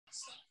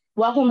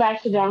Welcome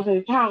back to Down for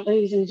the Count,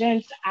 ladies and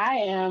gents. I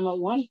am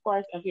one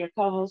fourth of your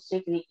co-host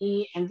Tiffany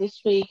E, and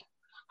this week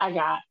I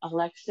got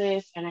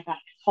Alexis and I got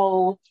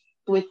Nicole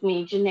with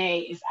me.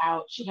 Janae is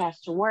out; she has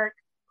to work.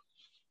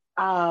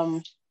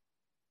 Um,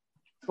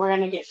 we're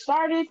gonna get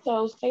started.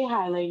 So say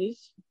hi,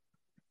 ladies.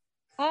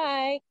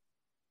 Hi.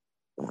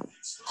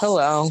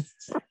 Hello.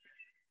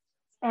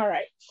 All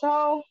right.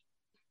 So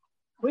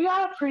we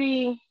got a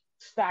pretty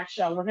stacked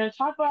show. We're gonna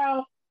talk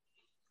about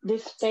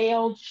this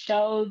failed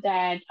show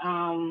that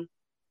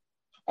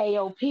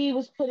AOP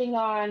was putting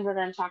on. We're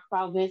going to talk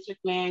about Vince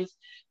McMahon's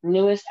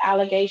newest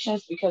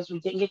allegations because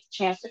we didn't get the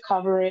chance to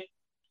cover it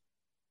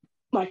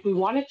like we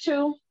wanted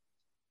to.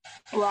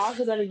 We're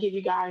also going to give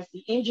you guys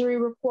the injury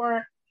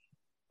report.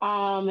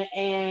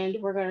 And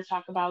we're going to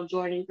talk about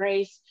Jordan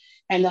Grace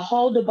and the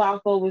whole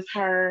debacle with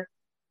her,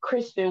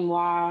 Chris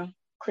Benoit,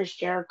 Chris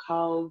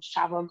Jericho,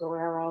 Chavo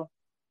Guerrero,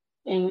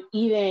 and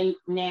even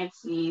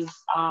Nancy's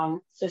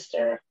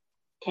sister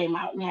came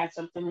out and had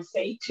something to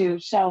say too.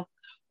 So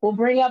we'll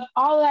bring up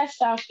all that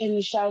stuff in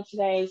the show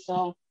today.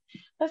 So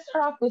let's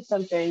start off with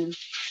something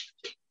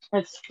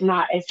that's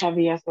not as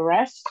heavy as the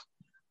rest.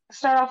 Let's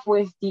start off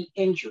with the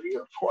injury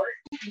report.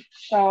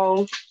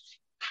 So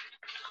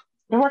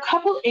there were a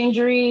couple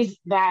injuries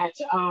that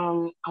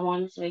I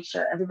wanted to make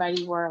sure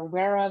everybody were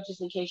aware of,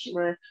 just in case you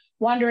were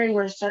wondering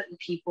where certain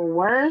people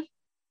were.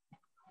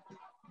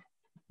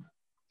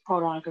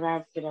 Hold on, because I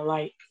have to get a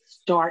light. It's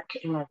dark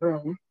in my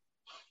room.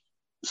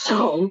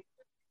 So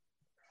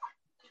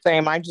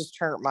Same. I just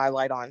turned my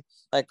light on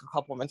like a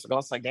couple minutes ago.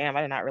 It's like, damn,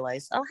 I did not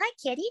realize. Oh, hi,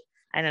 kitty.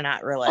 I did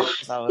not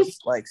realize I was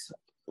like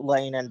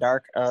laying in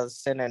dark,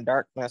 sitting in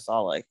darkness,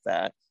 all like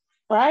that.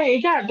 right,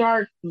 it got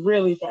dark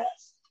really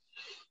fast.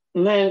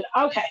 And then,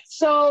 okay,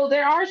 so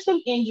there are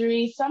some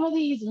injuries. Some of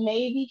these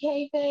may be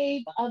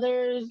kayfabe,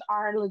 others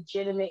are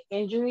legitimate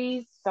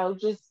injuries. So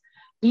just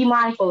be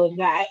mindful of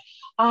that.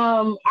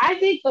 I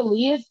think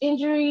Aaliyah's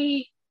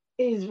injury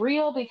is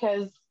real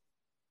because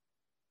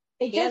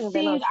it He just hasn't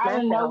been on seemed out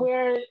of SmackDown.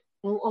 nowhere.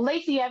 Well,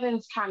 Lacey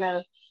Evans kind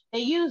of they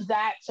used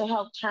that to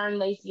help turn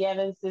Lacey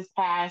Evans this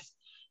past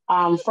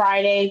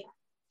Friday.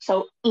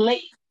 So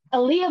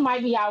Aaliyah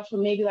might be out for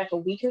maybe like a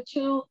week or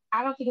two.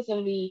 I don't think it's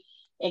going to be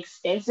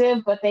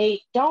extensive, but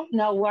they don't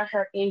know what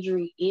her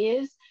injury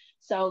is.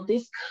 So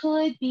this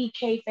could be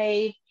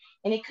kayfabe,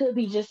 and it could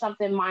be just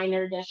something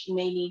minor that she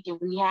may need to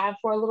rehab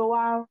for a little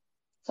while.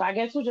 So I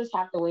guess we'll just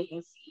have to wait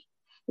and see.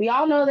 We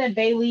all know that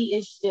Bailey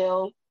is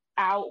still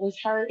out with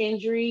her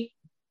injury.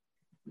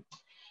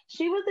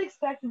 She was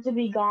expected to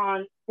be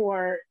gone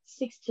for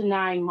 6 to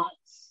 9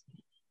 months.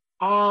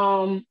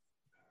 Um,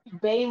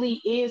 Bailey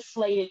is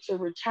slated to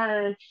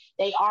return.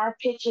 They are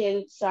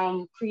pitching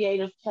some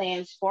creative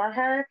plans for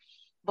her,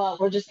 but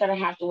we're just gonna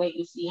have to wait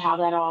and see how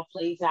that all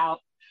plays out.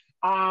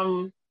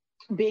 Um,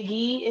 Big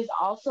E is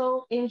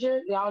also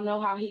injured. We all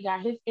know how he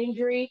got his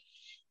injury.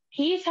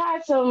 He's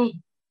had some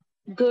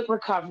good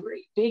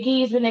recovery. Big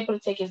E's been able to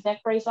take his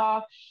neck brace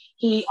off.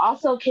 He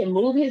also can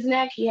move his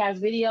neck. He has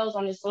videos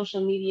on his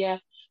social media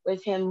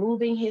with him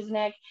moving his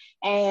neck.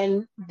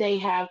 And they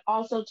have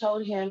also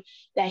told him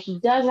that he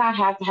does not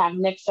have to have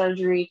neck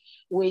surgery,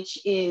 which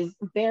is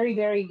very,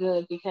 very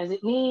good because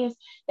it means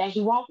that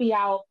he won't be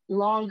out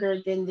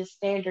longer than the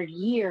standard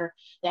year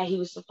that he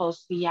was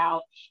supposed to be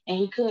out. And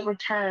he could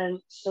return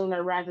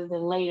sooner rather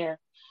than later.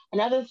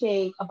 Another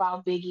thing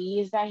about Big E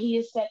is that he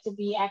is set to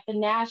be at the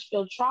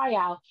Nashville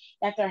tryout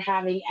that they're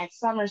having at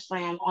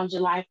SummerSlam on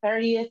July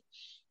 30th.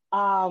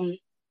 Um,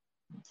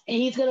 and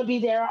he's going to be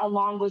there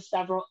along with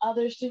several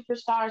other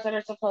superstars that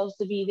are supposed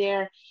to be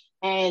there.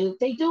 And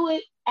they do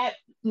it at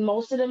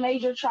most of the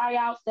major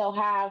tryouts. They'll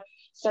have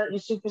certain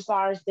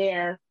superstars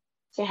there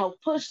to help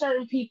push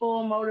certain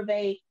people,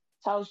 motivate,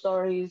 tell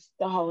stories,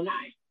 the whole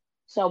nine.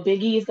 So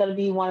Big E is going to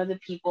be one of the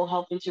people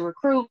helping to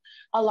recruit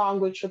along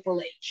with Triple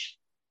H.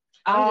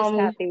 I'm just Um,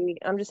 happy.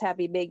 I'm just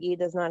happy Big E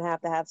does not have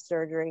to have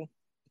surgery.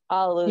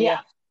 Hallelujah. yeah,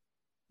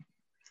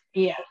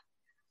 yeah.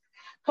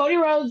 Cody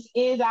Rhodes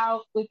is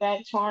out with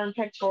that torn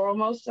pectoral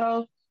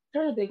muscle.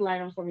 Turn the big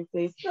light on for me,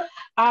 please.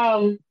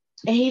 And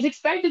he's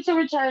expected to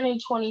return in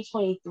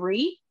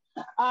 2023.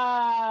 But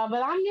I'm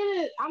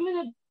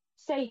gonna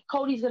say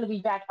Cody's gonna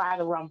be back by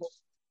the Rumble.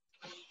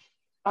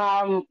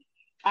 Um,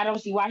 I don't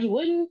see why he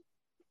wouldn't.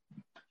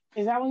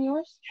 Is that one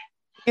yours?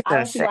 He's I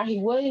don't see insane. why he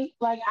wouldn't.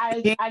 Like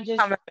He's I just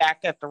coming back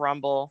at the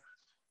Rumble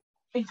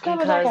it's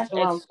coming back because at the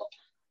it's Rumble.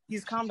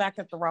 he's come back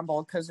at the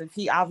Rumble because if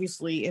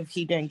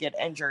he didn't get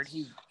injured,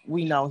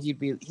 we know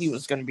he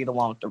was going to be the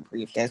one with the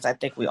briefcase. I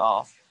think we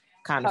all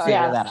kind of Oh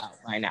figured Yeah, yeah. that out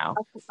by now.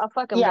 A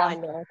fucking yeah.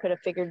 blind man could have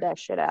figured that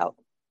shit out.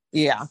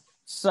 Yeah.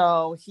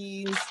 So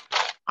he's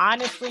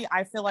honestly,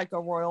 I feel like a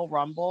Royal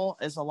Rumble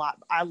is a lot.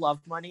 I love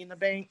Money in the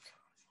Bank.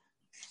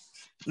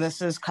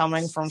 This is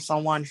coming from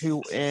someone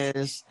who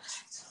is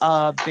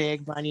a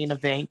big Money in the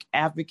Bank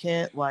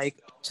advocate, like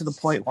to the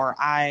point where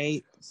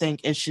I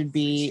think it should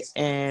be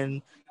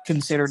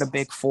considered a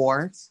big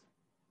four.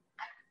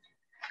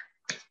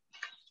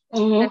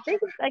 Mm-hmm.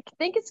 I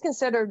think it's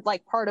considered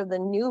like part of the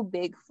new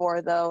Big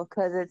Four though,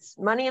 because it's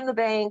Money in the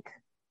Bank,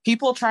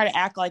 People try to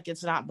act like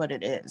it's not, but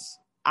it is.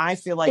 I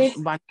feel like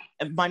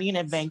money in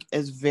a bank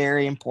is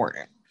very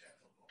important.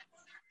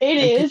 It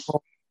is.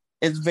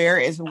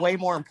 It's way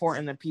more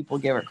important than people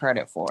give it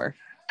credit for.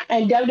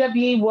 And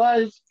WWE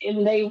was,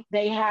 and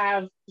they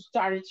have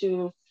started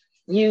to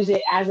use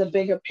it as a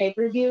bigger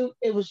pay-per-view.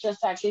 It was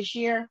just like this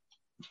year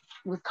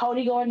with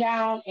Cody going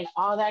down and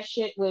all that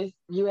shit with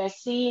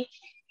USC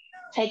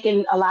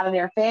taking a lot of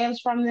their fans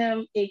from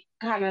them. It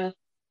kind of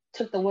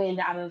took the wind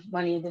out of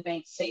Money in the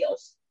Bank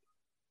sales.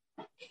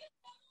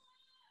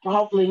 Well,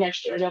 hopefully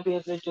next year they'll be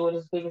able to do it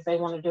as big as they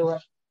want to do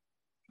it.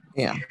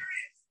 Yeah.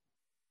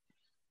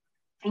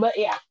 But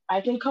yeah,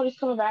 I think Cody's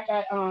coming back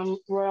at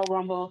Royal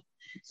Rumble.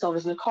 So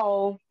does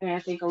Nicole, and I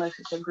think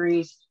Alexis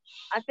agrees.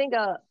 I think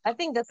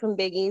that's when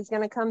Big E's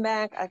gonna come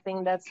back. I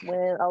think that's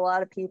when a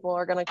lot of people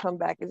are gonna come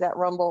back. Is that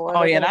Rumble?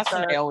 Oh yeah, that's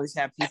when they always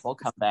have people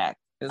come back.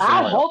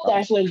 I hope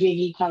that's when Big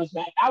E comes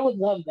back. I would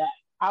love that.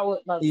 I would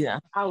love. Yeah,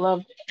 that. I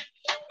love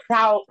it.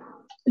 Now,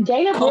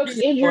 Dana Brooks'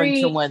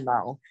 injury to win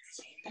though.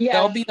 Yeah,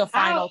 they'll be the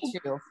final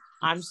two.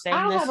 I'm saying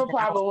I don't this have a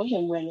problem with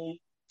him winning.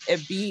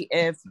 If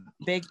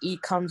Big E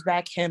comes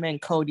back, him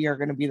and Cody are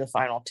going to be the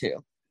final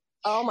two.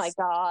 Oh my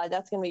God,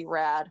 that's going to be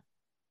rad.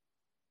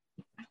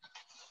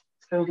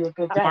 It's going to be a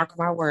good day. Mark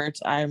my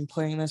words, I'm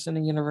putting this in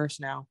the universe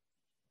now.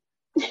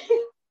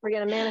 We're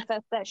going to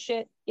manifest that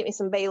shit. Get me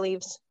some bay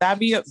leaves. That'd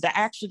be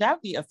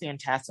a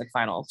fantastic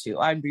final two.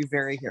 I'd be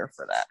very here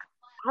for that.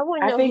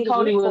 I think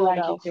Cody would like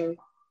it too.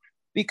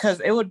 Because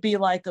it would be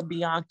like a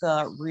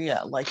Bianca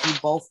Rhea, like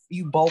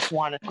you both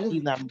want to see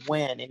them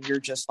win, and you're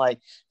just like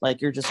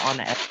you're just on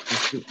the edge of the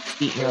seat,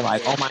 and you're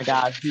like, oh my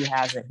God, who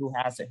has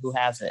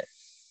it?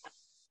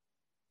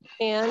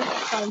 And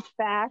fun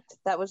fact,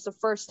 that was the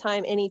first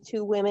time any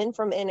two women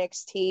from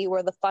NXT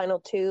were the final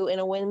two in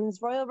a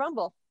women's Royal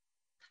Rumble.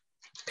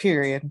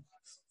 Period.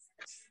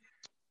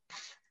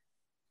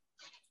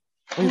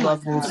 We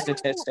love those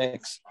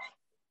statistics.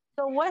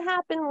 So what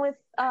happened with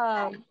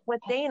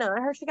Dana? I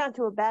heard she got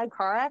into a bad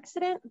car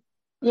accident.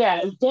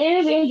 Yeah,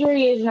 Dana's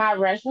injury is not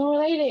wrestling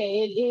related.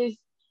 It is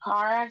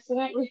car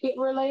accident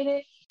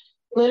related.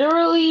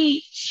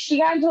 Literally, she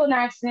got into an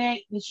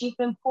accident and she's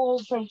been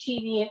pulled from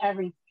TV and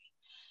everything.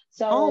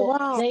 So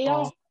they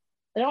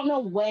don't know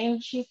when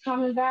she's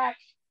coming back.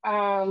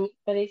 But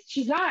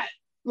she's not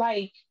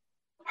like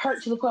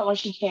hurt to the point where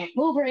she can't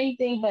move or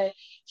anything. But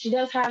she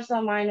does have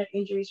some minor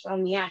injuries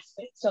from the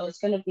accident. So it's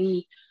going to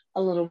be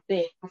a little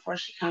bit before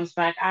she comes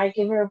back. I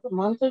give her a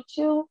month or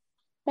two,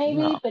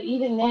 maybe. No. But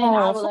even then,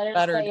 I would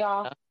let her stay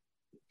off.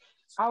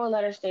 I would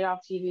let her stay off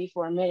TV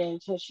for a minute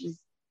until she's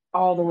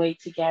all the way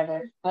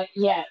together. But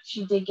yeah,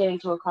 she did get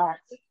into a car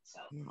accident.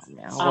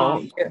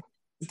 So,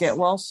 get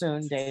well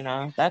soon,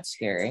 Dana. That's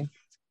scary.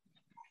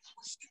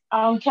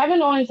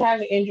 Kevin Owens has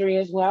an injury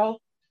as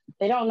well.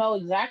 They don't know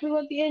exactly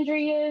what the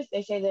injury is.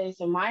 They say that it's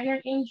a minor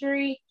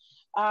injury.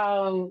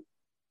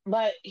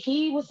 But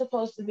he was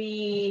supposed to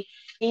be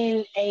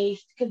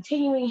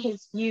continuing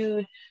his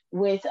feud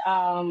with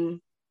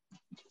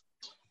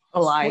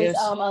Elias.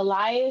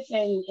 Elias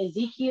and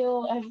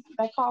Ezekiel, as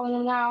they're calling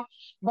him now.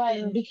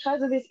 But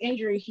because of this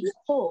injury, he's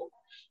pulled.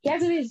 He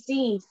hasn't been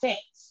seen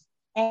since.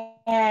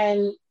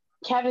 And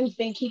Kevin's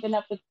been keeping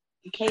up with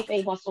the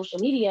kayfabe on social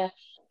media,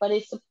 but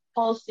it's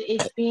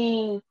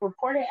being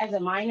reported as a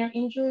minor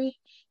injury,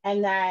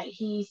 and that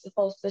he's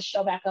supposed to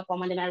show back up on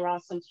Monday Night Raw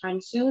sometime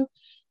soon,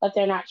 but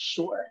they're not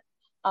sure.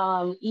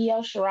 Io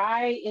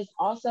Shirai is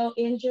also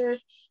injured,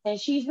 and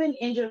she's been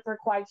injured for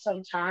quite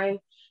some time.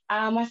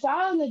 I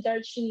saw in the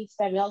dirt sheets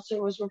that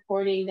Meltzer was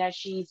reporting that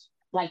she's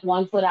like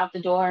 1 foot out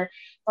the door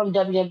from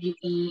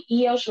WWE.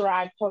 Io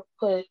Shirai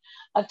put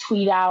a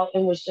tweet out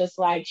and was just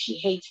like, she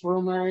hates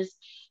rumors.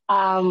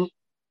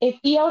 If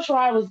Io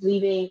Shirai was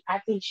leaving, I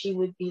think she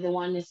would be the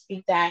one to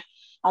speak that.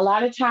 A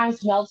lot of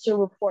times Meltzer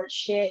reports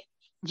shit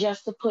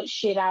just to put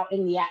shit out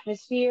in the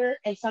atmosphere.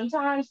 And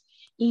sometimes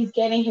he's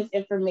getting his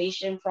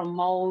information from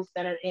moles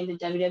that are in the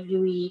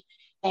WWE,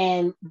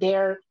 and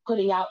they're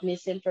putting out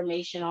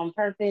misinformation on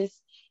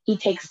purpose. He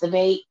takes the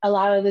bait a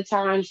lot of the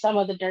time. Some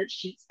of the dirt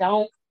sheets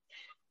don't.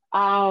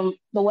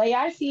 The way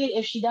I see it,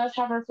 if she does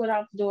have her foot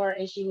out the door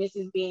and she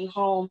misses being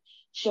home,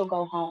 she'll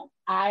go home.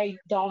 I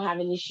don't have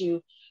an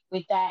issue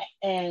with that.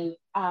 And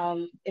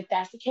if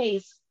that's the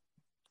case,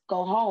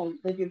 go home,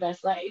 live your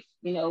best life.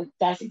 You know,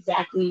 that's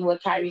exactly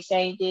what Kairi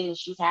Sane did, and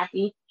she's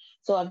happy.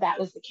 So if that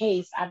was the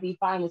case, I'd be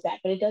fine with that.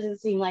 But it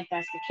doesn't seem like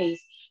that's the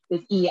case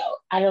with Io.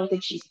 I don't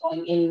think she's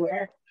going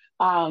anywhere.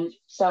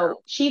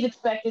 So she's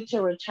expected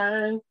to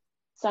return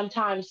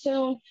sometime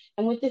soon.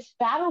 And with this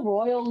Battle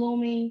Royal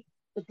looming,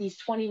 with these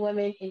 20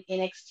 women in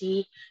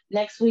NXT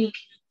next week,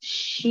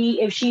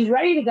 if she's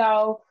ready to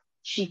go,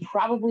 she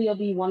probably will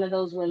be one of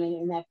those women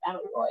in that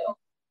Battle Royal.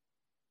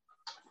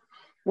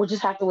 We'll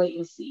just have to wait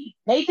and see.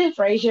 Nathan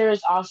Frazier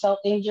is also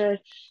injured.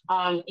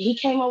 He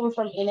came over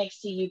from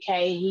NXT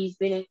UK. He's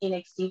been in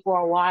NXT for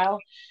a while.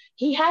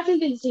 He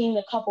hasn't been seen in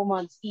a couple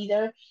months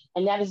either,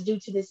 and that is due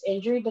to this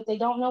injury, but they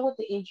don't know what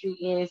the injury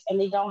is, and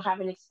they don't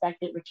have an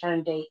expected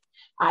return date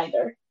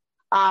either.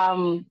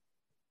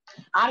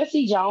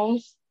 Odyssey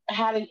Jones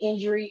had an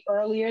injury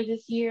earlier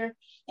this year,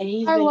 and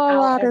he's been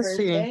Hello, out ever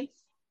Odyssey. since.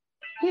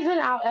 He's been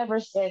out ever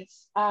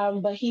since,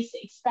 but he's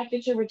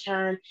expected to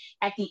return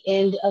at the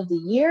end of the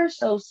year.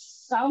 So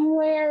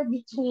somewhere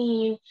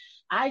between,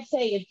 I'd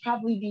say it'd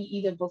probably be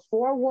either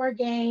before War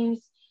Games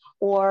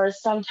or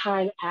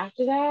sometime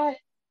after that,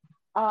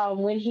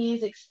 when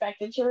he's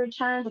expected to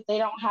return. But they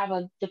don't have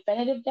a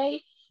definitive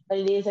date, but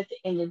it is at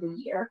the end of the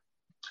year.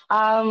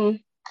 Um,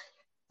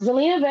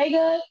 Zelina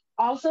Vega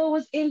also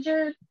was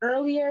injured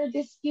earlier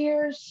this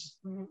year,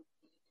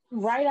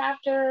 right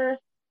after,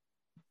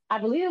 I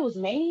believe it was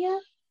Mania.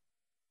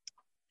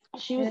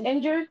 She was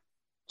injured.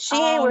 She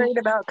ain't worried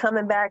about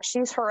coming back.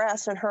 She's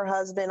harassing her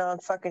husband on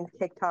fucking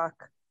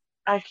TikTok.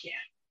 I can't.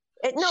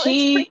 It's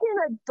freaking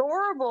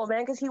adorable,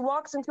 man, because he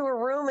walks into a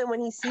room and when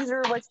he sees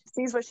her,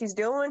 sees what she's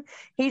doing,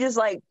 he just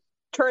like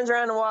turns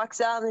around and walks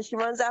out, and then she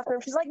runs after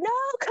him. She's like, no,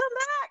 come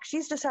back.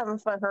 She's just having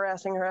fun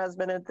harassing her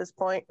husband at this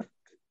point.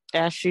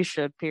 As she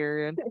should,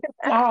 period.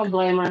 I don't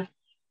blame her.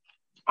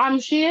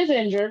 She is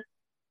injured.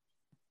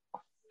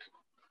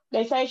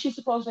 They say she's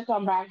supposed to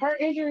come back. Her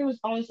injury was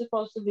only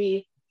supposed to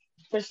be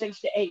for 6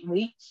 to 8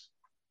 weeks.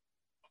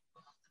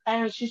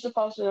 And she's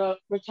supposed to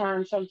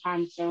return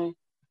sometime soon.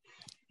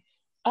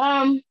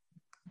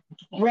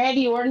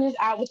 Randy Orton is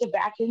out with a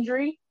back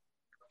injury.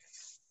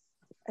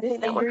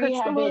 This injury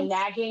had been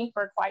nagging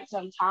for quite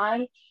some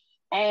time.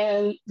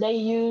 And they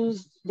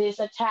used this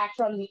attack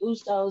from the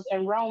Usos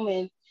and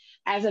Roman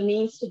as a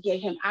means to get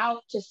him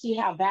out, to see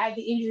how bad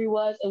the injury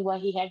was and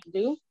what he had to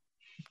do.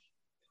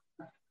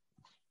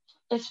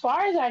 As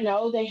far as I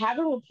know, they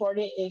haven't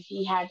reported if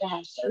he had to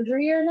have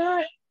surgery or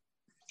not,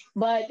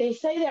 but they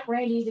say that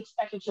Randy is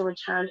expected to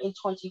return in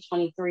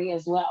 2023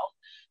 as well.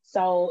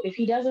 So if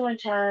he doesn't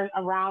return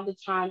around the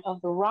time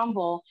of the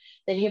Rumble,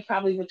 then he'll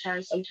probably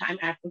return sometime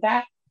after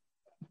that.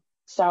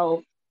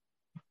 So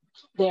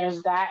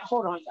there's that.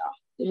 Hold on, y'all.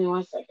 Give me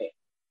 1 second.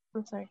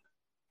 I'm sorry.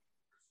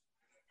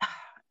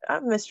 I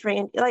miss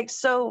Randy.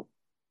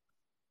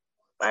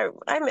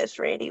 I miss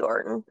Randy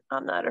Orton.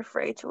 I'm not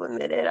afraid to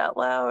admit it out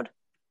loud.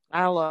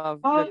 I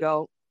love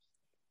the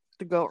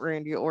GOAT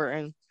Randy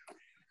Orton.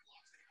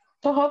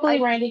 So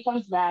hopefully Randy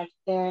comes back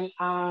and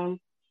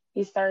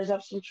he stirs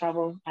up some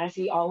trouble, as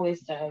he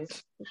always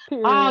does.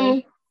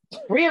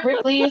 Rhea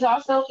Ripley is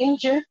also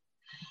injured.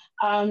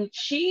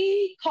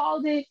 She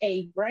called it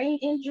a brain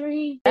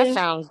injury. That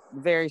sounds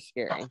very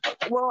scary.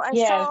 Well,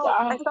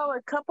 I saw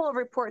a couple of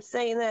reports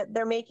saying that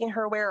they're making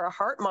her wear a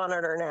heart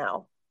monitor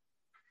now.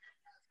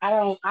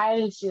 I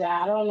didn't see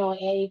that. I don't know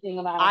anything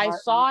about it. I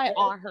saw it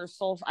on her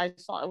social. I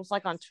saw it was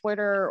like on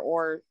Twitter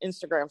or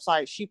Instagram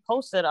site. She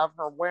posted of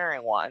her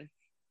wearing one.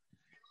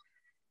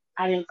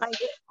 I didn't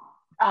see it.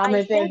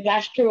 If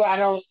that's true, I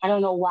don't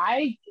know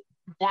why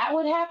that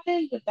would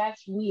happen, but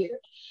that's weird.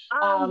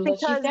 But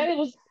she said it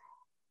was.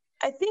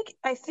 I think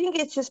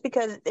it's just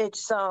because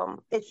it's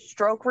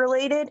stroke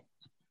related.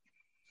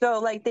 So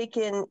like they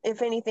can,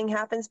 if anything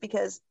happens,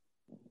 because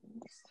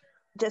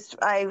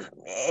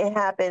it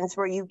happens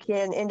where you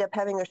can end up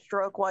having a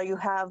stroke while you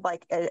have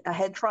like a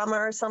head trauma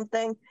or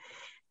something.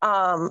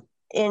 And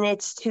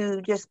it's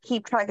to just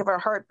keep track of her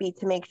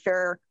heartbeat to make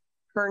sure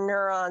her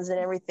neurons and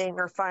everything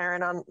are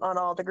firing on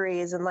all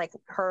degrees, and like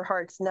her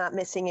heart's not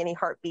missing any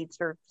heartbeats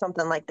or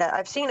something like that.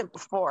 I've seen it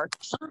before.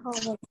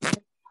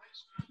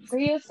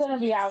 Rhea's going to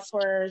be out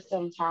for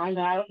some time,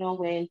 but I don't know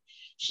when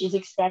she's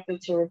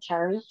expected to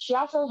return. She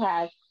also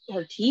had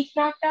her teeth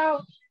knocked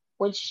out,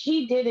 which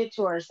she did it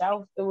to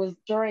herself. It was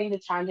during the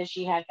time that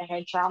she had the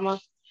head trauma.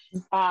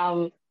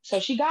 So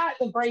she got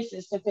the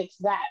braces to fix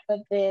that, but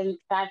then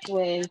that's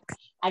when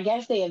I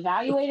guess they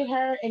evaluated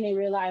her and they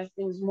realized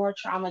there was more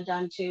trauma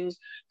done to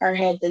her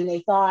head than they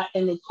thought,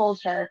 and they pulled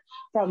her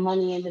from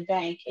Money in the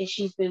Bank, and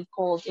she's been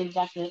pulled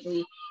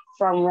indefinitely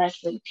from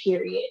wrestling,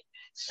 period.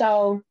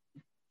 So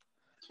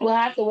we'll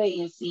have to wait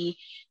and see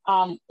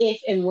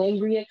if and when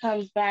Rhea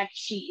comes back.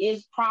 She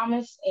is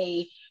promised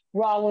a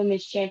Raw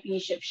Women's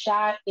Championship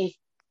shot if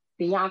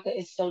Bianca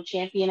is still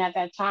champion at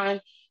that time.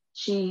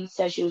 She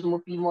said she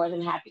would be more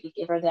than happy to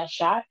give her that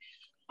shot.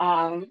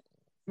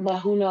 But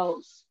who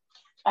knows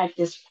at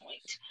this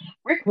point.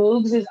 Rick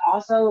Boogs is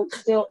also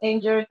still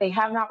injured. They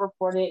have not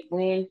reported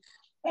when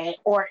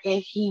or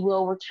if he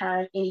will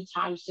return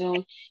anytime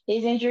soon.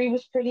 His injury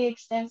was pretty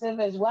extensive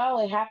as well.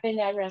 It happened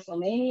at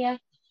WrestleMania.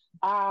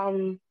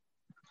 And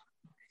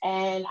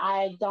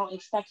I don't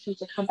expect him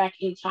to come back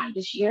anytime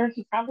this year.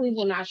 He probably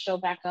will not show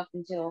back up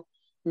until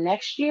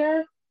next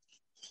year,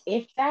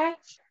 if that.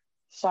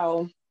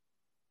 So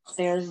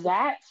there's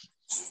that.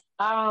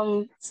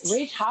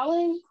 Ridge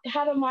Holland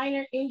had a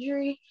minor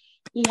injury.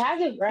 He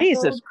hasn't wrestled.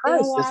 Jesus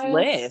Christ, this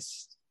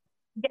list.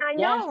 Yeah, I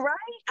know, right?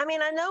 I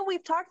mean, I know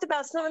we've talked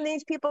about some of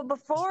these people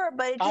before,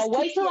 but it just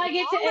wait till I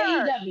get to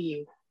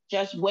AEW.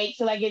 Just wait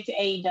till I get to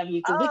AEW,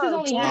 because this is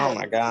only half. Oh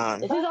my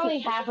God. This is only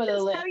half of the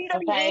list.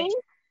 Okay,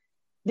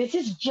 this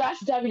is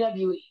just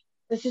WWE.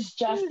 This is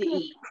just the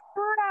E.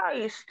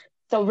 Christ.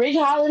 So Ridge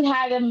Holland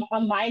had a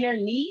minor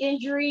knee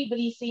injury, but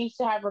he seems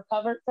to have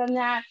recovered from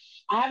that.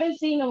 I haven't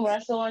seen him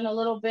wrestle in a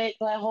little bit,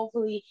 but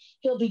hopefully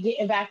he'll be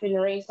getting back in the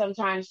ring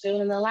sometime soon.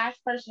 And the last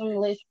person on the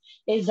list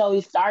is Zoe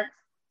Stark.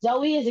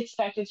 Zoe is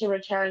expected to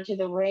return to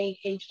the ring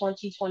in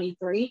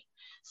 2023.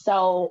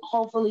 So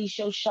hopefully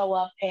she'll show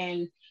up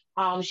and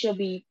she'll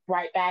be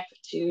right back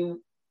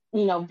to,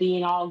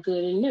 being all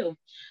good and new.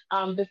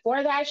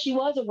 Before that, she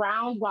was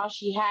around while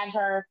she had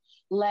her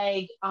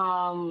leg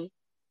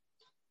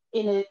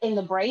in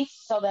the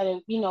brace so that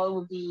it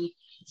would be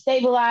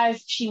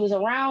stabilized. She was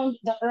around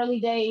the early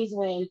days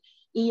when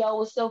EO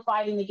was still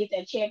fighting to get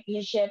that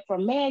championship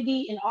from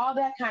Mandy and all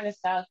that kind of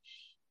stuff.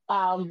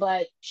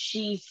 But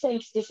she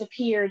since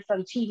disappeared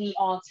from TV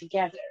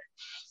altogether.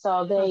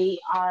 So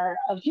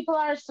people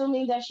are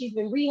assuming that she's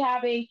been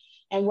rehabbing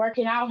and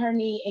working out her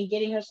knee and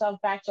getting herself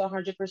back to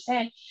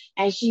 100%.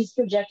 And she's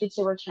projected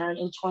to return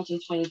in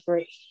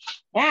 2023.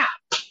 Now,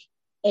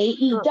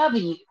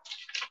 AEW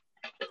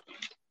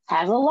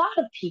has a lot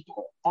of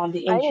people on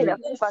the injury list. I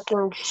need a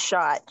fucking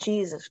shot.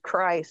 Jesus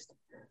Christ.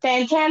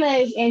 Santana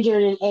is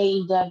injured in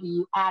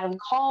AEW. Adam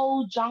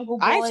Cole, Jungle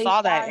Boy, I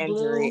saw that Sky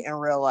injury Blue. in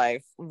real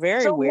life.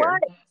 Very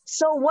weird.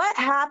 What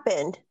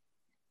happened?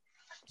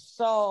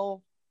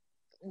 So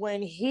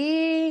when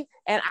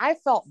and I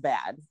felt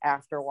bad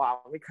after a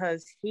while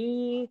because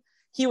he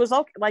was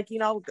okay,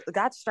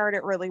 got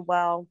started really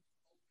well.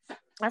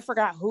 I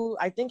forgot who.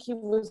 I think he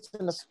was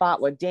in the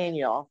spot with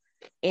Daniel,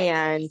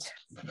 and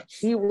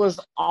he was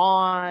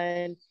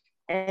on,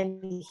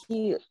 and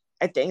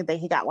I think that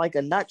he got like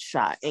a nut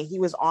shot, and he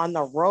was on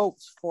the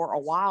ropes for a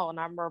while. And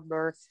I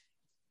remember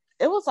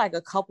it was like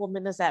a couple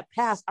minutes that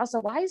passed. I said,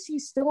 why is he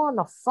still on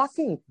the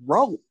fucking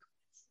rope?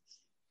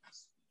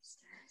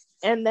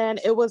 And then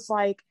it was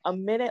like a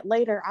minute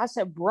later, I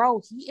said,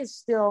 bro, he is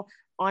still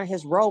on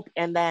his rope.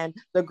 And then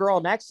the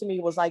girl next to me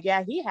was like,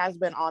 yeah, he has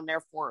been on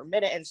there for a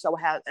minute. And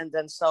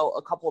so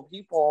a couple of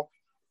people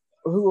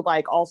who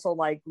also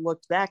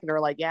looked back and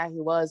they're like, yeah,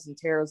 he was. And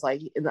Tara's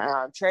like,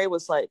 Trey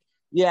was like,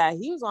 yeah,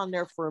 he was on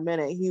there for a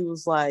minute.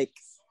 He's like,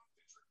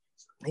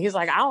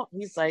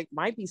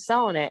 might be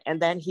selling it.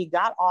 And then he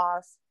got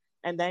off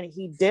and then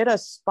he did a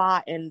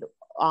spot and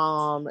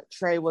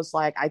Trey was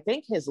like, I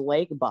think his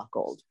leg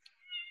buckled.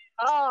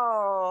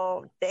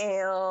 Oh,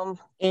 damn.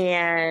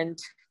 And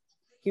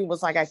he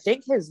was like, I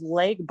think his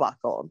leg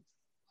buckled.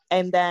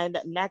 And then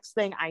next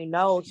thing I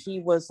know, he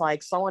was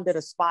like, someone did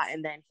a spot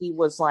and then he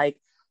was like,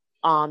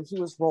 he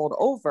was rolled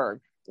over.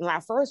 And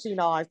at first,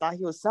 I thought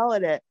he was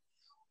selling it.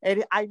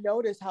 And I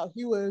noticed how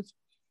he was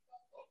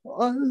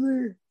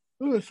yawning.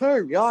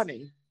 Okay.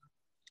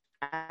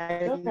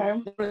 He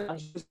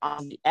was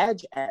on the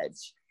edge.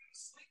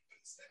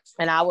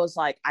 And I was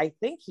like, I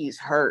think he's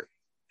hurt.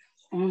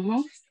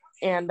 Mm-hmm.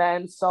 And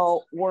then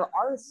so where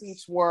our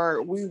seats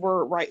were, we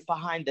were right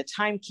behind the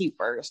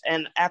timekeepers.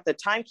 And at the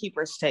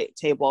timekeepers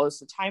table is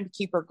the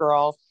timekeeper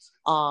girl.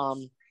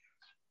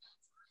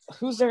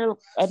 Who's their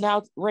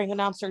ring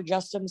announcer?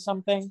 Justin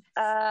something?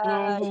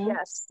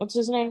 Yes. What's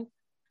his name?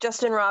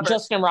 Justin Roberts.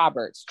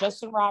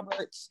 Justin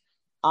Roberts.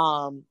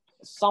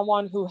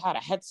 Someone who had a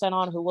headset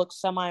on who looked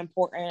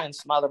semi-important and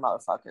some other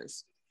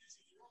motherfuckers.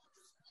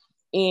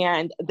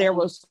 And there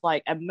was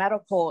like a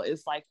medical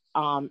is like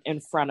in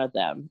front of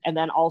them. And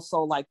then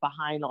also like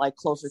behind, like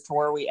closer to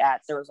where we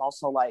at, there was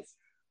also like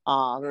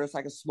there was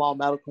like a small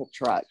medical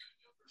truck.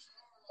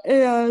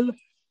 And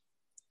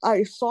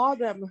I saw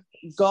them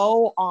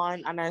go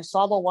on, and I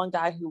saw the one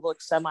guy who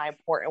looked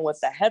semi-important with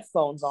the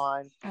headphones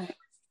on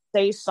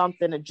say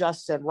something to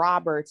Justin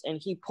Roberts, and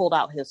he pulled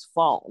out his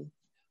phone.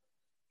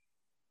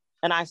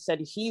 And I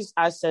said,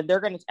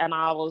 they're going to, and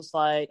I was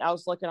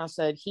looking, I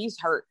said, he's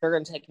hurt. They're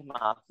going to take him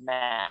off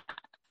match.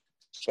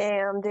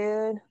 Damn,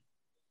 dude.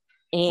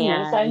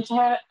 And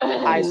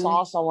I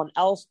saw someone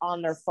else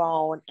on their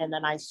phone, and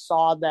then I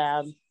saw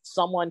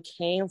someone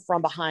came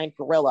from behind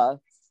Gorilla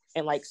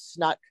and like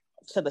snuck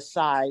to the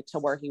side to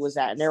where he was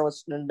at.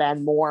 And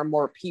then more and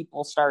more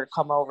people started to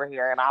come over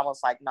here. And I was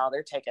like, no,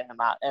 they're taking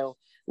him out. And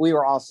we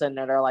were all sitting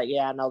there. They're like,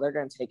 yeah, no, they're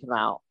going to take him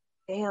out.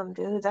 Damn,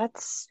 dude.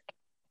 That's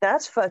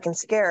fucking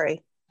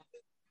scary.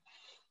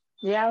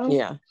 Yeah.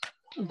 Yeah.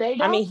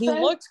 He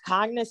looked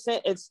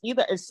cognizant. It's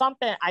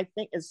something I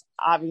think is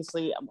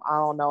obviously, I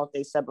don't know if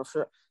they said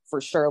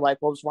for sure,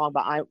 like what was wrong,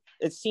 but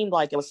it seemed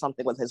like it was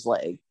something with his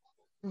leg.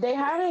 They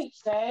haven't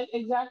said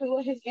exactly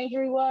what his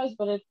injury was,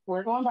 but if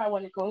we're going by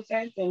what Nicole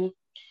said, then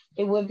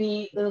it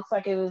looks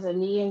like it was a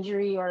knee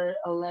injury or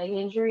a leg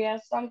injury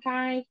of some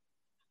kind.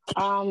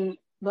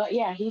 But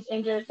yeah, he's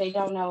injured. They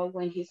don't know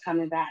when he's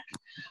coming back.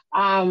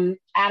 Adam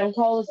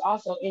Cole is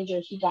also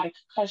injured. He got a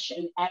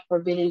concussion at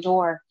Forbidden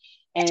Door,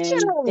 and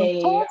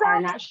they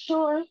are not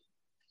sure.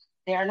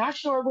 They are not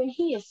sure when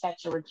he is set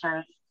to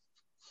return.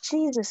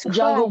 Jesus Christ.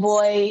 Jungle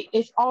Boy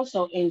is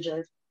also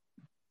injured.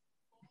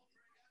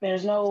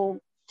 There's no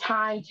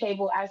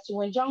timetable as to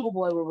when Jungle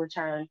Boy will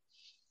return.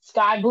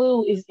 Sky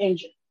Blue is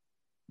injured.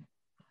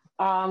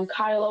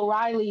 Kyle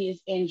O'Reilly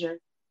is injured.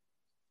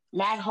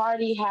 Matt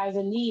Hardy has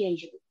a knee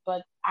injury,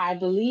 but I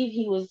believe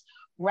he was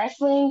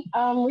wrestling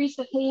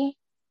recently.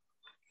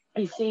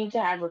 He seemed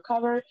to have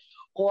recovered,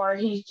 or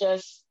he's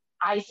just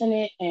icing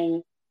it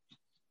and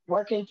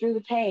working through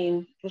the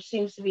pain, which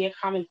seems to be a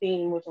common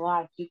theme with a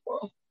lot of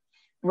people.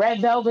 Red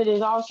Velvet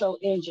is also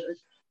injured.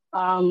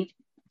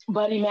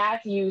 Buddy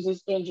Matthews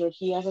is injured.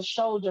 He has a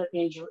shoulder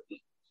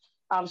injury.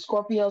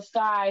 Scorpio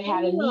Sky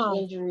had a knee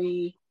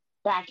injury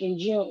back in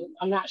June.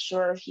 I'm not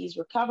sure if he's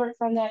recovered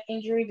from that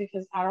injury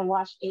because I don't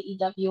watch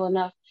AEW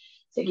enough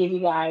to give you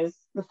guys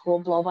the full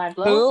blow by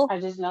blow. I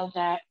just know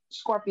that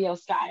Scorpio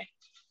Sky.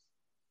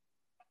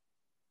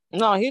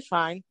 No, he's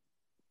fine.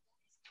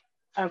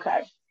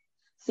 Okay.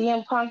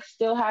 CM Punk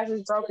still has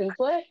his broken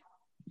foot.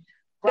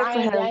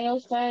 Bryan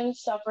Danielson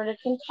suffered a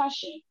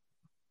concussion.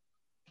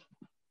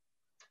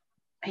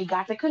 He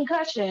got the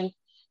concussion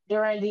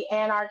during the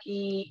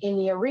Anarchy in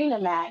the Arena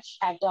match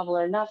at Double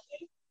or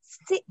Nothing.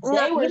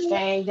 They were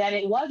saying that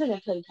it wasn't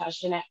a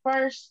concussion at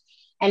first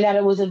and that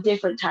it was a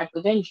different type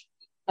of injury.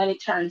 But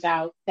it turns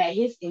out that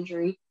his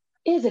injury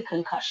is a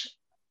concussion.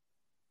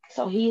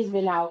 So he's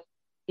been out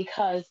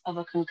because of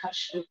a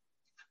concussion.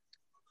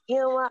 You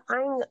know what?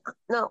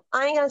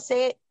 I ain't gonna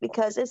say it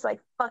because it's like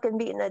fucking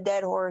beating a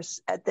dead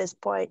horse at this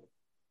point.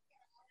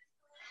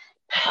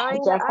 I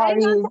ain't gonna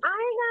fucking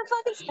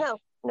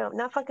no,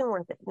 not fucking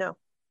worth it. No.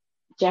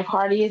 Jeff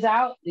Hardy is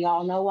out. We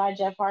all know why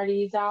Jeff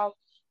Hardy is out.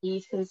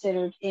 He's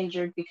considered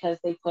injured because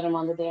they put him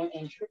on the damn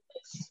injury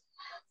list.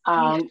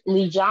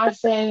 Lee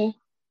Johnson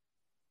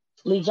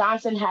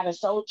had a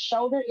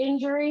shoulder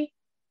injury.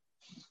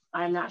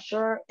 I'm not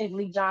sure if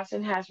Lee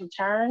Johnson has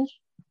returned.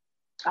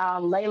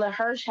 Layla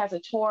Hirsch has a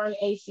torn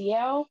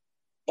ACL.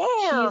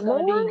 Damn, she's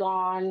going to be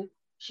gone.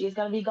 She's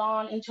going to be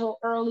gone until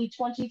early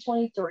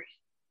 2023.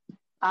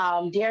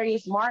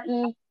 Darius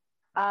Martin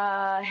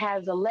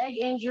has a leg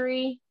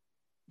injury.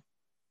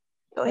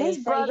 They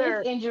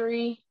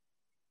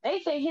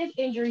say his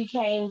injury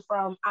came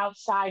from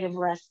outside of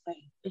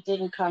wrestling. It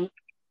didn't come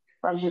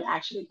from him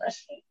actually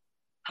wrestling.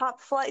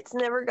 Top Flight's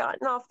never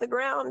gotten off the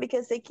ground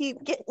because they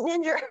keep getting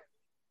injured.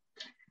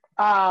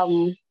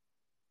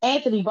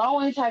 Anthony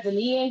Bowens has a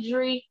knee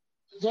injury.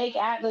 Jake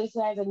Atlas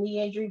has a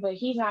knee injury, but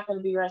he's not going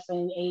to be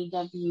wrestling in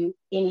AEW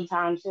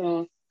anytime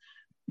soon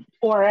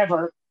or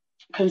ever,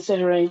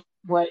 considering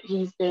what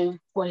he's done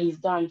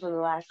for the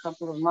last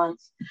couple of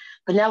months.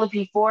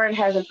 Penelope Ford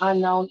has an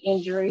unknown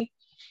injury.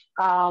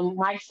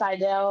 Mike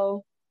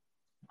Sydal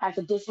has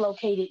a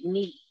dislocated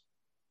knee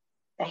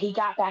that he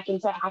got back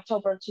into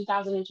October of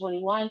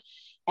 2021,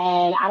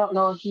 and I don't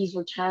know if he's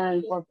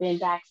returned or been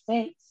back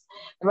since.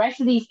 The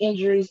rest of these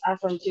injuries are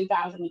from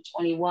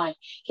 2021.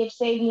 Kip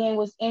Sabian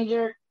was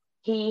injured.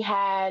 He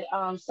had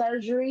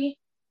surgery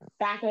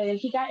back when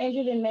he got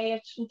injured in May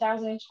of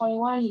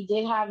 2021. He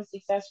did have a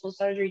successful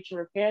surgery to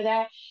repair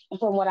that. And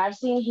from what I've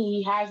seen,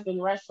 he has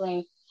been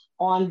wrestling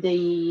on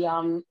the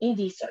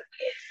indie circuit.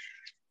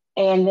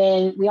 And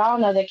then we all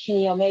know that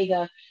Kenny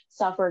Omega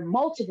suffered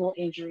multiple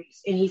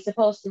injuries, and he's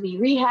supposed to be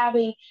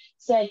rehabbing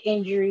said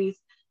injuries.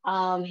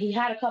 He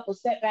had a couple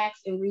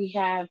setbacks in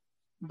rehab,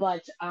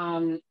 but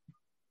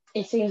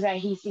it seems that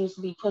he seems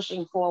to be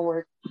pushing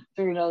forward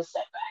through those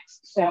setbacks.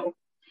 So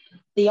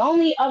the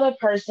only other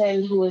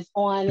person who is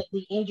on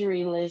the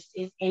injury list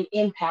is in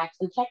Impact,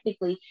 and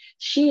technically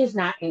she is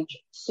not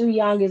injured. Su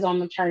Yung is on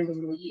maternity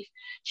leave.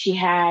 She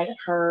had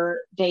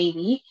her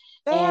baby,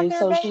 and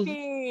so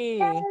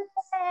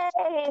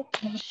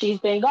she's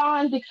been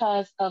gone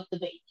because of the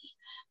baby.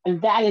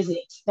 And that is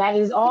it. That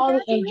is all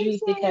the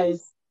injuries,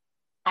 because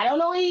I don't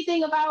know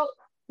anything about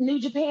New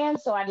Japan,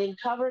 so I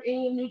didn't cover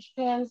any of New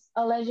Japan's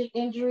alleged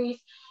injuries,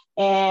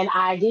 and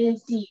I didn't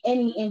see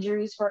any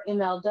injuries for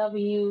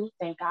MLW.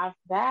 Thank God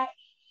for that.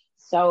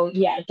 So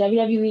yeah,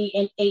 WWE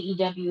and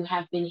AEW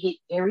have been hit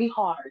very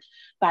hard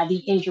by the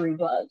injury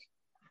bug.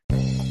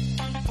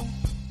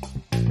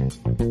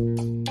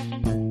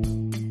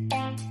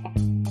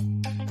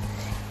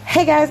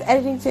 Hey guys,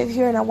 Editing Tiff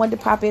here, and I wanted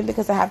to pop in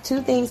because I have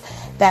two things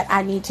that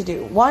I need to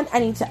do. One, I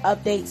need to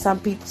update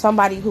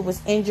somebody who was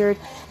injured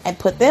and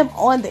put them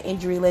on the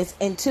injury list.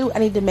 And two, I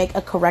need to make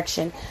a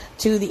correction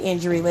to the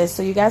injury list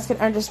so you guys can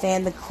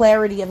understand the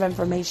clarity of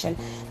information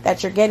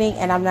that you're getting,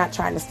 and I'm not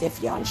trying to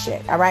stiff you on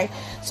shit, alright?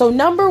 So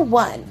number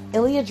one,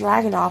 Ilya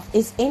Dragunov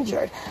is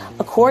injured.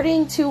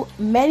 According to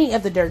many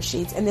of the dirt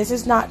sheets, and this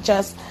is not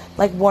just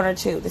like one or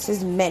two, this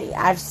is many.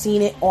 I've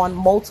seen it on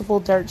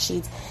multiple dirt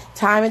sheets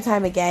time and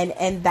time again,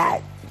 and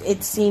that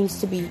it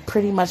seems to be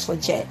pretty much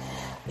legit.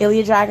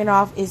 Ilya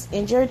Dragunov is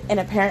injured, and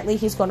apparently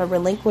he's going to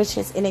relinquish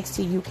his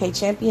NXT UK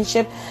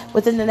Championship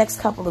within the next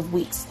couple of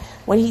weeks.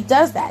 When he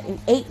does that, an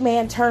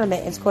 8-man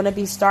tournament is going to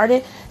be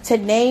started to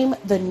name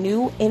the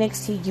new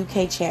NXT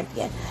UK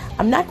champion.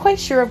 I'm not quite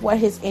sure of what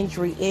his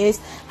injury is.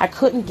 I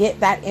couldn't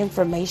get that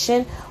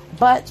information,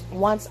 but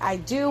once I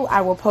do, I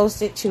will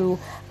post it to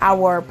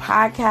our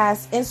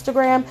podcast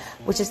Instagram,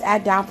 which is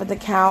at Down for the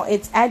Count.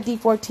 It's at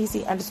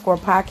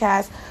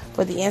D4TC_podcast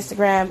for the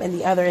Instagram, and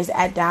the other is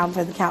at Down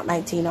for the Count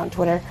 19 on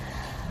Twitter.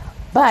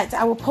 But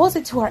I will post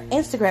it to our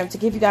Instagram to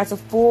give you guys a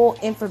full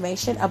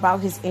information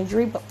about his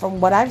injury. But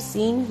from what I've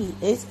seen, he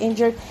is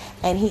injured,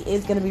 and he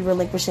is going to be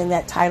relinquishing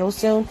that title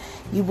soon.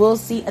 You will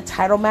see a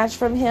title match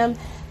from him.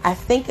 I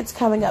think it's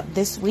coming up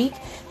this week.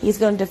 He's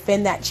going to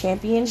defend that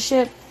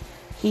championship.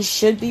 he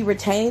should be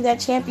retaining that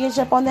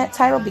championship on that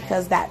title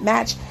because that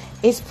match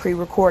is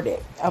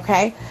pre-recorded.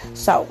 Okay,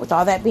 so with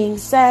all that being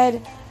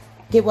said,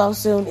 get well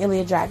soon,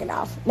 Ilya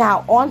Dragunov.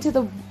 Now on to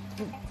the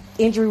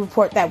injury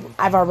report that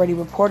I've already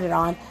reported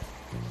on.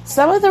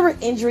 Some of the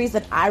injuries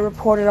that I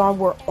reported on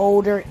were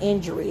older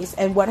injuries,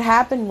 and what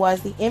happened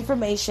was the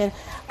information,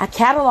 I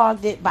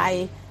cataloged it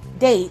by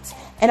date,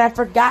 and I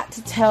forgot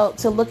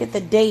to look at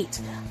the date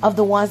of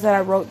the ones that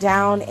I wrote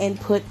down and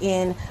put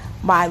in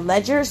my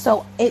ledger,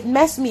 so it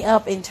messed me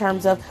up in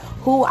terms of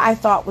who I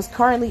thought was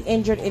currently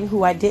injured and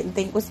who I didn't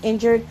think was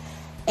injured.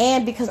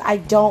 And because I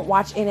don't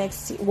watch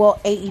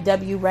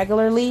AEW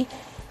regularly,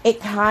 it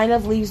kind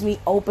of leaves me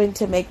open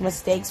to make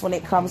mistakes when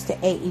it comes to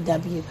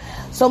AEW.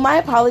 So my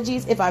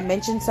apologies if I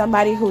mentioned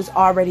somebody who's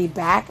already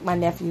back. My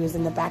nephew is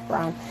in the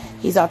background.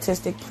 He's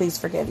autistic. Please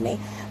forgive me.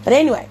 But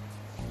anyway,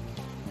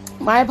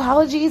 my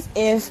apologies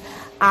if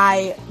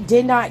I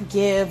did not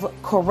give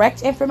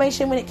correct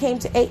information when it came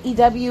to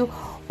AEW,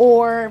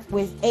 or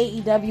with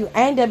AEW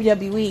and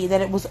WWE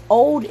that it was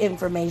old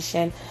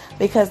information,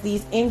 because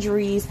these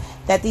injuries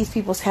that these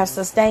people have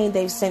sustained,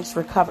 they've since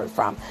recovered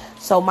from.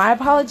 So my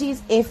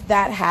apologies if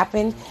that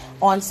happened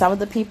on some of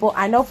the people.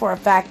 I know for a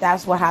fact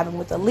that's what happened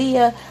with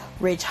Aaliyah,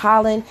 Ridge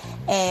Holland,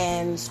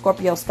 and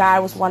Scorpio Sky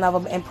was one of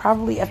them, and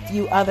probably a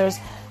few others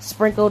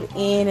sprinkled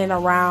in and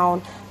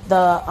around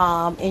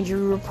the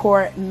injury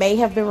report may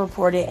have been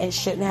reported and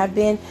shouldn't have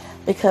been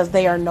because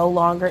they are no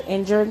longer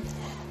injured.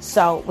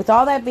 So with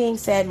all that being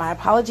said, my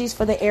apologies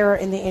for the error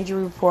in the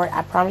injury report.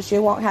 I promise you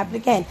it won't happen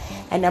again.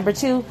 And number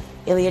two,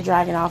 Ilya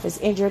Dragunov is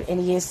injured and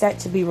he is set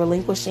to be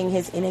relinquishing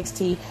his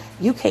NXT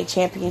UK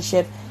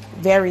Championship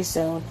very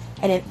soon.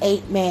 And an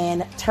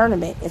 8-man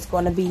tournament is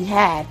going to be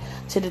had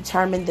to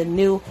determine the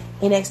new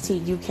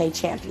NXT UK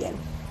champion.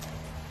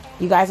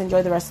 You guys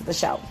enjoy the rest of the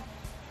show.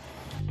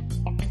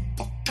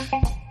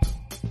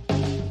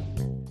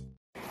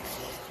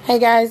 Hey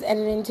guys,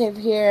 editing tip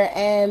here,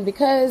 and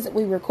because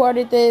we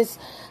recorded this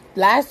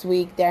last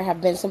week, there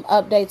have been some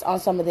updates on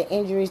some of the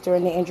injuries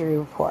during the injury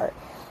report.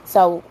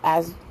 So,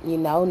 as you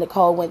know,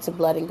 Nicole went to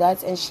Blood and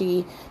Guts and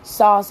she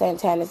saw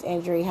Santana's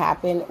injury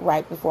happen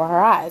right before her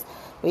eyes.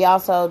 We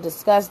also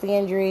discussed the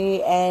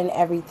injury and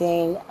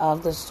everything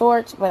of the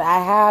sort, but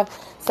I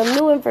have some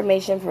new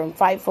information from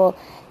Fightful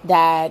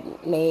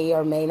that may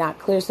or may not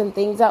clear some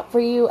things up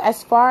for you.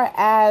 As far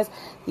as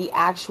the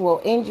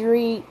actual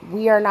injury,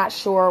 we are not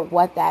sure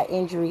what that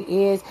injury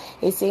is.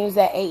 It seems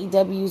that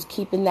AEW is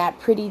keeping that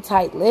pretty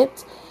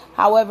tight-lipped.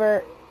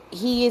 However,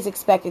 he is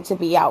expected to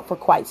be out for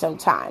quite some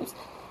time.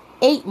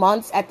 8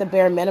 months at the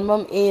bare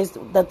minimum is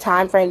the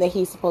time frame that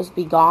he's supposed to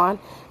be gone.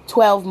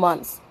 12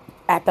 months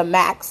at the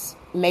max,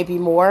 maybe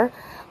more.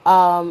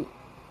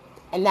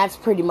 And that's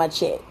pretty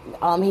much it.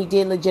 He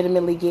did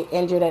legitimately get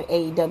injured at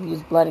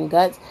AEW's Blood and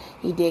Guts.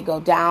 He did go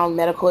down.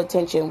 Medical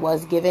attention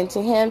was given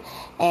to him.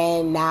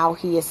 And now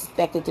he is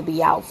expected to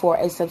be out for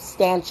a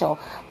substantial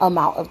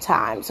amount of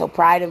time. So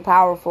Pride and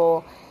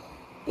Powerful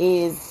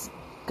is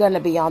going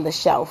to be on the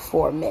shelf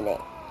for a minute.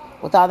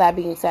 With all that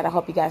being said, I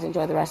hope you guys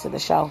enjoy the rest of the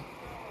show.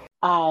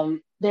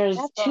 There's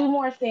two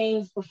more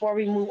things before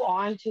we move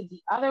on to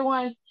the other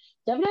one.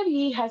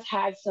 WWE has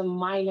had some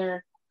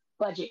minor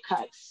budget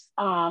cuts,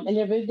 and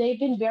they've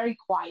been very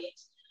quiet.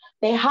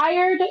 They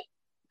hired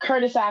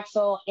Curtis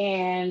Axel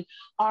and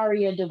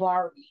Aria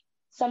Daivari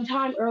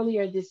sometime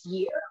earlier this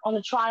year on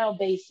a trial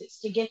basis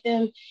to get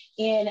them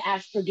in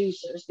as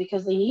producers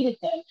because they needed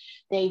them.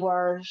 They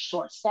were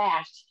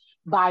short-staffed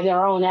by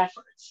their own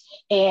efforts.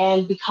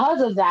 And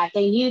because of that,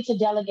 they needed to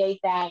delegate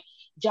that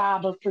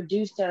job of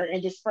producer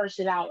and disperse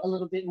it out a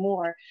little bit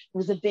more. It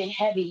was a bit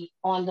heavy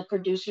on the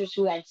producers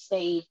who had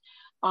stayed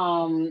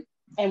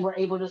and were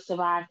able to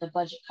survive the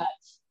budget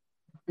cuts.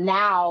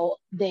 Now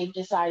they've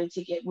decided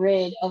to get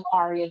rid of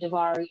Aria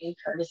Daivari and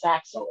Curtis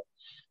Axel.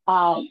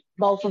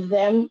 Both of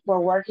them were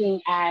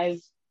working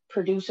as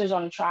producers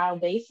on a trial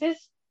basis,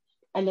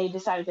 and they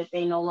decided that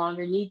they no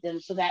longer need them.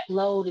 So that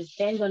load is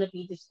then going to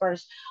be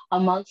dispersed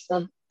amongst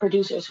the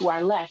producers who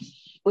are left,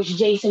 which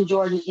Jason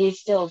Jordan is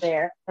still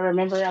there. I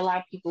remember a lot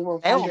of people were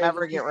They will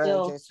never get rid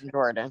of Jason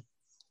Jordan.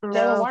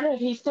 They were wondering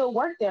if he still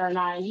worked there or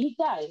not, and he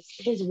does.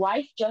 His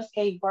wife just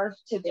gave birth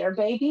to their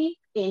baby,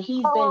 and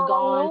he's been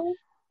gone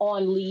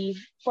on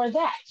leave for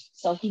that.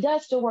 So he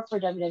does still work for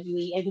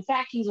WWE, and in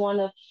fact, he's one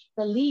of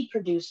the lead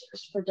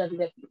producers for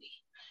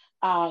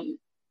WWE.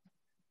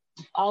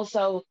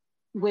 Also,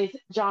 with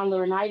John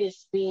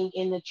Laurinaitis being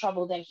in the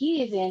trouble that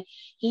he is in,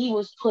 he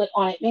was put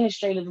on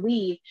administrative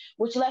leave,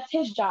 which left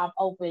his job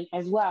open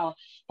as well.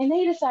 And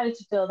they decided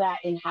to fill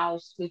that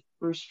in-house with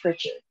Bruce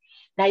Pritchard.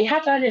 Now, you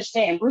have to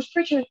understand, Bruce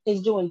Pritchard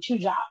is doing two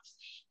jobs.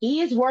 He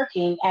is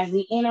working as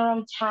the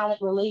interim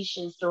talent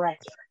relations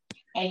director,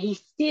 and he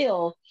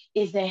still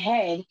is the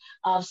head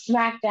of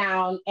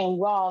SmackDown and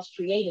Raw's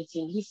creative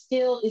team. He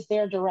still is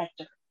their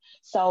director.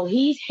 So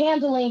he's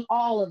handling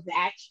all of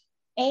that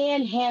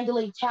and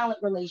handling talent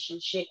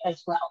relationship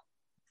as well.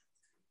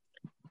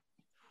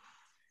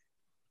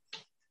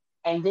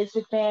 And Vince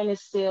McMahon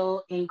is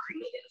still in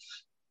creative,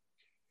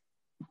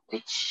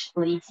 which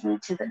leads me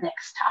to the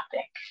next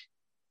topic.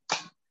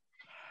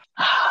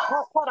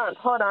 Hold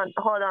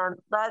on.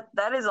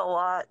 That is a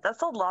lot.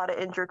 That's a lot of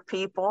injured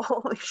people.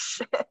 Holy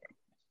shit.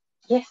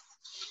 Yes,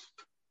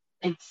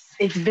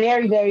 it's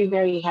very, very,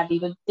 very heavy.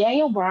 But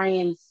Daniel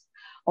Bryan's,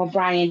 or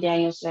Bryan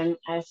Danielson,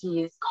 as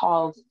he is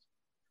called,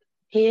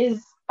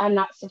 his, I'm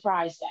not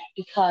surprised at,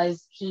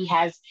 because he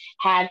has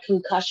had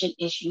concussion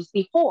issues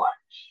before.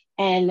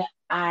 And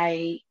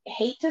I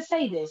hate to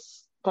say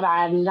this, but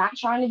I'm not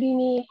trying to be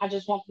mean. I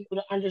just want people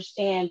to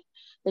understand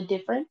the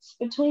difference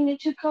between the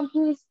two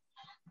companies.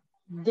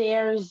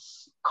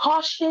 There's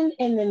caution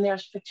and then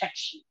there's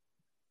protection.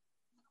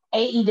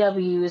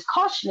 AEW is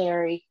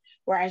cautionary,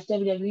 whereas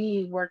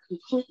WWE were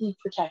completely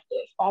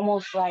protective,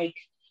 almost like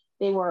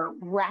they were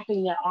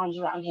wrapping their arms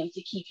around him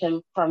to keep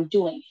him from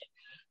doing it.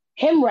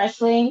 Him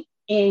wrestling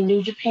in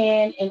New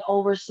Japan and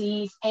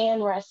overseas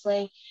and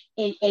wrestling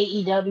in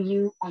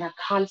AEW on a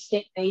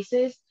constant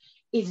basis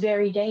is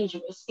very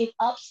dangerous. It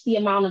ups the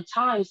amount of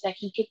times that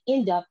he could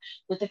end up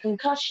with a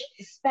concussion,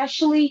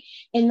 especially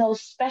in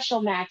those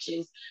special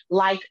matches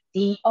like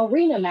the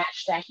arena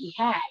match that he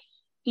had.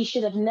 He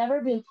should have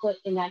never been put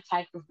in that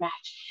type of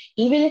match.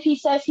 Even if he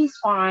says he's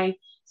fine,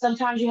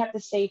 sometimes you have to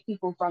save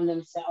people from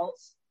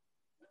themselves.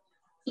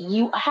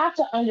 You have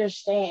to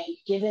understand,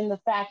 given the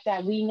fact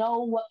that we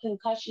know what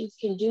concussions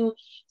can do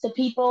to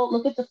people.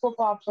 Look at the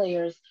football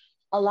players.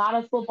 A lot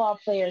of football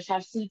players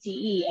have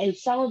CTE, and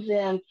some of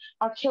them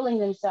are killing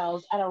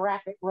themselves at a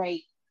rapid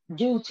rate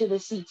due to the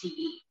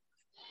CTE.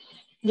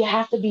 You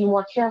have to be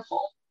more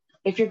careful.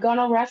 If you're going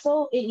to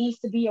wrestle, it needs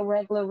to be a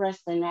regular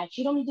wrestling match.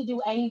 You don't need to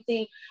do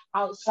anything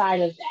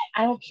outside of that.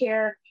 I don't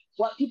care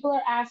what people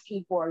are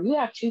asking for. You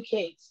have 2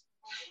 kids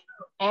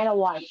and a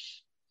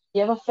wife.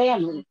 You have a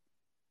family.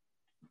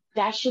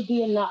 That should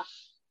be enough.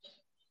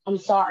 I'm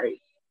sorry.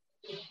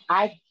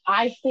 I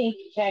think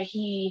that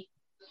he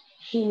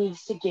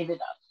needs to give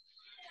it up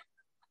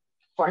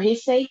for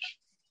his sake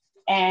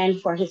and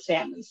for his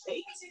family's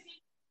sake.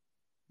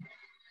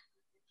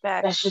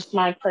 That's just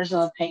my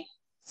personal opinion.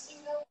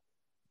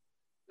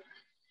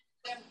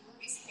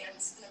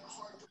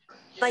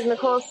 Like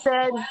Nicole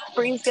said,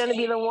 Bree's gonna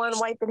be the one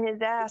wiping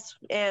his ass,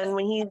 and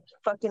when he's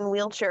fucking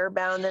wheelchair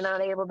bound and not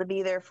able to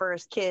be there for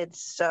his kids.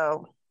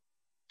 So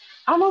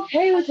I'm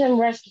okay with him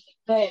resting,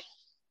 but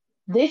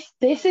this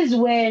is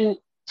when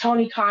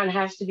Tony Khan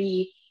has to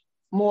be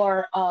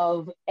more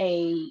of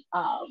a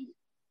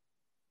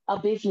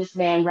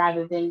businessman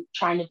rather than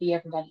trying to be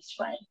everybody's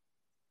friend.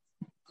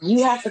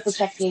 You have to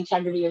protect the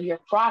integrity of your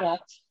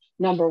product,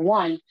 number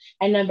one.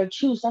 And number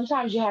two,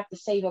 sometimes you have to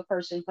save a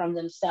person from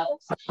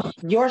themselves.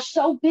 You're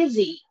so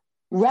busy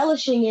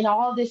relishing in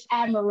all this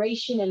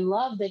admiration and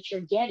love that you're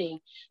getting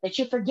that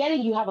you're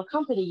forgetting you have a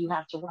company you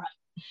have to run.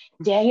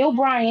 Daniel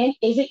Bryan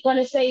isn't going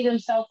to save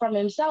himself from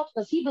himself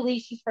because he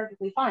believes he's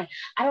perfectly fine.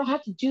 I don't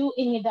have to do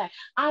any of that.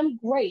 I'm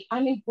great.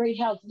 I'm in great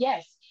health.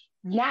 Yes,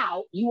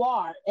 now you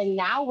are. And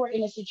now we're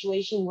in a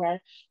situation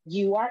where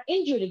you are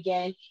injured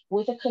again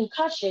with a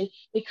concussion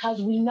because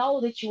we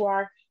know that you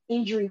are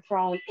injury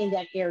prone in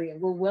that area.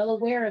 We're well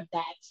aware of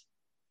that.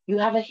 You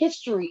have a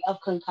history of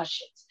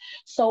concussions.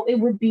 So it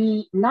would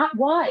be not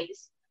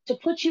wise to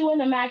put you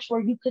in a match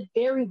where you could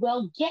very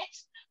well get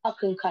a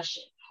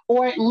concussion,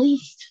 or at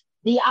least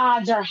the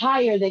odds are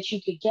higher that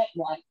you could get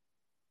one.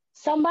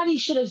 Somebody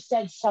should have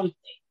said something.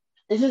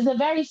 This is the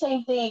very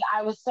same thing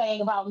I was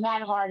saying about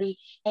Matt Hardy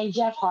and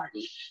Jeff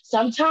Hardy.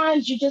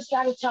 Sometimes you just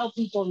got to tell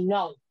people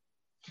no.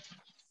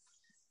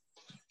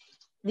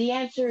 The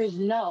answer is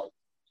no.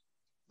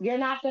 You're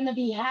not going to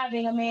be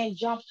having a man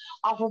jump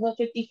off of a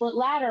 50-foot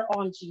ladder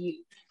onto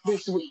you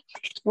this week.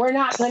 We're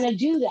not going to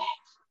do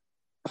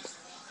that.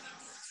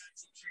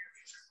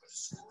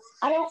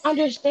 I don't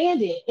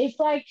understand it. It's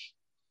like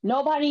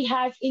nobody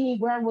has any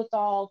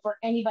wherewithal for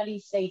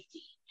anybody's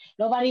safety.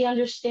 Nobody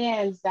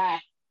understands that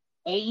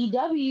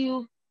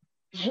AEW,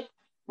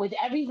 with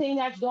everything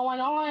that's going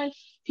on,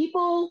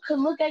 people could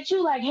look at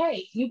you like,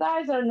 hey, you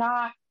guys are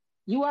not,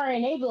 you are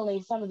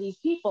enabling some of these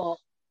people.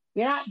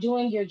 You're not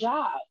doing your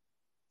job.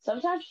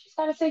 Sometimes you just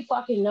got to say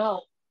fucking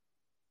no.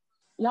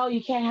 No,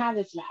 you can't have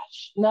this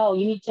match. No,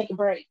 you need to take a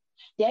break.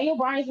 Daniel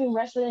Bryan's been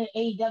wrestling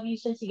in AEW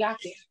since he got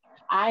there.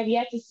 I've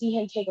yet to see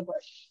him take a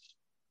break.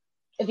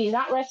 If he's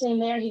not wrestling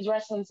there, he's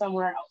wrestling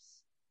somewhere else.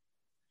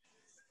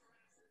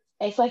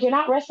 It's like you're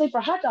not wrestling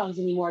for hot dogs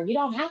anymore. You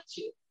don't have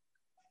to.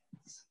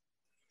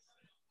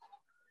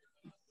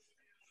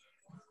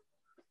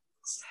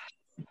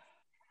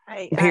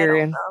 I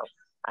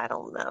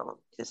don't know.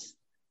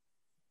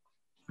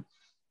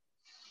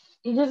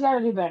 You just got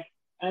to do better.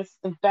 That's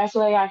the best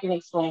way I can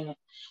explain it.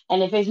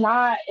 And if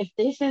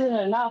this isn't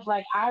enough,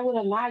 like I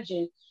would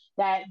imagine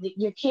that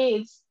your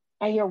kids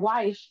and your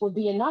wife would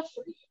be enough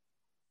for you.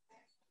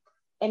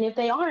 And if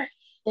they aren't,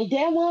 they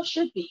damn well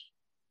should be.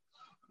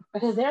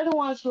 Because they're the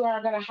ones who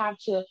are going to have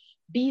to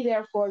be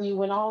there for you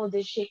when all of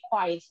this shit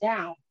quiets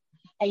down.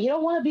 And you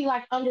don't want to be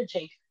like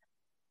Undertaker,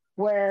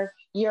 where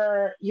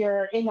you're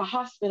in the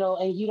hospital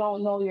and you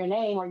don't know your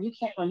name or you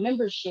can't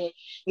remember shit.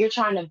 You're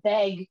trying to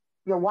beg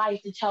your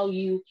wife to tell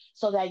you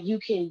so that you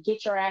can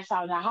get your ass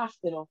out of the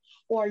hospital,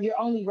 or you're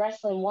only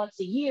wrestling once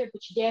a year,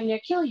 but you damn near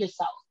kill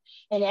yourself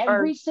in Or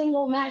every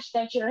single match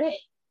that you're in.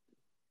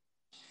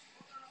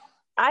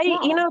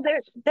 you know,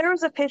 there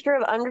was a picture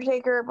of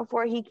Undertaker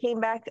before he came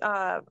back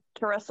to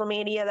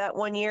WrestleMania that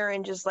one year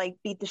and just like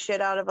beat the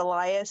shit out of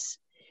Elias.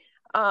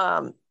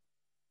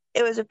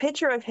 It was a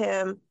picture of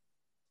him,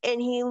 and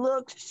he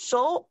looked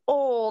so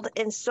old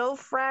and so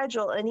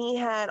fragile, and he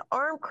had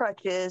arm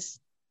crutches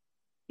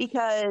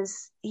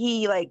because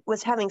he like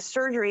was having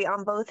surgery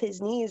on both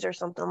his knees or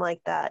something like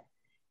that.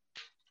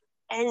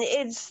 And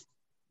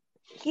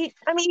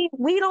I mean,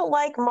 we don't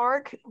like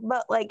Mark,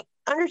 but like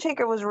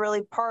Undertaker was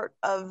really part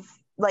of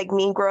like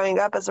me growing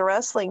up as a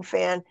wrestling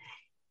fan.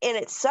 And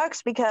it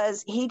sucks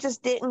because he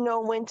just didn't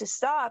know when to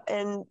stop.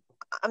 And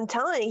I'm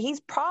telling you, he's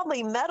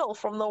probably metal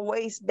from the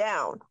waist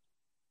down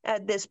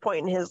at this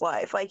point in his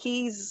life. Like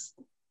he's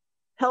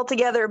held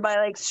together by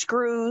like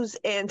screws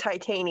and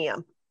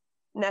titanium.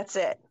 And that's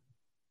it.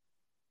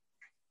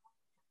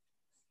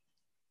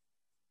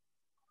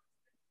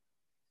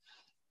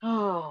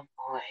 Oh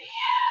boy.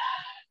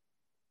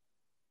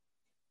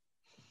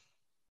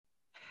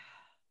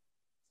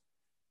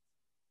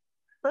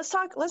 Let's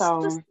talk.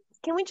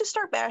 Can we just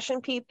start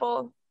bashing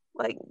people?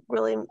 Like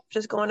really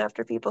just going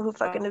after people who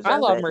fucking I deserve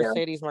love it.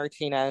 Mercedes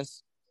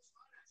Martinez.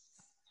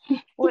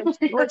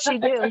 What'd she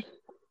do?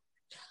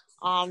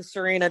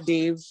 Serena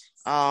Deeb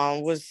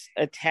was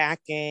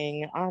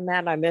attacking. Oh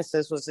man, I missed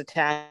this. Was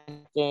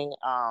attacking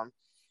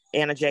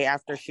Anna Jay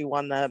after she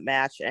won the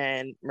match,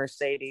 and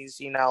Mercedes,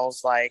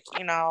 was like,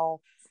 I'm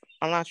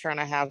not trying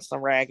to have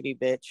some raggedy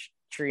bitch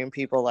treating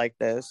people like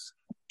this.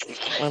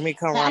 Let me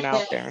come run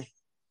out there.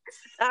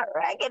 Not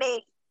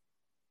raggedy.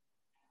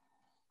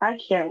 I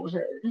can't with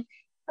her.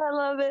 I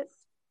love it.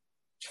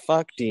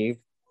 Fuck Deeb.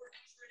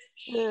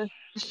 Yeah.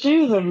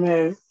 She's a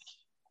mess.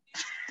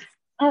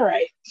 All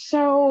right,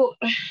 so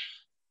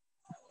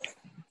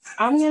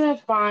I'm gonna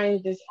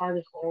find this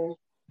article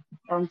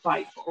from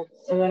Fightful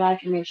so that I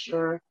can make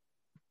sure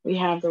we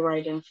have the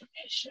right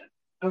information.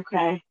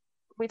 Okay.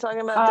 We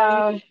talking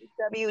about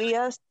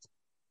WES?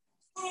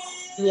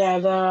 Yeah,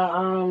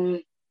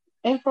 the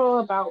info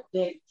about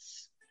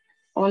Vince.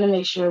 I want to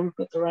make sure we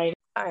put the right.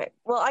 All right.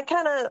 Well, I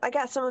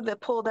got some of it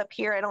pulled up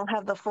here. I don't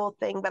have the full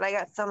thing, but I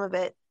got some of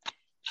it.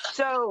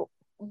 So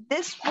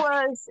this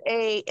was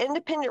a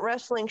independent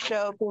wrestling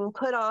show being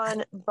put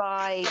on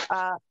by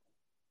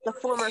the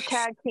former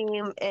tag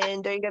team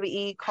in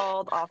WWE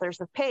called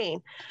Authors of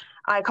Pain.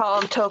 I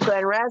call them Toka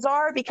and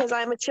Razar because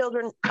I'm a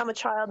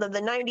child of the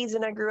 90s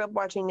and I grew up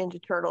watching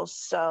Ninja Turtles,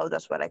 so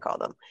that's what I call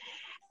them.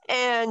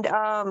 And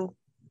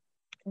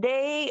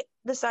they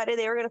decided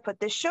they were going to put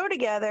this show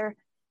together,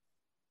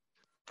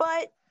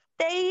 but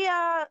they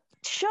I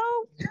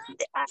don't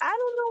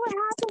know what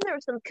happened. There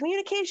was some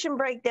communication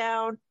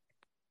breakdown.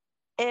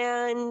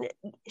 And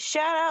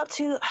shout out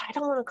to, I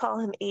don't want to call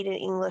him Aiden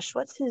English.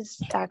 What's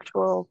his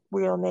actual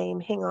real name?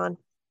 Hang on.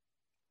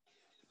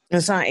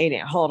 It's not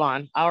Aiden. Hold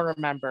on. I'll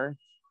remember.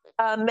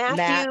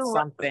 Matthew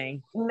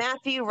something.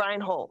 Matthew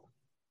Reinhold.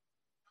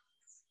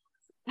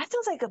 That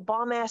sounds like a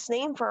bomb-ass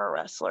name for a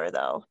wrestler,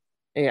 though.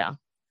 Yeah.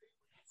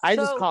 I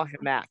just call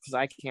him Matt because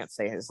I can't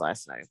say his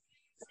last name.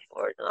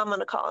 Or I'm going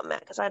to call him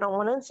Matt because I don't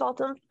want to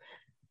insult him.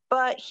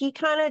 But he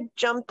kind of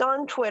jumped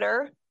on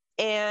Twitter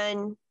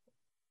and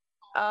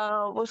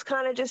was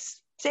kind of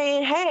just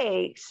saying,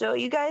 hey, so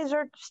you guys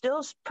are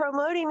still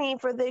promoting me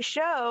for this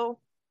show,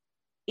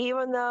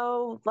 even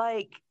though,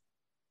 like,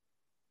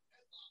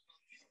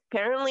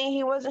 apparently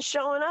he wasn't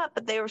showing up,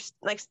 but they were,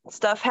 like,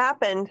 stuff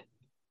happened.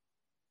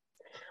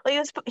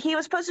 Like, he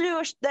was supposed to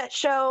do that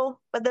show,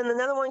 but then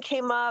another one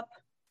came up.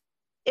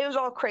 It was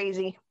all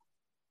crazy.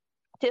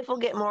 Tiff will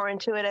get more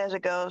into it as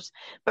it goes.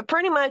 But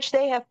pretty much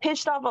they have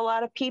pissed off a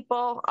lot of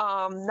people.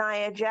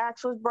 Nia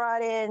Jax was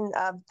brought in.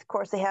 Of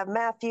course, they have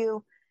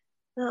Matthew.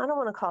 No, I don't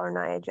want to call her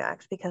Nia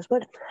Jax because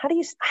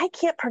I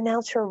can't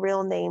pronounce her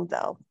real name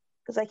though.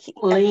 Because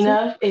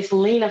It's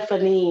Lena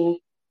Fanine.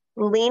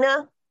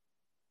 Lena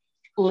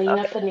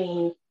okay.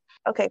 Fanine.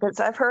 Okay,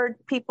 because I've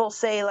heard people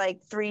say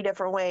like 3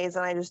 different ways,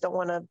 and I just don't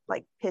want to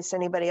like piss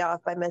anybody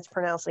off by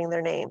mispronouncing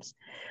their names.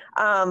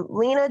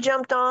 Lena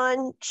jumped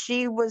on.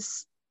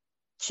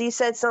 She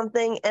said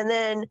something, and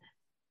then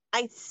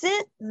I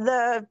sent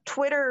the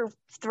Twitter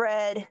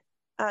thread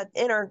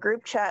in our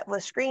group chat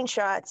with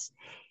screenshots.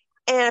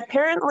 And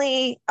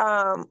apparently,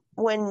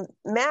 when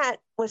Matt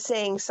was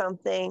saying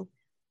something,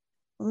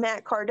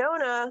 Matt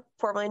Cardona,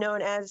 formerly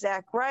known as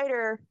Zack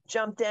Ryder,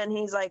 jumped in.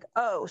 He's like,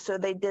 oh, so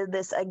they did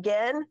this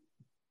again?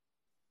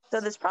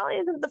 So this probably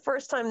isn't the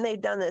first time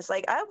they've done this.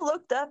 Like, I've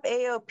looked up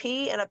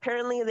AOP, and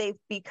apparently they've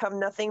become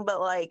nothing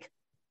but, like,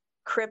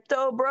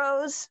 crypto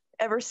bros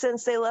ever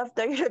since they left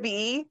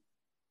WWE.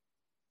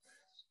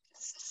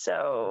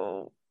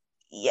 So,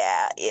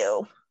 yeah,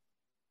 ew.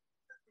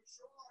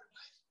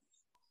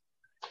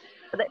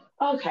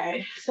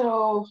 Okay,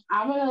 so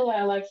I'm going to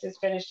let Alexis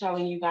finish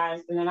telling you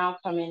guys, and then I'll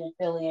come in and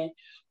fill in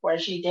where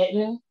she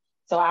didn't.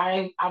 So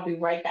I'll be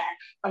right back.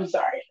 I'm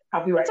sorry.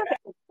 I'll be right back.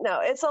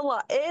 No, it's a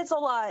lot. It's a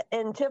lot,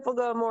 and Tiff will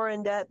go more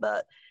in depth.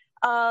 But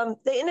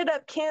they ended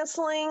up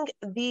canceling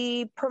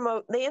the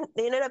promote. They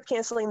ended up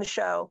canceling the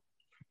show,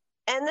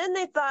 and then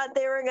they thought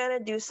they were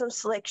gonna do some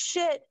slick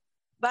shit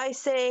by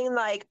saying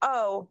like,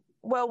 "Oh,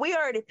 well, we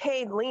already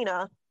paid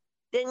Lena.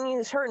 Didn't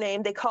use her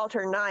name. They called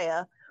her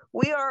Naya.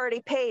 We already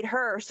paid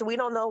her, so we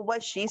don't know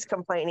what she's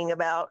complaining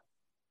about."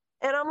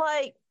 And I'm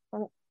like,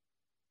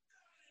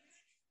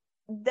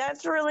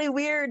 that's really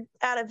weird.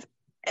 Out of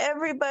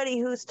everybody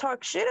who's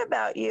talked shit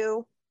about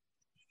you,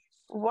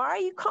 why are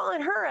you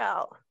calling her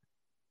out?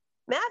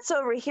 Matt's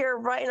over here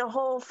writing a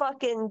whole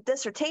fucking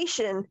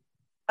dissertation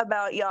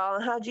about y'all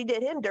and how you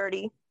did him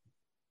dirty.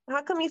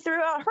 How come you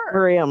threw out her?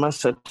 Maria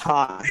must have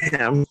taught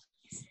him.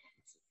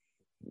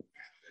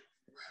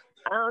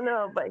 I don't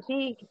know, but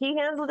he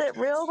handled it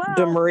real well.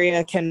 Did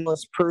Maria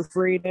Kendall's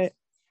proofread it?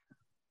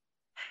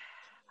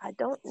 I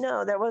don't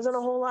know. There wasn't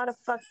a whole lot of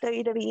fuck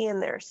WWE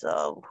in there,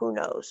 so who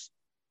knows?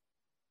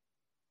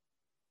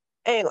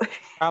 Anyway,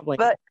 Probably.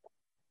 but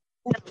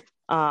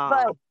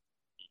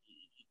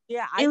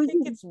yeah, I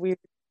think it's weird.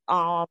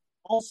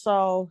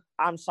 Also,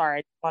 I'm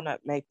sorry, I want to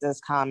make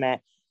this comment.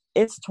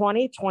 It's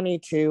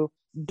 2022.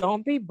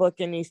 Don't be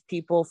booking these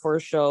people for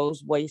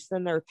shows,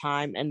 wasting their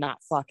time, and not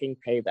fucking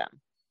pay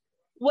them.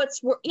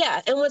 What's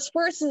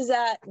worse is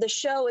that the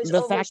show is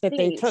the overseas. Fact that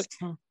they took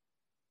time.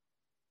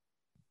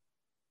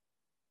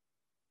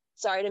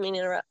 Sorry, I didn't mean to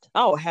interrupt.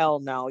 Oh,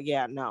 hell no.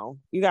 Yeah, no.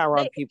 You gotta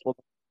run people.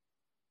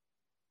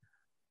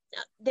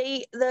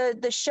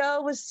 The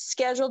show was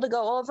scheduled to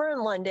go over in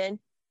London,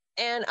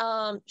 and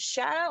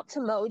shout out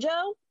to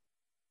Mojo.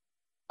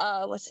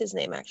 What's his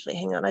name actually?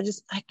 Hang on, I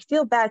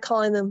feel bad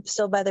calling them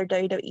still by their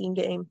WWE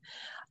name.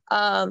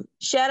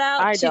 Shout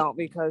out. I don't,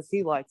 because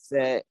he likes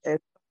it.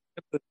 It's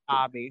a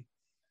hobby.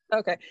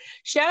 Okay,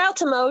 shout out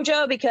to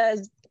Mojo,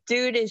 because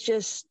dude is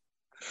just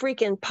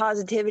freaking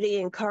positivity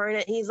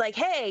incarnate. He's like,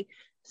 hey,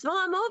 so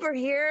I'm over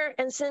here,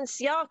 and since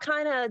y'all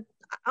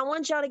I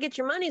want y'all to get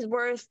your money's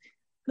worth,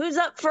 who's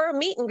up for a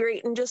meet and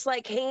greet and just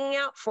like hanging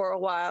out for a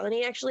while? And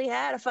he actually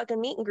had a fucking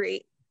meet and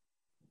greet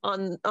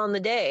on the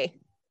day,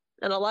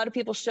 and a lot of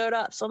people showed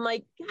up. So I'm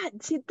like,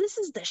 God, see, this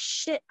is the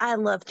shit I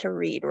love to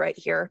read right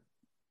here.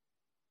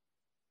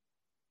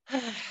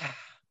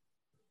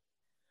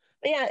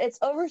 But yeah, it's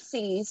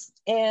overseas,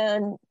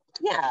 and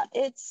yeah,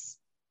 it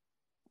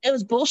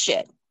was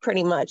bullshit.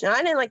 Pretty much. And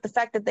I didn't like the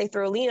fact that they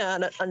throw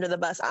Lena under the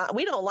bus.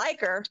 We don't like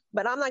her,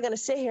 but I'm not going to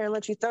sit here and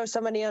let you throw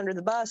somebody under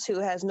the bus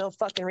who has no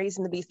fucking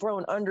reason to be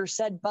thrown under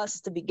said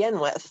bus to begin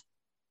with.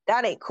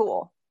 That ain't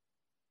cool.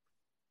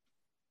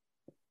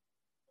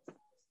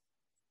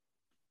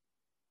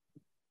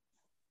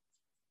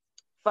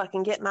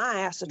 Fucking get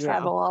my ass to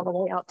travel all the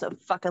way out to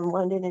fucking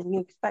London, and you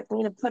expect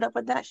me to put up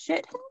with that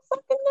shit? Hell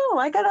fucking no.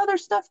 I got other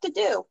stuff to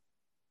do.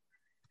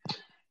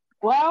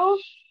 Well,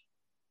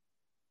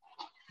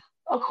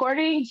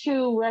 according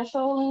to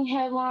wrestling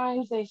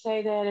headlines, they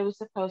say that it was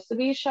supposed to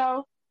be a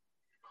show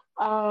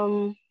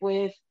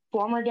with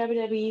former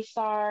WWE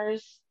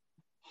stars,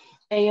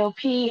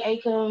 AOP,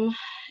 Akam,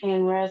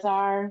 and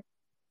Rezar.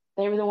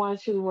 They were the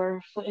ones who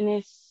were footing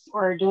this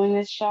or doing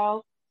this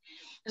show.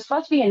 It's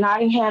supposed to be in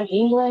Nottingham,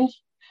 England,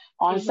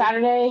 on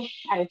Saturday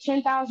at a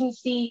 10,000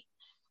 seat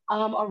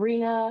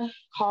arena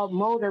called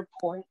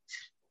Motorpoint.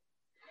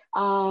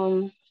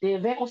 The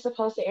event was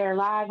supposed to air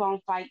live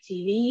on Fight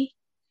TV.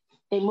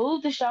 They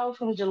moved the show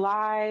from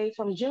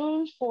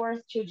June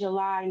 4th to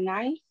July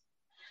 9th.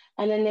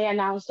 And then they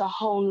announced a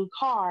whole new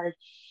card.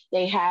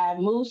 They have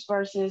Moose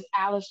versus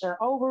Alistair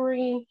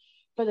Overeem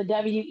for the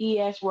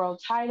WES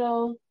World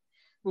title.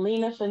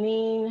 Lena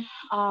Fanine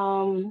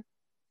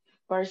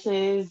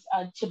versus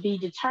a to be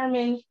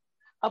determined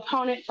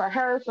opponent for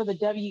her for the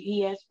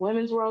WES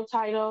Women's World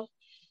title.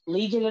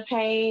 Legion of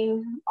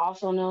Pain,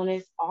 also known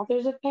as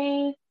Authors of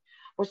Pain,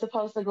 were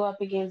supposed to go up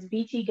against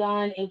BT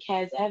Gunn and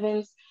Kaz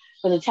Evans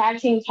for the tag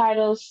team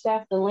titles.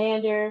 Steph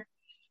Delander,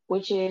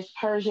 which is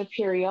Persia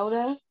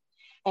Perioda,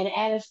 and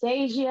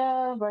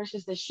Anastasia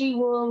versus the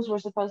She-Wolves were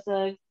supposed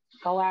to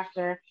go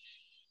after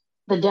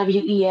the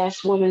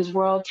WES Women's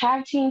World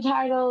Tag Team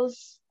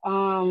titles.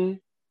 Kalisto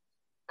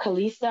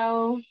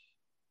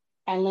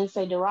and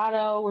Lindsay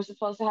Dorado were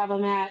supposed to have a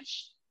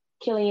match.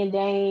 Killian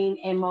Dane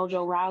and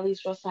Mojo Rawley were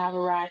supposed to have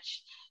a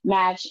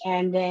match.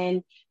 And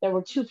then there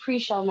were two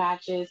pre-show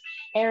matches.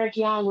 Eric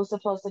Young was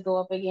supposed to go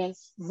up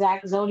against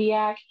Zach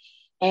Zodiac,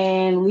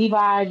 and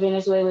Levi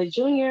Venezuela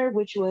Jr.,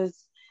 which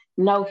was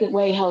No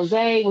Way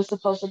Jose, was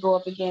supposed to go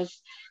up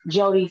against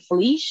Jody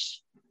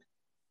Fleisch.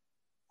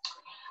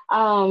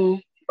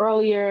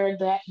 Earlier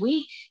that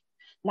week,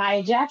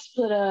 Nia Jax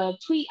put a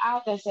tweet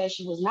out that said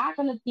she was not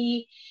going to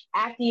be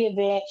at the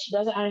event. She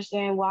doesn't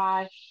understand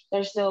why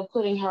they're still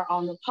putting her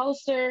on the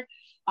poster.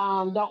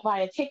 Don't buy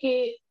a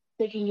ticket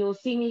thinking you'll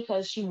see me,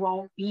 because she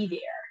won't be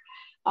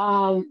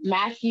there.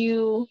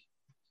 Matthew,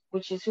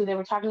 which is who they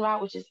were talking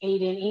about, which is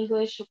Aiden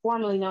English,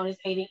 formerly known as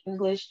Aiden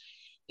English,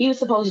 he was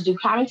supposed to do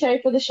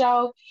commentary for the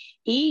show.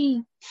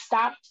 He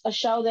stopped a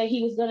show that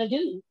he was going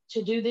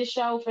to do this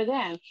show for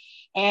them.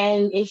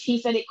 And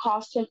he said it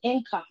cost him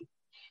income.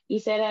 He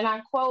said, and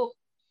I quote,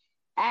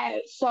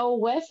 so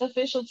West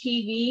Official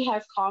TV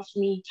has cost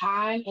me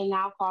time and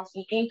now cost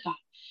me income.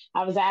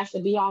 I was asked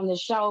to be on the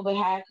show, but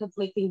had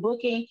conflicting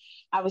booking.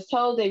 I was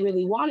told they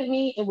really wanted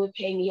me and would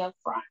pay me up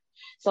front.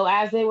 So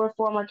as they were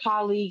former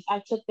colleagues,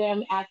 I took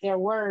them at their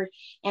word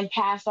and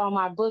passed on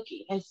my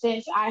booking. And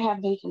since I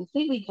have been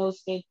completely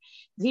ghosted,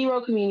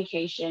 zero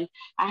communication,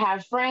 I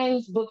have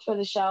friends booked for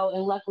the show,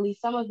 and luckily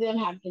some of them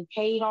have been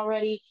paid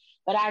already,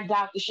 but I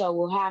doubt the show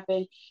will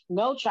happen.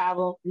 No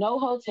travel, no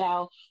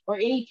hotel, or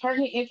any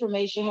pertinent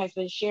information has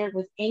been shared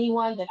with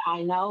anyone that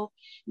I know.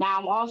 Now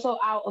I'm also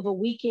out of a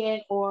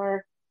weekend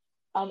or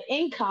of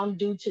income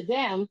due to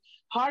them.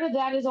 Part of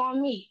that is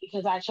on me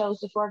because I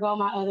chose to forego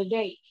my other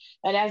date.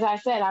 But as I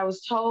said, I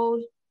was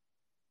told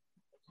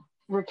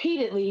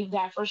repeatedly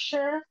that for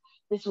sure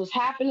this was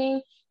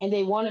happening and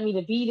they wanted me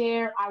to be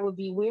there. I would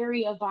be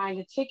wary of buying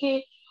a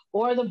ticket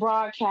or the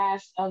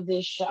broadcast of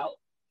this show.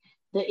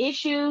 The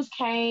issues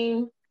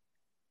came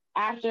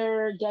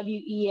after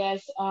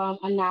WES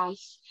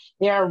announced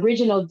their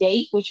original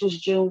date, which was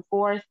June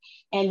 4th,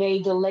 and they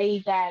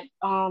delayed that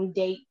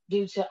date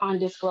due to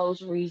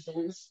undisclosed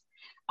reasons.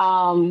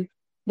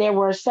 There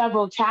were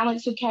several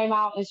talents who came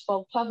out and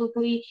spoke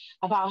publicly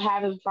about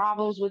having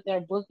problems with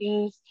their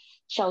bookings.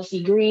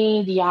 Chelsea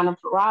Green, Deonna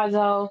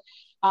Purrazzo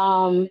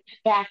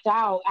backed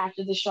out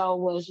after the show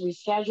was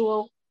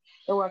rescheduled.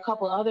 There were a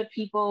couple other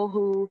people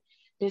who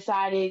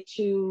decided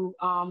to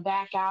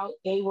back out.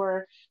 They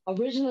were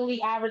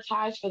originally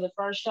advertised for the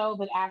first show,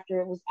 but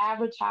after it was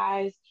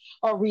advertised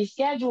or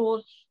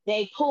rescheduled,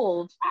 they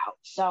pulled out.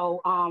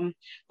 So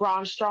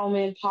Braun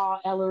Strowman,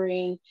 Paul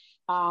Ellering,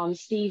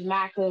 Steve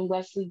Macklin,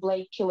 Wesley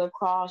Blake, Killer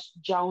Cross,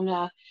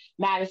 Jonah,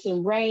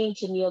 Madison Rain,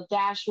 Tennille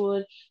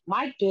Dashwood,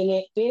 Mike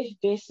Bennett, Biff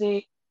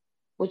Bissett,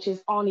 which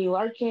is Oni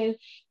Lurkin,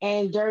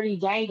 and Dirty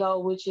Dango,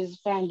 which is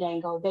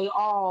Fandango. They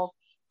all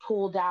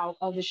pulled out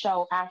of the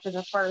show after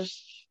the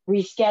first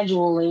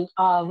rescheduling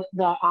of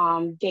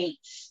the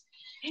dates.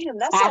 Damn,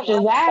 that's after a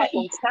lot that, of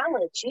fucking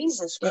talent.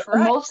 Jesus Christ.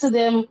 most of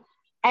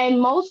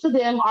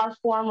them are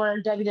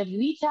former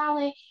WWE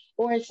talent,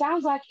 or it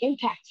sounds like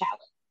Impact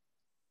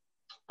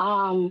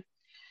talent.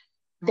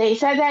 They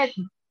said that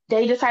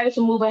they decided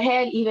to move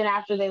ahead even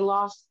after they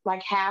lost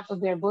like half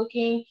of their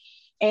booking,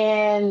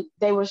 and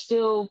they were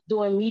still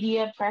doing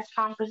media press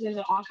conferences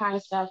and all kind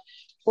of stuff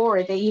for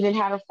it. They even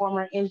had a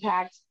former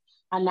Impact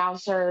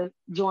announcer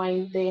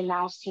join the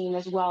announce team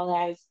as well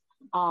as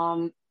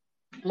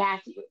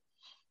Matthew.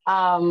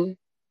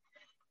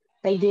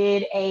 They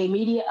did a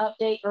media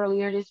update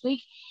earlier this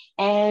week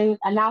and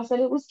announced that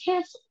it was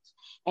canceled.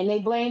 And they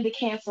blamed the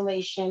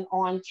cancellation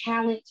on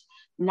talent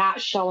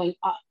not showing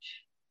up.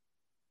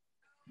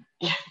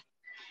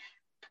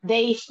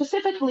 They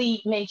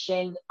specifically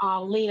mentioned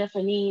Lena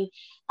Fanine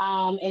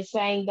and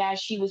saying that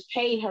she was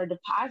paid her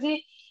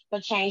deposit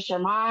but changed her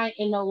mind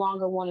and no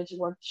longer wanted to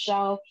work the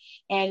show.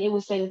 And it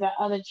was said that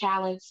other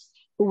talents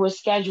who were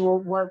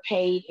scheduled were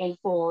paid in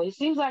full. It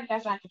seems like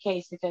that's not the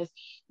case because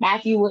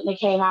Matthew wouldn't have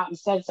came out and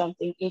said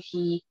something if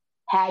he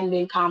hadn't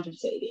been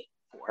compensated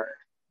for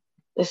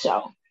the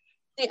show.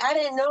 See, I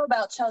didn't know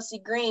about Chelsea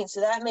Green,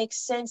 so that makes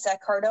sense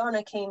that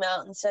Cardona came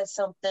out and said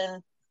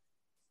something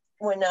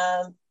when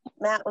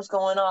Matt was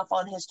going off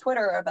on his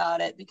Twitter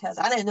about it, because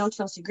I didn't know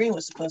Chelsea Green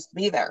was supposed to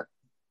be there.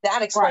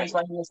 That explains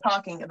why he was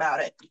talking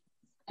about it.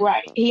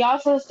 Right. He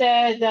also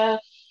said the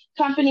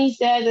company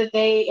said that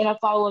they, in a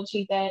follow-up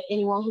tweet, that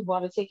anyone who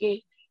bought a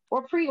ticket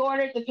or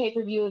pre-ordered the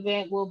pay-per-view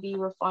event will be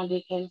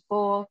refunded in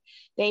full.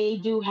 They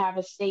do have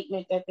a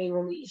statement that they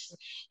released.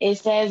 It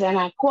says, and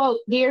I quote,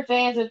 "Dear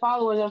fans and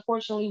followers,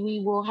 unfortunately, we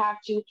will have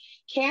to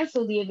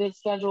cancel the event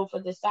scheduled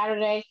for this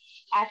Saturday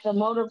at the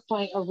Motor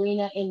Point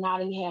Arena in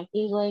Nottingham,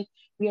 England.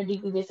 We are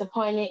deeply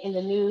disappointed in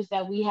the news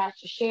that we have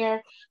to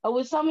share, but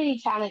with so many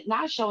talent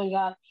not showing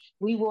up,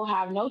 we will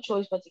have no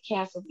choice but to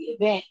cancel the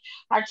event.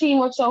 Our team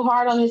worked so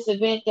hard on this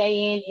event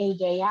day in and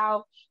day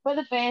out for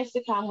the fans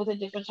to come with a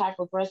different type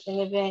of wrestling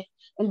event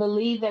and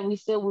believe that we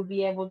still will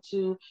be able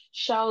to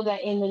show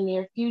that in the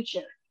near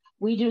future.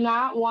 We do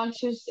want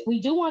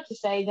to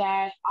say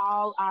that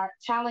all our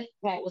talent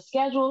that was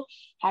scheduled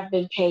have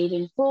been paid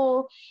in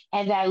full,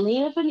 and that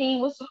Lena Fanine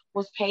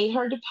was paid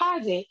her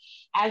deposit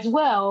as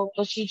well,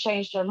 but she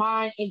changed her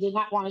mind and did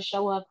not want to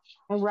show up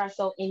and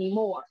wrestle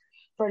anymore.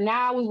 For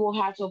now, we will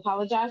have to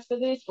apologize for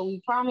this, but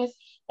we promise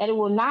that it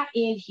will not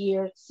end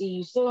here. See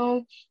you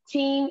soon.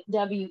 Team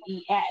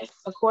WES."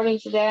 According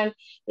to them,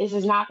 this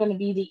is not going to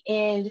be the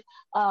end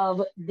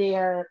of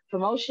their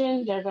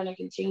promotion. They're going to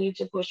continue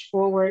to push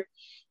forward.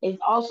 It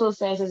also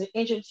says, as an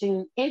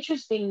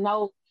interesting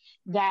note,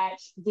 that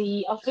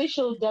the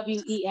official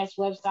WES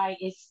website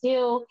is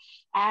still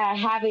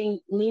having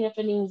Lena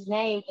Fanine's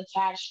name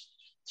attached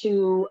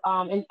to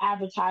an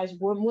advertised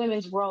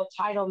women's world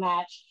title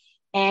match.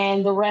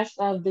 And the rest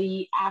of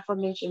the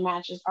aforementioned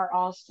matches are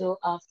all still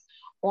up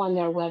on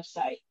their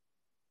website.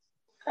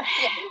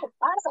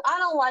 I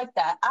don't like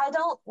that. I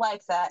don't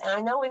like that. And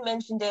I know we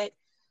mentioned it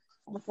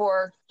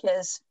before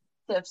because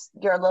if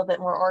you're a little bit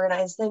more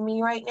organized than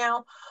me right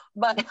now.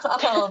 But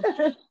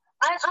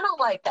I don't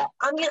like that.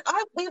 I mean,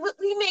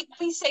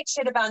 we say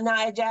shit about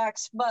Nia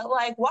Jax, but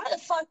like, why the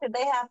fuck did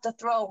they have to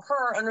throw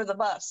her under the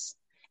bus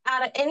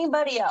out of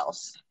anybody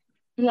else?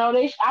 No,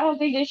 I don't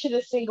think they should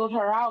have singled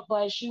her out,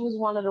 but she was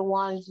one of the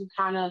ones who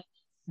kind of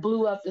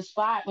blew up the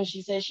spot when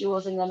she said she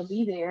wasn't going to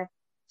be there.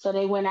 So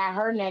they went at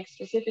her next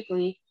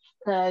specifically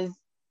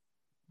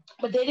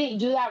but they didn't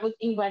do that with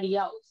anybody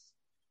else.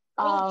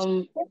 But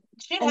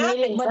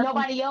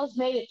nobody else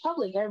made it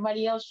public.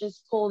 Everybody else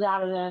just pulled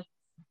out of the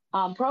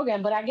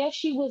program. But I guess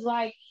she was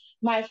like,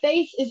 my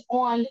face is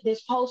on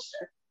this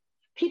poster.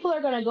 People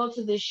are going to go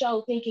to this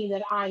show thinking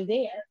that I'm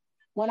there.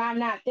 When I'm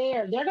not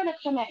there, they're going to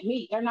come at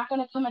me. They're not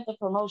going to come at the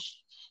promotion.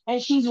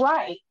 And she's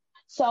right.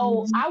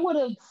 So I would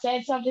have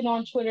said something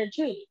on Twitter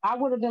too. I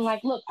would have been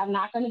like, look, I'm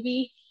not going to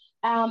be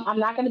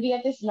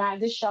at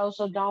this show.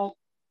 So don't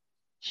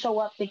show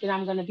up thinking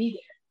I'm going to be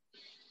there,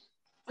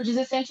 which is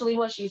essentially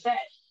what she said.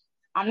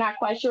 I'm not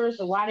quite sure as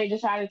to why they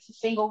decided to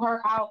single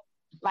her out,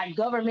 like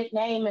government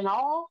name and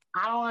all.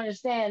 I don't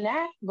understand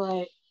that,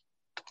 but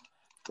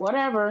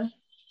whatever.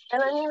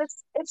 And I mean,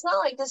 it's not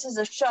like this is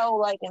a show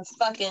like in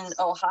fucking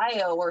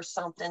Ohio or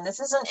something. This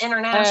is an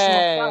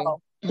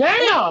international show.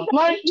 Damn!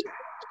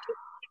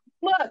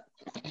 Look,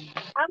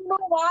 I don't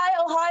know why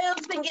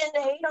Ohio's been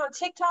getting hate on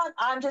TikTok.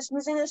 I'm just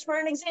using this for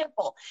an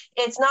example.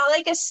 It's not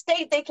like a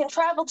state they can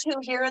travel to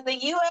here in the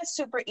U.S.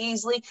 super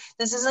easily.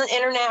 This is an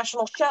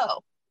international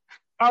show.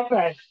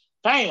 Okay.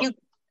 Damn.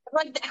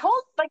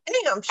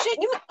 Damn, shit.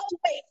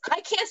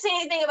 I can't say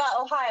anything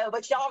about Ohio,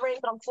 but y'all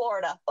raised on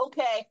Florida.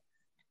 Okay.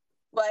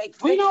 Like,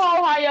 we know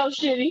Ohio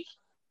shitty.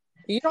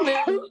 You don't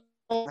have.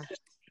 Holy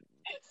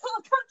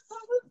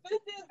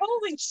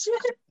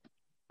shit.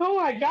 Oh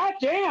my god,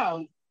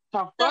 damn.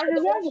 How fuck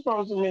is that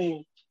supposed to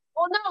mean?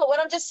 Well, no, what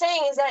I'm just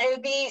saying is that it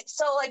would be,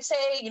 so like,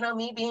 say,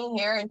 me being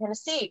here in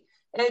Tennessee,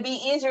 it would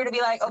be easier to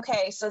be like,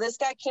 okay, so this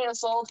got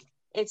canceled.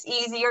 It's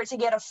easier to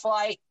get a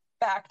flight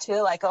back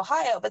to like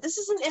Ohio, but this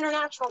is an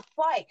international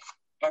flight.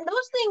 And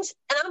those things,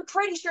 and I'm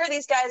pretty sure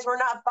these guys were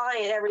not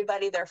buying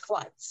everybody their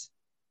flights.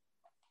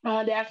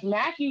 That's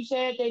Matthew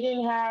said they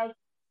didn't have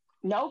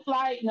no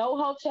flight, no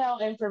hotel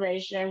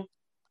information.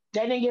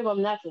 They didn't give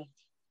them nothing.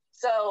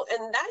 So,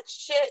 and that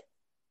shit,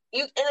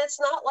 and it's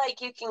not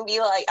like you can be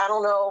like, I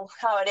don't know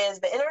how it is,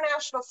 but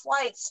international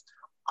flights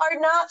are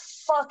not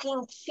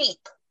fucking cheap.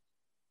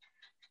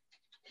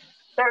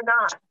 They're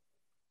not.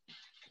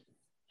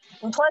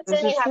 And plus,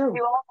 then you have to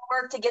do all the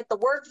work to get the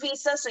work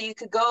visa so you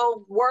could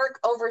go work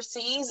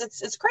overseas.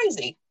 It's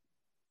crazy.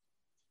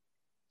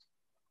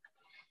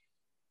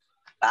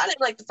 I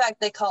didn't like the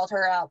fact they called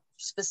her out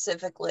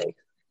specifically.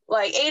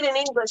 Like, Aiden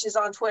English is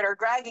on Twitter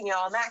dragging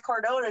y'all. Matt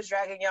Cardona's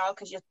dragging y'all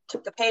because you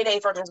took the payday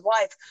from his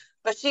wife.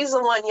 But she's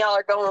the one y'all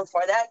are going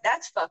for.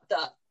 That's fucked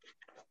up.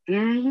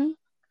 Mm-hmm.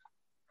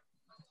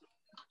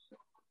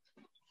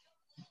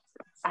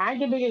 I ain't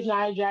the biggest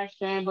Nia Jax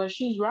fan, but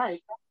she's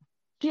right.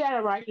 She had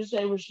a right to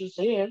say what she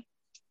said.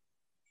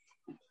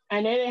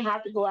 And they didn't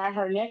have to go at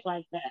her neck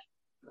like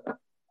that.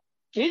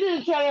 She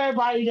didn't tell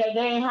everybody that they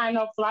ain't had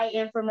no flight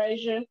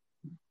information.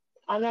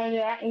 And then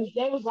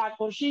they was like,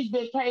 well, she's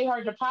been paid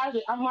her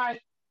deposit. I'm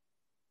like,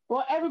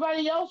 well,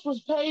 everybody else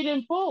was paid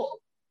in full,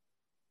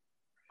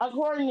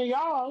 according to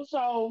y'all.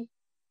 So,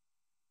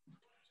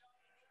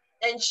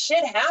 and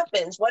shit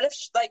happens. What if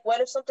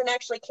something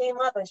actually came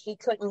up and she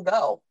couldn't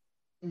go?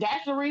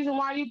 That's the reason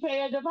why you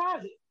pay a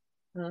deposit.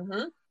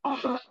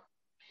 Mm-hmm.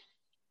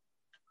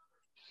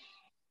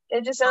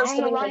 It just sounds to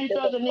me. I don't know why you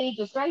feel the need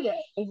to say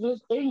that. It's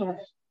just ignorant.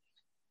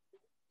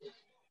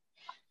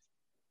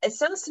 It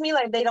sounds to me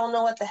like they don't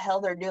know what the hell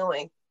they're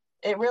doing.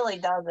 It really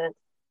doesn't.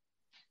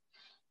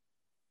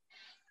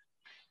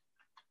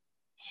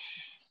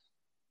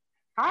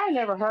 I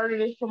never heard of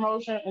this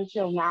promotion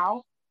until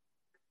now.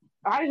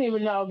 I didn't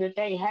even know that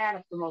they had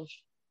a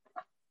promotion.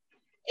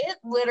 It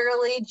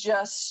literally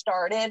just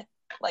started.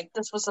 Like,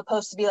 this was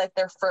supposed to be like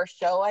their first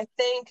show, I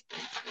think.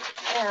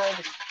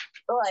 And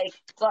like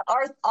the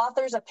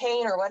Authors of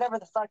Pain or whatever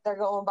the fuck they're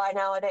going by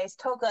nowadays,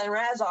 Toka and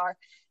Razar,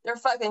 they're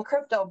fucking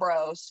crypto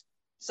bros.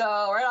 So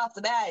right off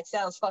the bat, it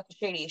sounds fucking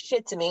shady as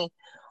shit to me.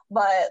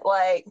 But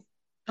like,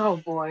 oh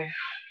boy,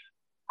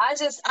 I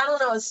don't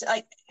know. It's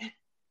like,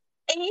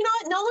 and you know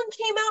what? No one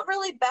came out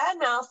really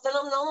bad-mouthed.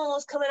 No one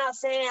was coming out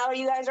saying, "Oh,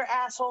 you guys are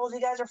assholes. You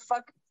guys are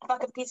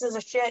fucking pieces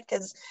of shit."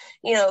 Because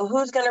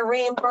who's gonna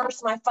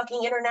reimburse my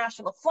fucking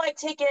international flight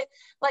ticket?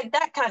 Like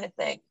that kind of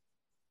thing.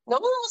 No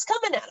one was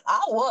coming at it.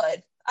 I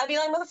would. I'd be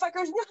like,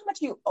 motherfuckers, you know how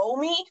much you owe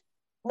me?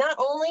 Not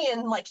only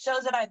in like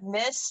shows that I've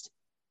missed,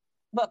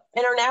 but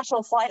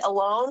international flight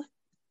alone.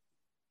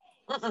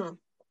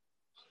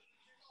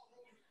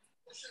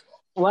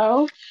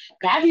 Well,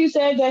 Matthew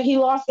said that he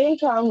lost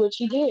income, which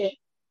he did.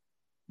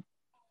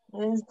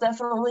 It's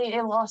definitely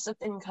a loss of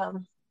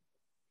income.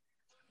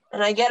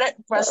 And I get it.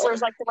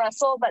 Wrestlers like to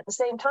wrestle, but at the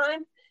same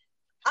time,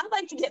 I'd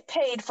like to get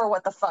paid for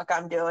what the fuck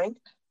I'm doing.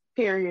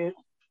 Period.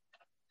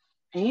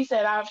 And he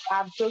said, I've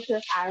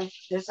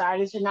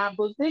decided to not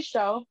book this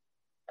show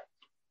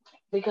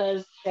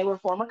because they were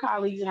former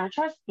colleagues and I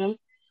trusted them.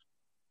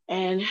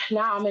 And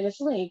now I'm in a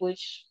sling,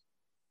 which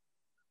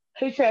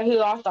he said he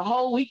lost a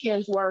whole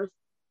weekend's worth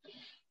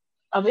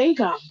of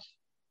income.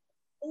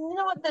 You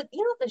know what the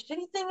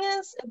shitty thing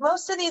is? If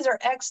most of these are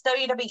ex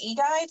WWE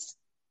guys,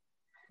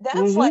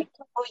 that's like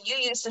people you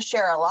used to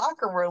share a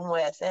locker room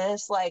with, and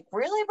it's like,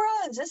 really, bro?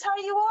 Is this how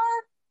you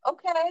are?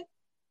 Okay.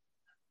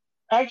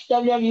 Ex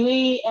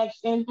WWE, ex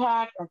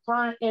Impact, or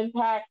current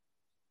Impact.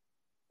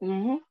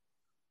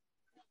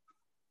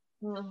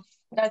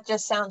 That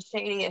just sounds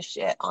shady as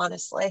shit,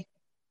 honestly.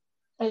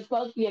 It's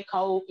supposed to be a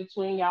code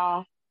between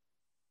y'all,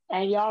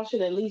 and y'all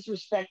should at least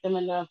respect them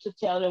enough to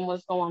tell them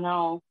what's going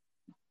on.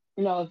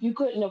 You know, if you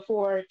couldn't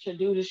afford to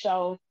do the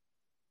show,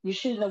 you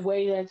shouldn't have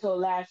waited until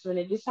last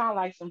minute. This sounds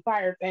like some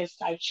Fire Fest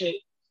type shit.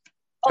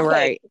 Okay.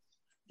 Right.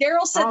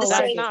 Daryl said the That's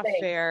same not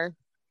thing. fair.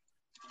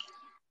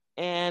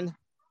 And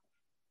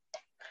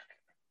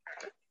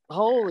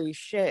holy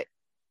shit.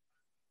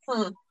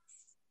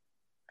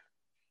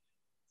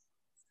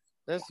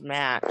 This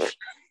match.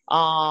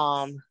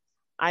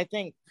 I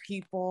think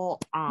people,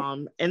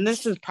 and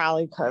this is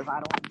probably because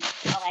I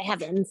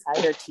have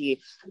insider tea,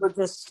 but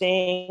just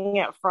seeing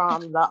it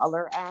from the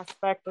other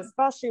aspect,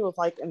 especially with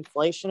like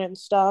inflation and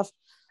stuff,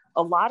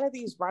 a lot of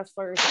these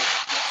wrestlers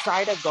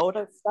try to go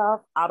to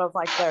stuff out of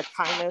like the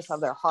kindness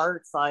of their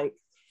hearts, like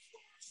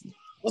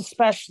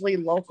especially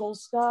local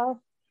stuff.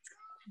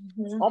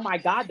 Oh my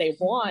God, they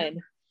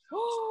won.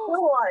 Who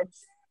won?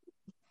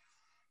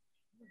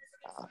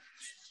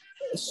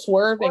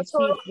 Swerve and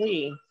Keith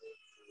Lee.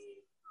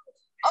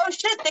 Oh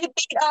shit, they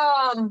beat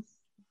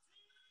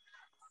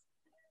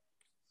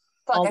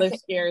Oh,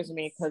 this scares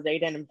me because they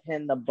didn't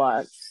pin the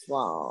Bucks.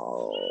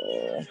 So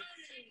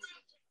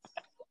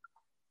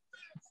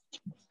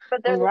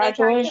but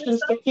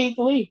congratulations to Keith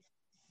Lee.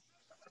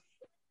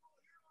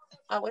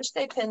 I wish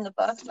they pinned the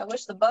Bucks. I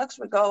wish the Bucks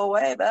would go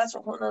away, but that's a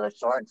whole other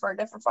story for a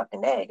different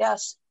fucking day, I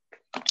guess.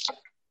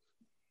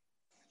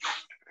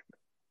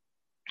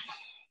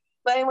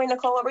 But anyway,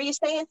 Nicole, what were you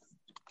saying?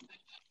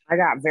 I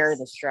got very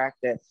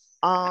distracted.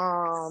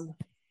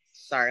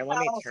 Sorry, let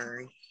me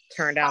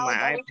turn down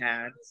my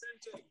iPad.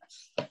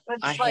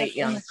 I hate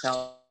young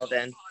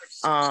Sheldon.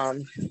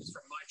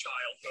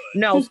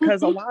 No,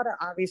 because a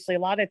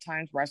lot of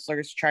times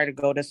wrestlers try to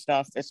go to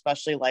stuff,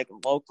 especially like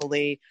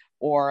locally,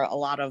 or a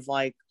lot of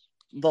like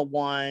the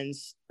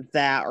ones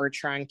that are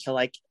trying to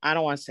like, I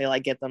don't want to say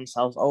like get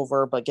themselves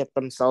over, but get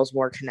themselves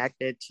more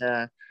connected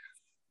to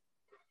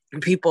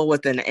people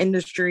within the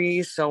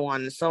industry, so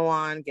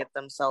on, get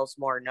themselves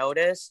more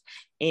notice.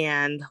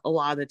 And a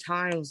lot of the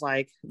times,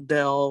 like,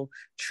 they'll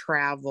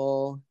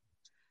travel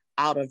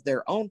out of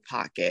their own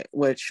pocket,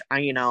 which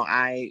I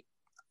 100%,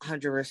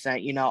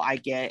 I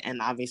get, and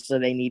obviously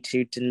they need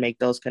to make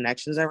those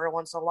connections every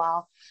once in a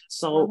while.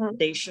 So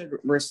they should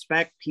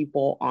respect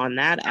people on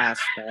that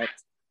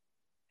aspect.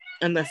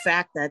 And the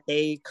fact that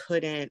they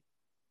couldn't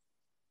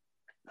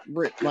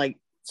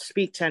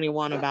speak to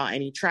anyone about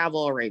any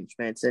travel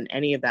arrangements and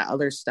any of that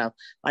other stuff.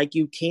 Like,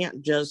 you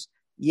can't just,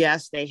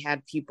 yes, they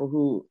had people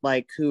who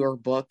are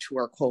booked, who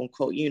are quote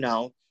unquote,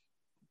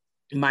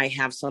 might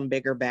have some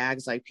bigger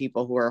bags, like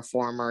people who are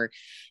former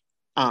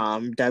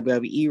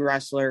WWE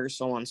wrestlers,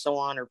 so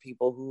on, or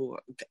people who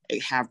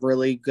have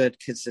really good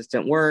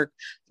consistent work,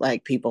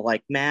 like people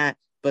like Matt,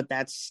 but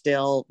that's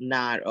still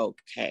not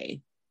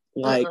okay.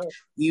 Like,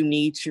 you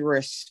need to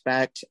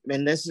respect,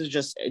 and this is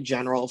just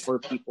general for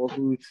people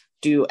who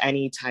do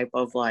any type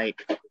of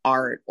like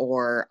art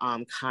or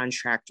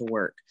contract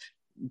work.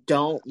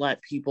 Don't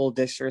let people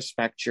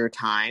disrespect your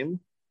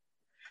time.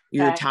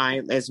 Your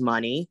time is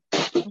money,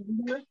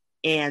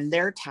 and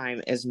their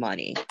time is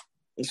money.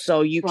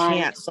 So you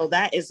can't. So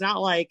that is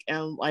not like,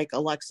 like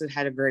Alexa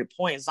had a great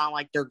point. It's not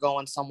like they're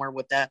going somewhere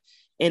with that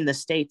in the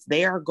States.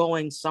 They are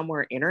going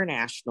somewhere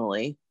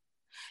internationally.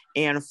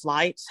 And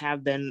flights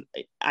have been,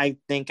 I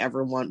think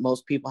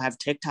most people have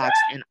TikToks,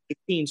 and I've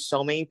seen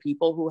so many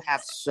people who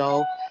have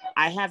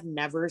I have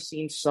never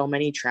seen so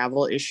many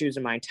travel issues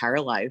in my entire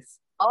life.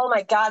 Oh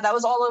my God, that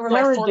was all over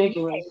my page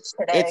today.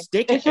 It's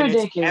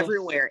ridiculous. It's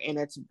everywhere, and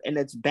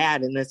it's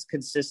bad, and it's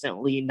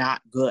consistently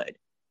not good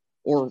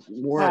or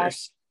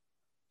worse.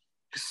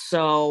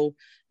 So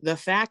the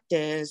fact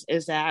is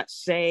that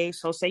say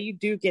you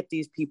do get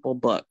these people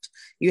booked,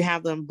 you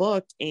have them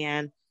booked,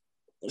 and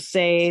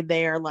say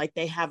they're like,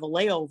 they have a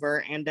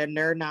layover, and then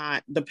they're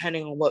not,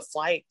 depending on what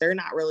flight, they're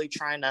not really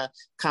trying to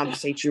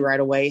compensate you right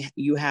away,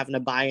 you having to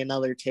buy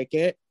another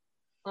ticket.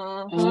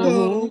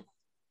 So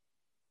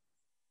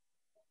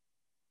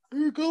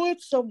you're going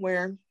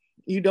somewhere,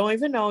 you don't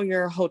even know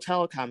your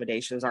hotel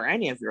accommodations or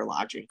any of your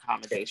lodging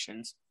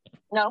accommodations.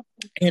 No.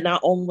 And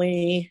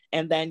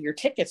then your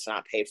ticket's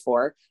not paid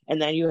for,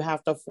 and then you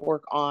have to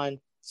fork on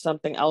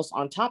something else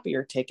on top of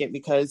your ticket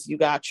because you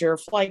got your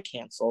flight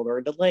canceled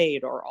or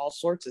delayed or all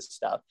sorts of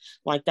stuff.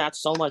 Like,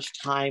 that's so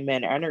much time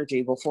and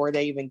energy before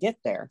they even get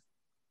there.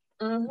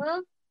 And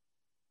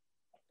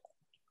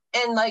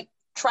like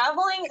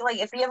traveling, like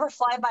if you ever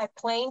fly by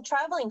plane,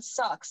 traveling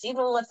sucks,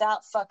 even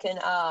without fucking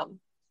the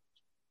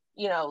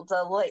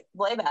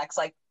laybacks.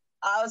 Like,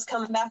 I was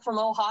coming back from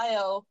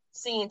Ohio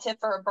seeing Tiff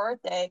for her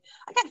birthday.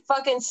 I got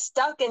fucking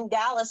stuck in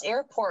Dallas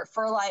airport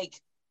for like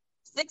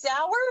 6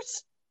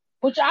 hours.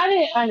 Which I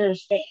didn't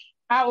understand.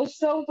 I was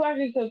so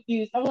fucking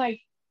confused. I'm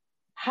like,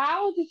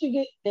 how did you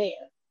get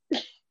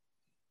there?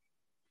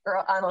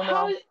 Girl, I don't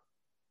know. I'm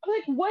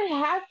like, what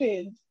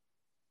happened?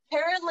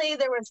 Apparently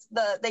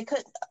they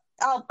couldn't.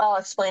 I'll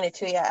explain it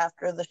to you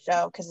after the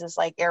show because it's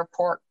like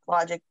airport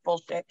logic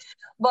bullshit.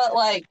 But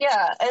like,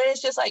 yeah, and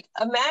it's just like,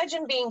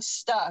 imagine being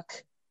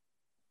stuck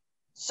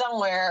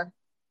somewhere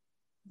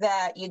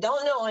that you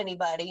don't know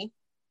anybody.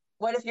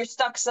 What if you're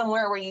stuck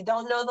somewhere where you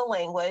don't know the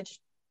language?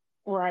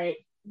 Right.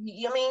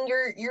 I mean,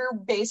 you're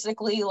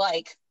basically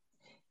like,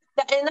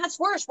 and that's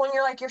worse when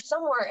you're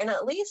somewhere, and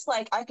at least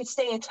like I could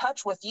stay in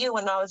touch with you.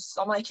 And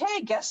I'm like,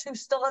 hey, guess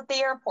who's still at the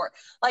airport?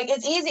 Like,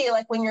 it's easy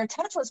like when you're in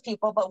touch with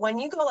people, but when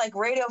you go like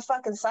radio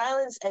fucking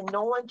silence and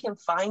no one can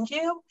find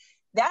you,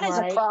 that is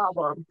a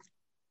problem.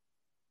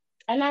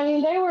 And I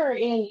mean, they were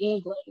in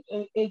England.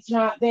 It's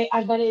not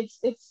but it's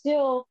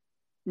still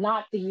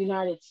not the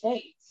United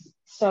States.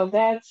 So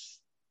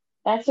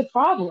that's a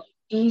problem.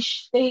 They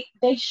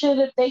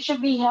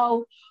should be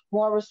held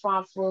more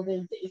responsible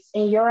than this.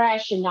 And your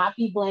ass should not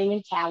be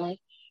blaming talent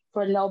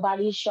for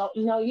nobody's show.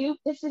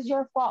 This is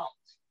your fault.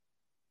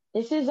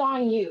 This is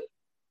on you.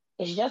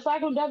 It's just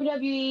like when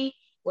WWE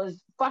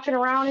was fucking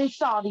around in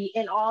Saudi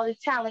and all the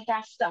talent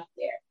got stuck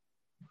there.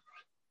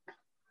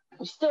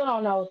 We still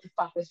don't know what the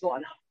fuck was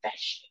going on with that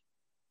shit.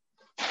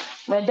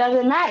 But it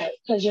doesn't matter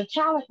because your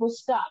talent was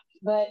stuck.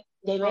 But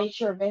they made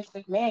sure Vince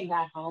McMahon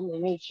got home. They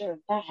made sure of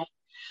that.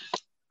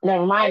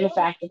 Never mind the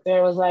fact that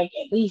there was like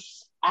at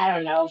least, I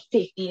don't know,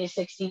 50 to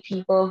 60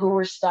 people who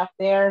were stuck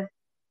there.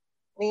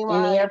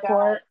 Meanwhile, in the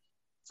airport.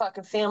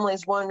 Fucking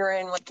families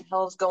wondering what the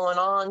hell's going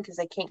on because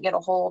they can't get a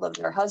hold of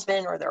their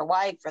husband or their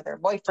wife or their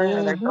boyfriend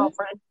or their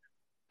girlfriend.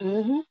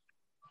 Mm-hmm.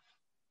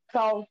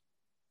 So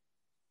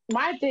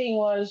my thing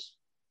was,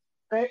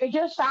 it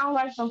just sounds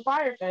like some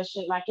Fyre Fest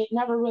shit. Like it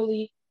never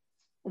really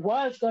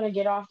was going to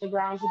get off the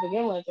ground to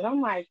begin with. And I'm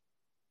like,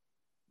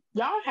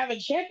 y'all have a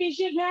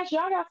championship match?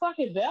 Y'all got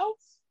fucking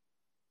belts?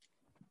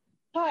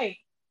 Like,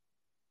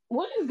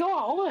 what is going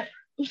on?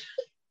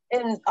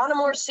 And on a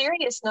more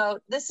serious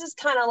note, this is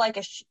kind of like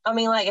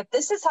if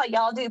this is how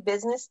y'all do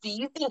business, do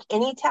you think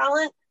any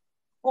talent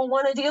will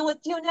want to deal with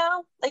you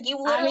now? Like you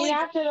literally. I mean,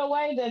 after the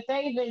way that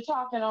they've been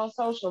talking on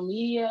social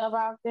media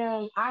about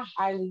them, I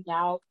highly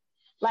doubt.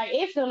 Like,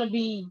 it's going to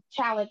be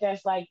talent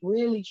that's like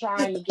really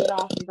trying to get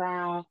off the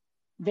ground,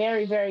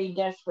 very, very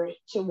desperate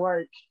to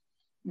work,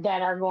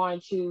 that are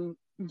going to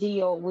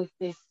deal with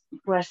this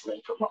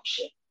wrestling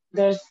promotion.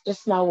 There's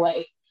just no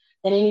way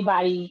that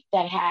anybody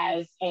that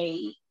has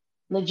a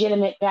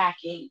legitimate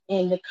backing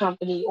in the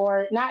company,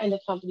 or not in the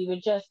company, but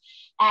just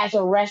as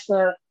a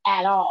wrestler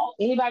at all,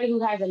 anybody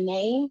who has a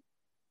name,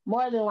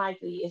 more than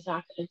likely is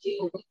not going to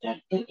deal with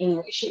them in any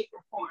way, shape,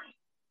 or form.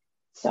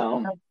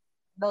 So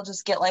they'll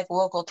just get like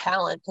local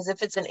talent. Because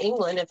if it's in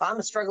England, if I'm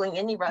a struggling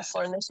indie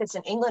wrestler and this shit's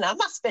in England, I'm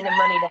not spending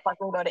money to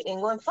fucking go to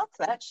England. Fuck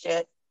that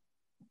shit.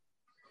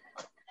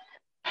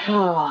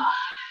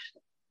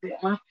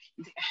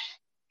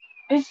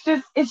 It's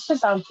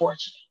just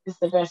unfortunate. It's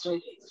the best way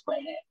to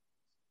explain it.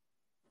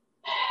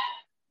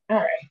 All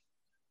right.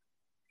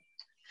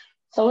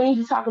 So we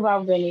need to talk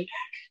about Vinny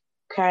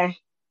back, okay?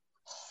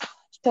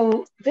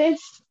 So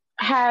Vince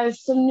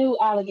has some new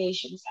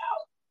allegations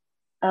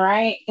out, all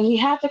right? And we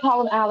have to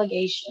call them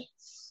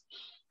allegations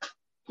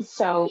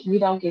so we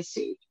don't get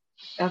sued,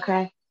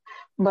 okay?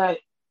 But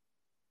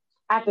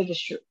I think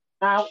it's true.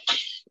 Now,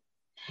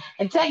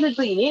 and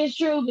technically it is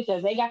true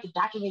because they got the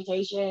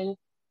documentation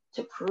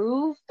to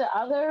prove the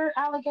other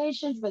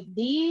allegations, but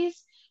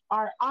these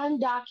are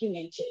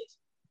undocumented.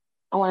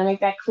 I want to make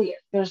that clear.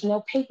 There's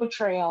no paper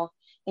trail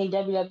in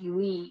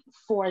WWE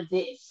for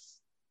this,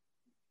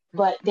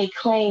 but they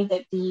claim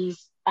that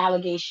these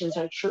allegations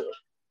are true.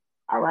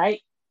 All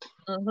right?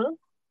 Mm-hmm.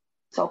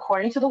 So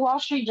according to the Wall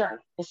Street Journal,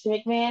 Mr.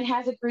 McMahon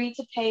has agreed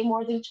to pay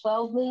more than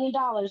 $12 million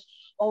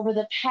over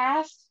the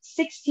past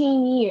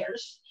 16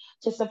 years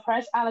to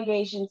suppress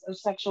allegations of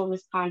sexual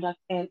misconduct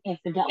and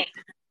infidelity.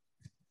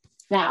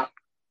 Now,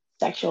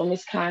 sexual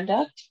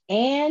misconduct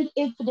and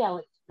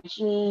infidelity, which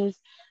means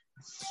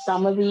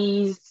some of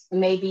these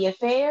may be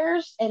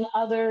affairs and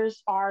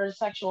others are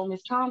sexual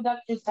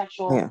misconduct and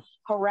sexual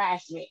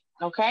harassment,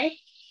 okay?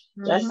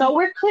 Mm-hmm. Just so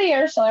we're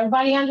clear, so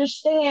everybody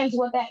understands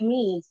what that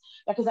means.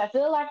 Because I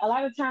feel like a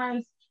lot of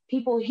times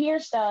people hear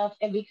stuff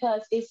and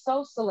because it's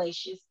so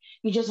salacious,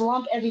 you just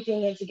lump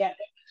everything in together.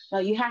 No,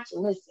 you have to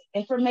listen.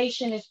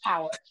 Information is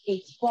power.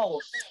 It's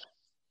false.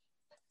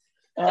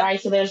 All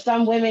right, so there's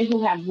some women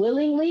who have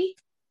willingly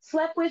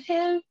slept with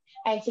him,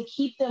 and to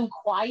keep them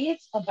quiet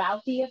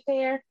about the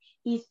affair,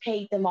 he's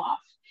paid them off.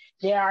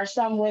 There are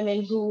some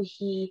women who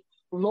he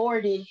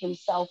lorded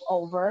himself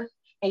over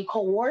and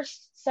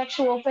coerced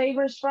sexual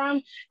favors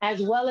from, as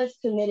well as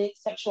committed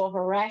sexual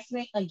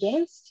harassment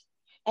against,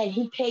 and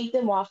he paid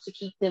them off to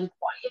keep them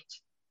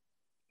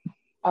quiet.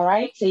 All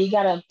right, so you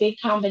got a big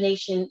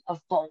combination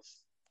of both.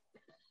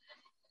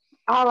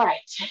 All right,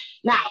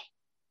 now,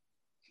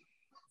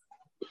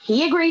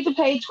 He agreed to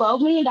pay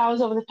 $12 million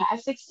over the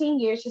past 16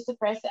 years to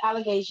suppress the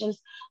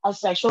allegations of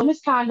sexual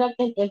misconduct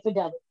and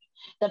infidelity.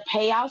 The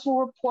payouts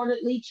were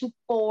reportedly to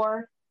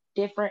four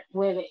different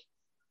women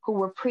who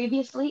were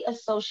previously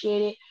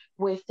associated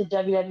with the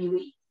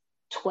WWE.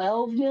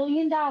 $12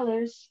 million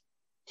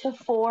to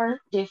four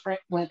different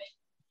women.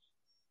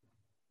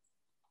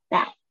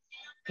 Now,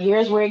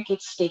 here's where it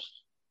gets sticky.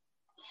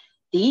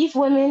 These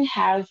women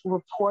have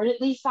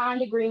reportedly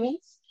signed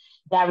agreements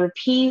that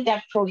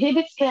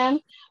prohibits them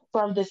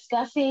from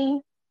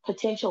discussing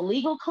potential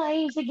legal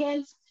claims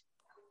against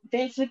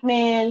Vince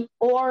McMahon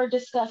or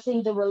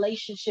discussing the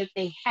relationship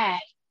they had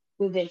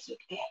with Vince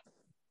McMahon.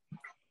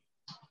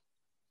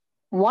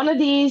 One of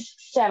these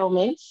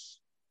settlements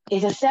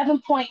is a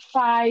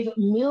 $7.5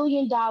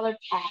 million pact.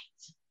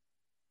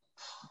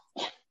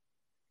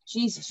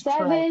 Jesus.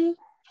 $7.5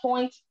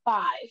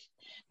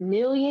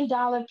 million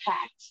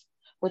pact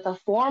with a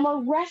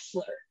former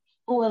wrestler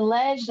who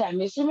alleged that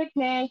Mr.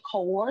 McMahon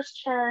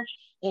coerced her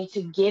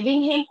into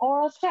giving him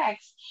oral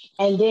sex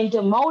and then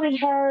demoted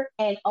her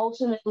and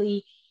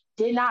ultimately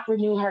did not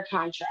renew her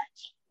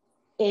contract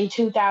in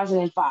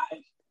 2005.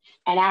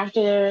 And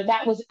after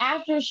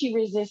she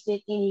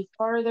resisted any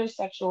further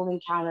sexual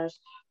encounters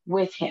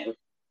with him.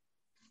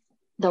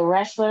 The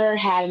wrestler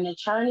had an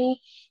attorney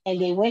and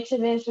they went to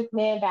Vince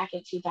McMahon back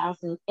in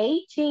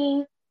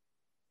 2018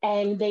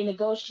 and they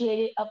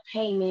negotiated a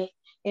payment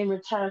in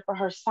return for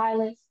her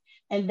silence.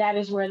 And that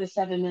is where the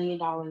 $7 million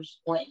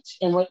went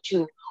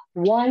to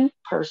one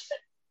person.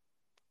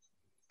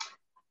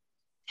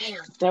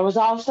 There was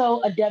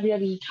also a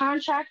WWE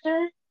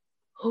contractor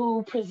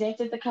who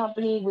presented the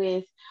company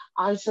with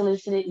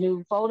unsolicited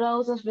nude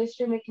photos of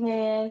Mr.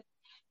 McMahon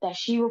that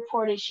she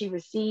reported she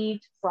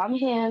received from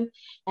him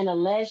and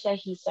alleged that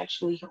he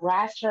sexually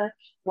harassed her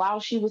while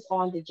she was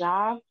on the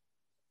job.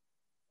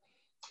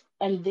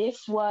 And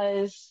this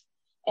was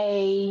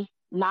a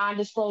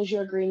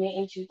non-disclosure agreement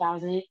in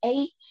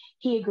 2008.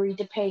 He agreed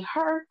to pay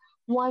her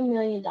 $1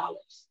 million.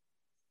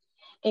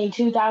 In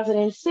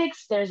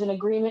 2006, there's an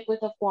agreement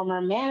with a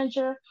former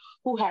manager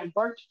who had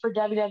worked for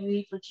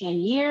WWE for 10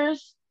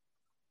 years.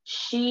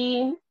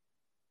 She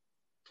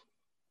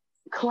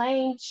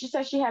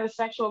said she had a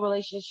sexual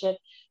relationship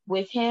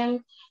with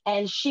him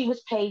and she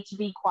was paid to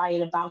be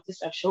quiet about the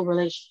sexual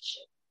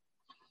relationship.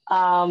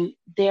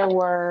 There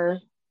were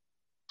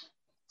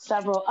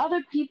several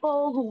other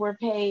people who were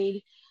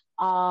paid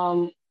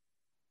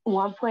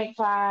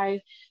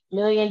 $1.5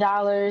 million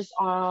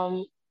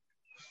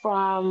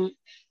from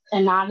a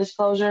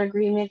non-disclosure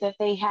agreement that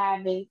they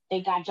had.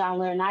 They got John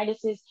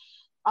Laurinaitis'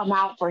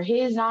 amount for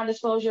his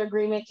non-disclosure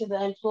agreement to the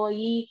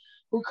employee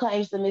who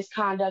claims the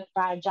misconduct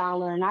by John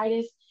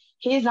Laurinaitis.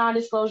 His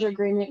non-disclosure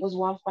agreement was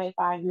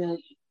 $1.5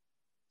 million.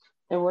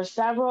 There were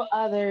several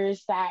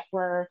others that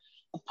were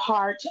a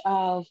part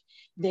of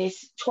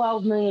this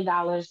 $12 million.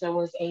 There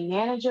was a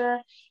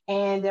manager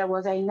and there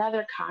was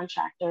another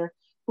contractor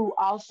who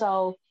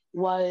also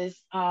was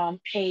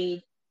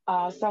paid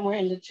somewhere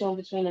in the tune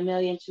between $1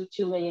 million to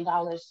 $2 million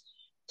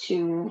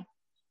to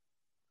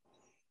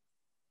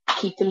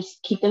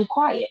keep them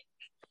quiet.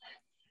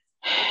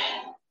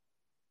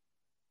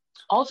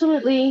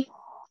 Ultimately,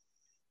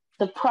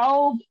 the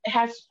probe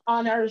has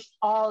unearthed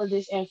all of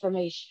this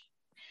information.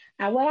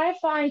 Now, what I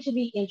find to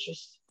be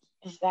interesting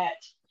is that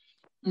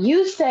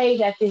you say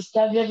that this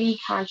WWE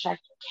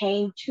contractor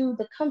came to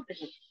the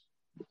company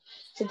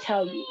to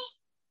tell you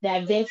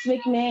that Vince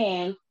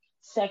McMahon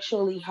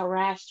sexually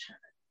harassed her,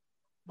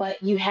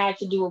 but you had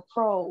to do a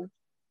probe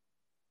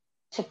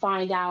to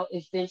find out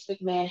if Vince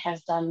McMahon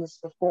has done this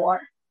before.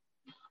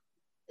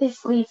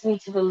 This leads me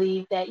to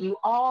believe that you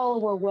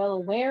all were well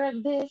aware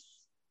of this,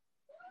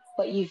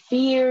 but you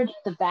feared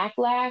the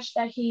backlash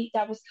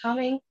that was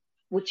coming,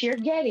 which you're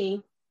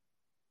getting,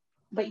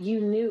 but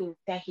you knew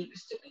that he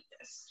was doing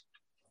this.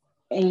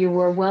 And you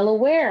were well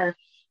aware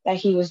that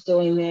he was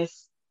doing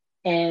this.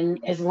 And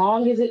as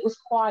long as it was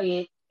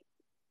quiet,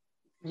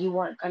 you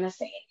weren't going to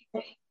say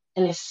anything.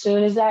 And as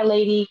soon as that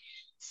lady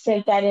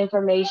sent that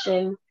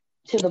information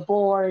to the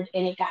board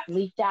and it got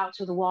leaked out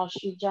to the Wall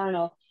Street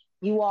Journal,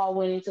 you all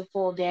went into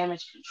full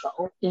damage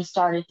control and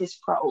started this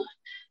probe.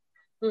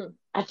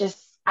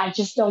 I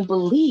just don't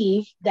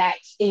believe that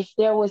if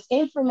there was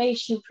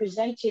information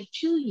presented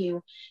to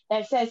you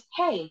that says,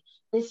 hey,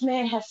 this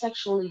man has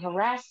sexually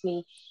harassed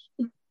me,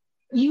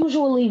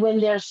 usually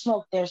when there's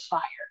smoke, there's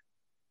fire.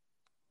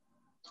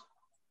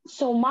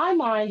 So my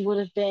mind would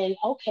have been,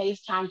 okay,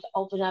 it's time to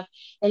open up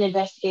an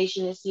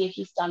investigation and see if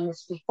he's done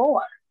this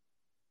before.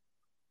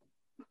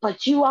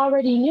 But you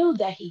already knew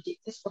that he did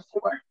this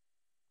before.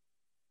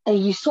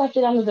 And you swept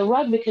it under the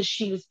rug because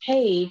she was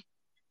paid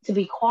to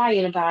be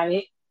quiet about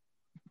it.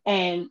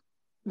 And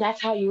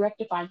that's how you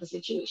rectified the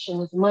situation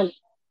with money.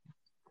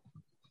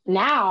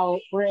 Now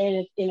we're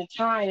in a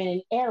time and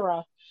an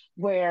era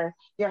where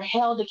you're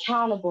held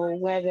accountable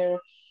whether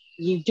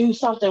you do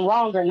something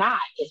wrong or not.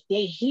 If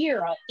they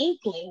hear an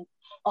inkling,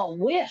 a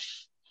whiff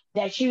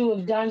that you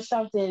have done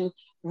something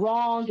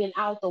wrong and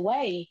out the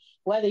way,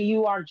 whether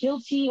you are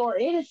guilty or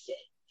innocent,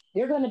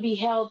 you're going to be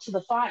held to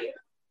the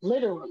fire,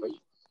 literally.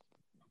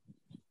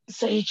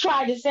 So you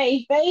tried to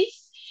save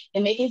face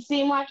and make it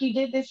seem like you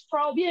did this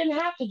probe. You didn't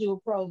have to do a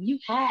probe. You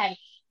had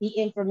the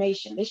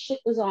information. This shit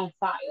was on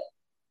file.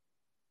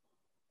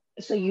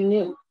 So you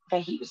knew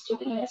that he was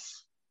doing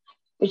this,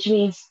 which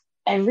means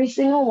every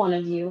single one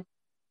of you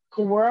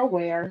who were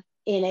aware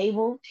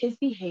enabled his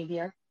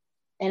behavior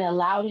and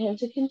allowed him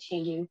to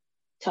continue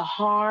to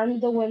harm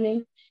the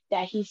women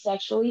that he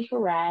sexually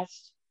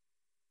harassed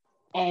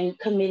and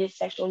committed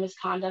sexual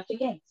misconduct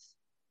against.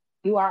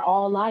 You are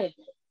all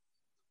liable.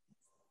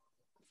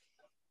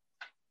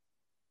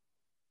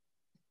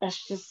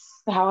 That's just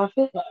how I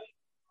feel about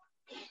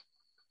it.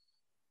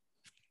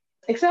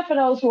 Except for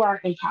those who are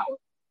in power.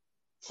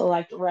 So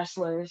like the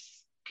wrestlers,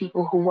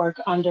 people who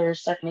work under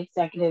certain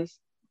executives,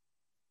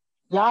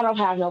 y'all don't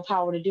have no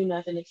power to do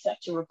nothing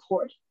except to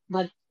report.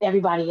 But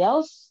everybody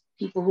else,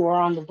 people who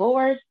are on the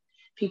board,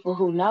 people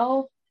who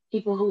know,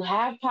 people who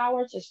have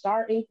power to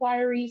start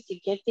inquiries, to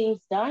get things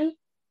done,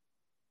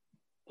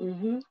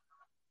 you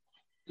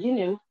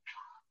knew.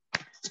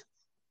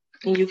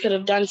 And you could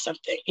have done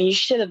something. And you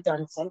should have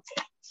done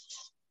something.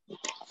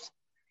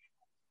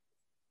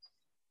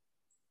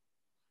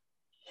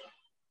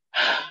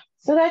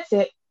 So that's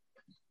it.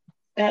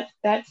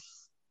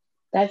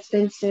 That's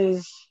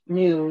Vince's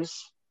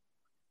news.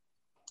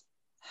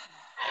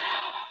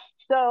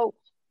 So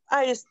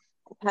I just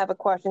have a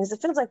question, because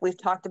it feels like we've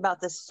talked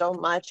about this so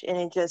much,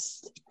 and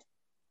it's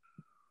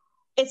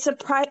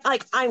surprising.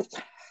 Like,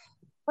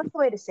 what's the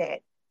way to say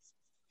it?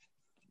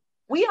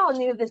 We all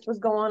knew this was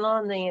going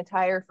on the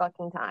entire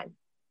fucking time.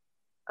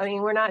 I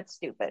mean, we're not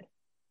stupid,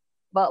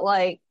 but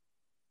like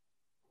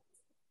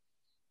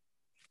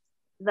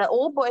the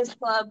old boys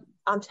club,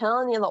 I'm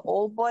telling you, the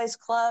old boys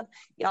club,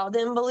 y'all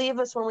didn't believe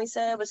us when we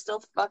said it was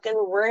still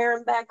fucking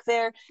rearing back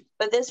there,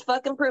 but this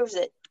fucking proves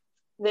it.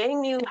 They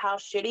knew how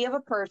shitty of a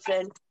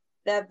person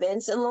that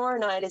Vincent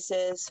Laurinaitis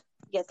is,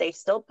 yet they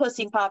still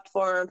pussy popped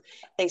for him.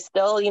 They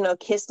still,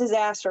 kissed his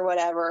ass or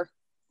whatever.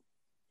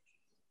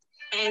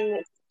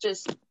 And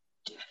just,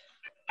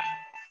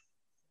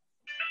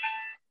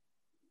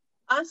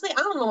 honestly,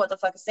 I don't know what the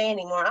fuck to say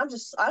anymore. I'm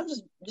just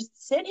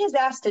send his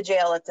ass to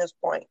jail at this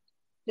point.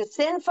 Just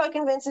send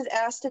fucking Vince's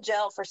ass to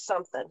jail for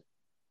something.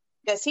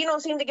 Because he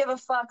don't seem to give a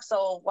fuck,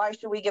 so why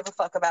should we give a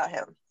fuck about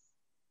him?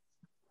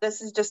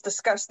 This is just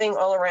disgusting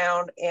all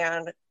around.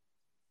 And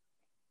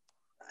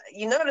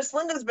you notice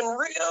Linda's been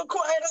real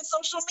quiet on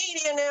social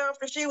media now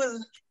after she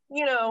was,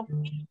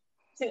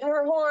 tooting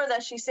her horn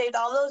that she saved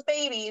all those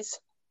babies.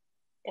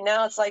 And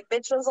now it's like,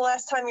 bitch, when's the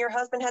last time your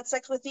husband had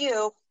sex with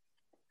you?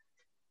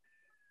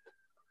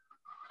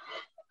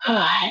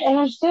 And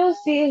I'm still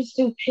seeing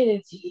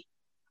stupidity.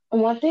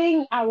 And one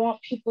thing I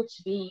want people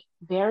to be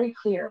very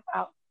clear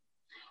about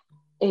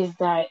is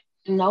that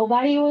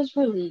nobody was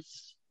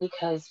released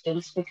because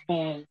Vince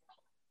McMahon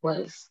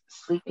was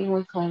sleeping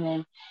with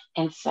women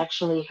and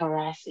sexually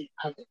harassing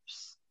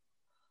others.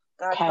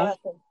 God, okay?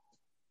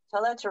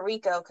 Tell that to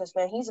Rico, because,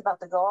 man, he's about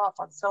to go off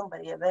on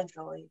somebody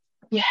eventually.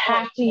 You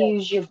have to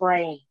use your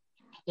brain.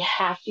 You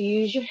have to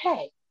use your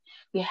head.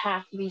 You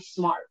have to be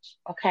smart,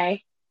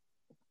 okay?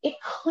 It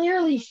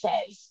clearly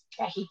says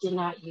that he did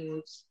not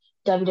use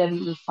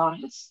WWE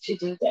funds to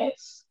do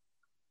this.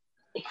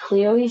 It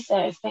clearly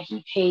says that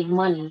he paid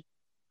money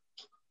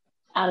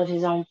out of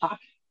his own pocket,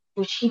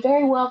 which he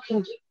very well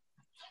can do.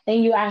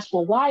 Then you ask,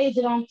 well, why is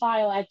it on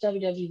file at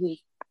WWE?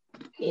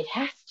 It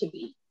has to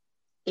be.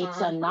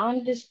 It's a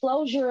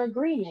non-disclosure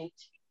agreement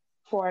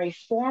for a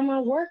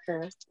former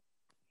worker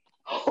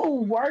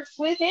who works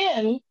with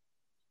him.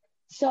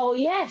 So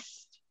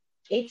yes,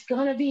 it's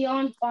going to be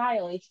on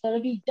file. It's going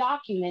to be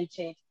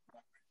documented.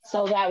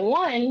 So that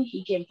one,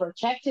 he can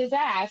protect his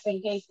ass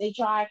in case they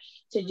try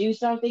to do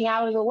something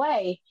out of the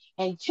way.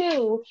 And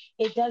two,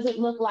 it doesn't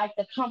look like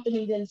the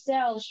company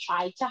themselves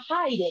tried to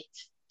hide it.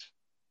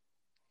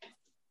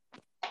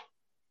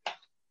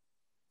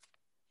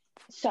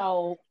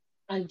 So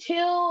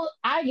until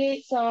I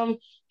get some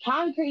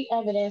concrete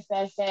evidence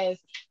that says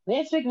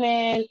Vince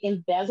McMahon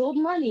embezzled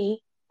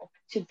money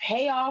to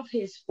pay off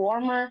his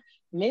former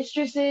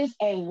mistresses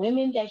and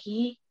women that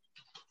he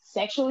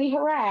sexually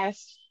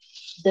harassed,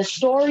 the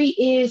story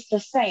is the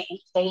same.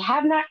 They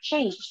have not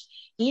changed.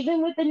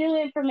 Even with the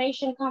new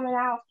information coming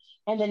out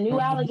and the new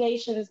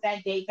allegations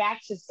that date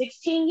back to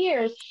 16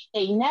 years,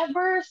 they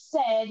never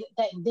said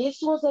that this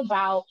was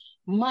about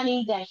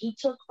money that he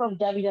took from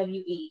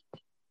WWE.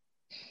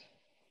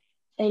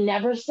 They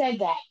never said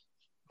that.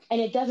 And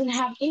it doesn't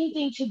have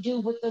anything to do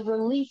with the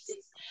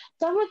releases.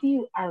 Some of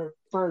you are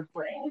bird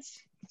brains.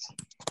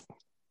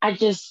 I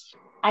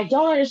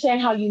don't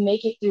understand how you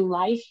make it through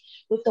life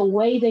with the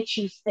way that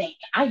you think.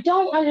 I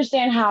don't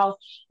understand how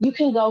you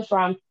can go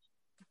from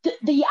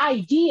the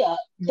idea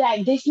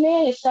that this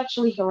man is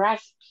sexually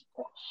harassing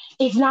people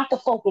is not the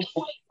focal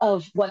point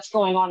of what's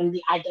going on in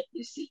the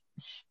IWC.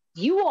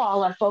 You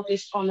all are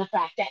focused on the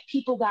fact that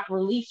people got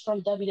released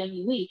from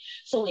WWE,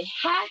 so it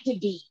had to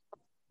be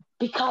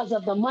because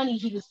of the money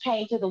he was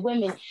paying to the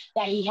women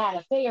that he had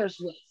affairs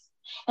with.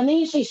 And then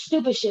you say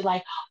stupid shit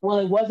like, well,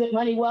 it wasn't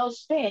money well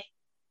spent.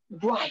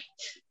 Right.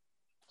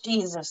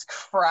 Jesus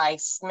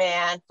Christ,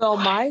 man. So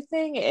my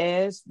thing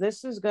is,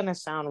 this is gonna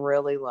sound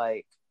really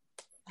like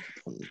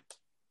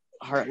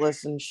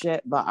heartless and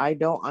shit, but I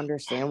don't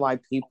understand why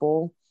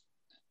people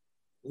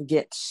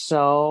get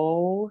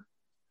so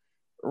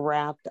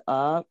wrapped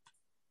up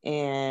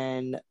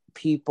in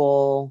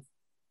people.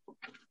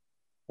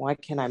 Why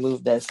can't I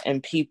move this?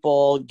 And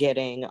people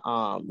getting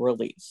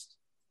released.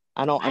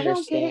 I don't I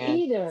don't get it understand.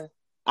 either.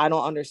 I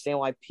don't understand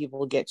why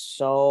people get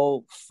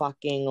so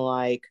fucking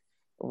like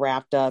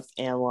wrapped up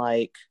and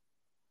like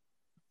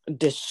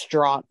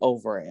distraught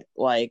over it.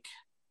 Like,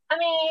 I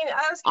mean,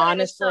 I was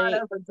kind of distraught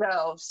over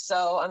Joe.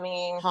 So, I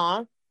mean,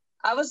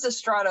 I was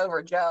distraught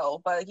over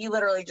Joe, but he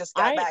literally just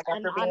got back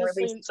after being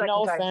released the second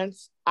no time.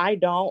 offense.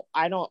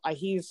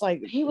 He's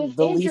like He was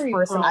the least injury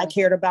person prone. I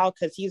cared about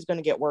because he's going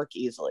to get work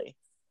easily.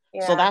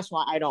 Yeah. So that's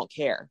why I don't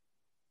care.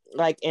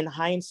 Like in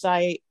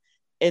hindsight,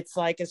 it's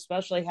like,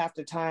 especially half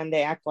the time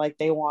they act like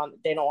they don't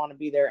want to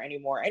be there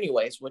anymore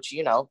anyways, which,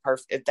 you know,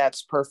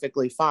 that's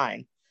perfectly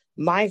fine.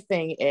 My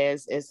thing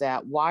is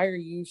that why are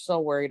you so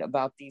worried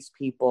about these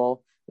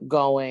people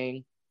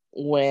going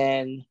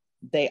when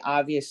they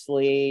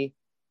obviously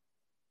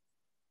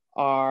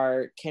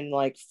can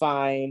like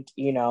find,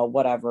 you know,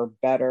 whatever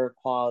better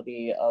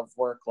quality of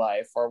work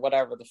life or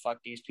whatever the fuck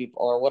these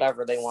people or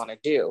whatever they want to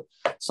do.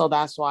 So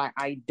that's why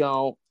I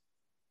don't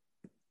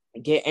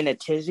get in a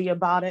tizzy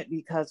about it,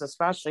 because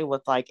especially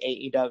with like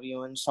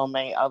AEW and so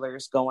many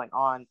others going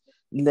on,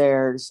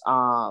 there's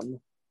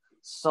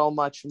so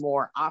much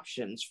more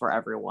options for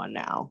everyone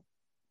now.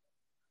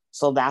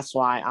 So that's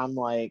why I'm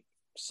like,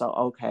 so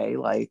okay,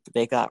 like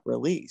they got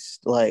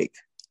released, like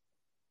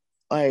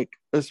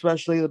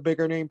especially the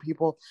bigger name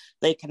people,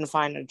 they can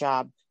find a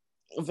job.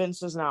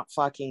 Vince is not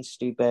fucking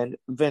stupid.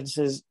 Vince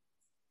is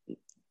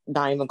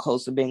not even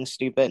close to being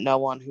stupid. No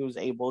one who's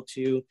able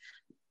to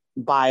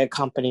buy a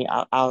company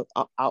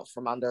out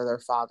from under their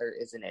father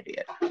is an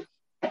idiot.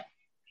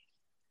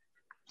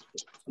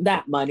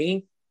 That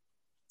money,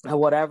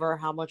 whatever,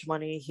 how much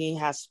money he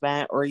has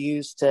spent or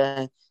used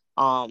to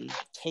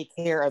take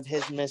care of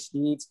his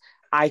misdeeds,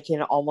 I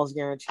can almost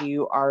guarantee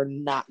you are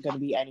not going to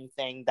be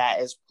anything that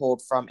is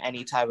pulled from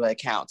any type of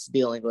accounts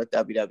dealing with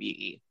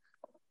WWE.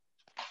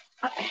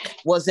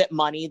 Was it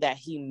money that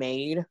he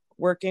made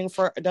working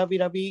for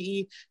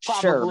WWE?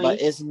 Probably. Sure,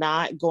 but it's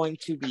not going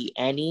to be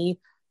any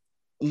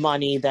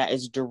money that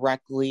is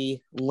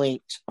directly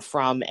linked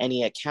from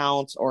any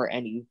accounts or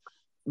any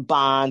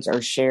bonds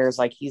or shares.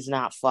 Like, he's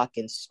not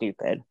fucking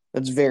stupid.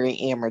 That's very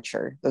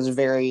amateur.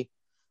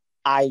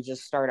 I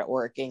just started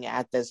working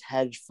at this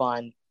hedge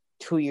fund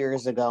 2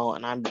 years ago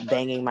and I'm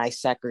banging my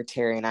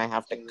secretary and I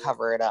have to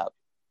cover it up.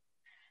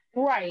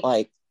 Right.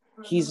 Like,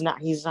 he's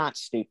not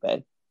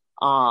stupid.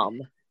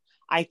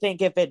 I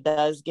think if it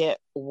does get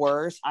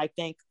worse, I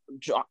think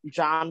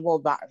John's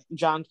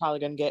probably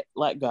gonna get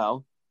let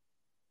go.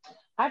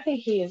 I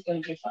think he is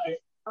going to get fired.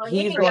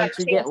 He's going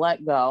to get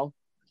let go.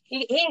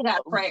 He ain't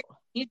got prayer.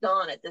 He's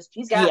gone at this.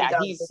 He's got. Yeah,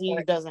 he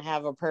doesn't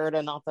have a prayer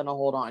to nothing to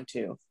hold on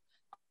to.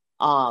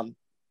 I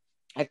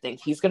think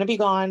he's going to be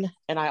gone,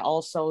 and I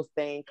also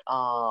think,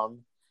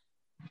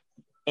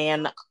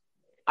 and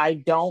I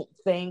don't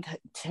think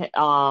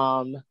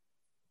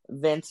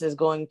Vince is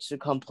going to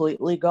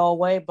completely go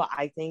away, but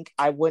I think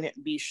I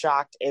wouldn't be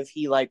shocked if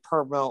he like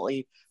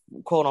permanently,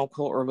 quote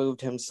unquote,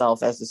 removed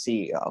himself as the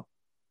CEO.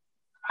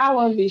 I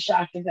wouldn't be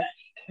shocked at that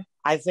either.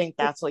 I think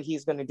that's what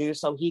he's going to do,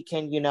 so he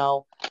can, you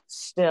know,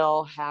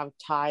 still have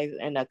ties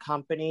in a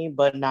company,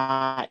 but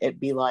not it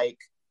be like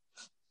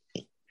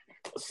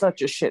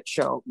such a shit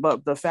show.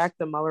 But the fact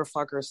that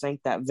motherfuckers think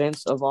that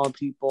Vince, of all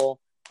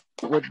people,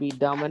 would be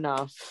dumb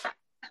enough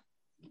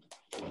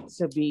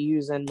to be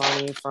using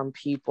money from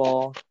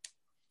people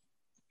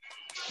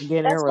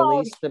getting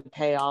released to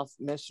pay off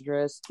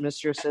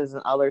mistresses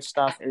and other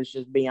stuff is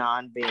just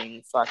beyond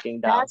being fucking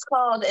dumb. That's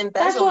called embezzlement.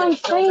 That's what I'm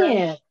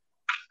saying.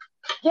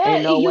 Yeah,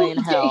 ain't no way in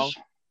hell.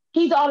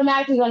 He's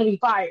automatically going to be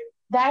fired.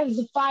 That is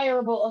a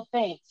fireable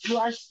offense. You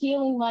are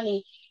stealing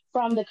money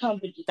from the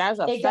company. That's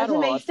a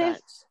federal offense.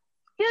 Sense.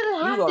 He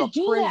doesn't have to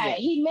do that.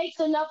 He makes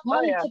enough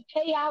money to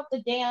pay out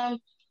the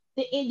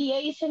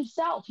NDAs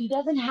himself. He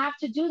doesn't have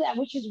to do that,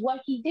 which is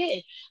what he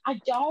did.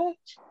 I don't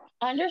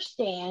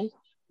understand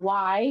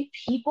why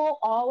people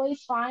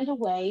always find a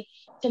way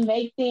to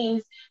make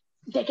things.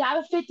 They got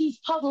to fit these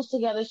puzzles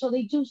together, so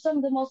they do some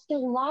of the most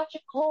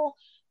illogical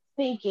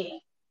thinking.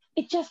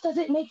 It just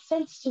doesn't make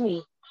sense to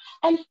me.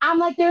 And I'm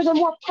like, there's a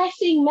more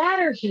pressing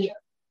matter here.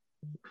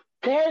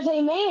 There's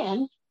a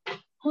man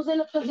who's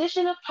in a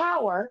position of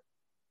power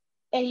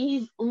and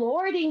he's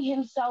lording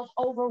himself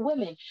over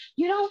women.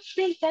 You don't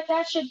think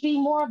that should be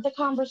more of the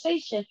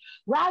conversation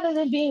rather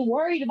than being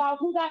worried about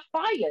who got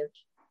fired?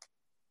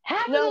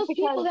 Half of those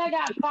people that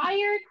got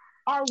fired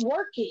are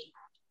working.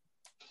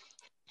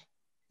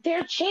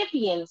 They're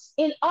champions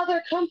in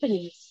other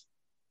companies.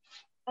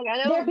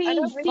 Like, they're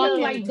being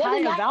seen. Like,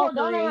 doesn't Matt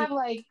Cardona have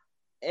like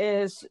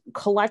is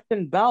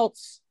collecting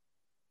belts,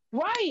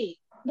 right?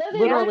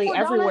 Literally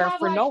everywhere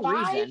for no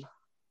reason.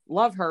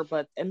 Love her,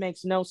 but it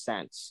makes no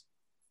sense.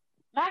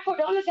 Matt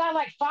Cardona's got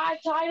like 5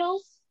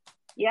 titles.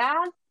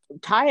 Yeah.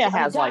 Taya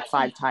has like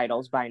 5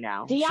 titles by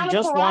now. She Deonna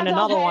just won Purrazzo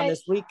another one had-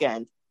 this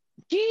weekend.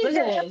 Look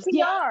at Jesus.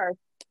 FTR.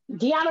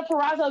 Deonna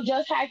Purrazzo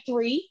just had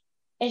 3,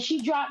 and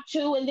she dropped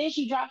 2, and then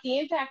she dropped the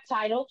Impact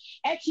title.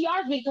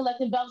 FTR's been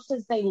collecting belts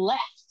since they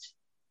left.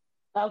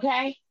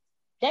 Okay?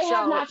 They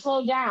have not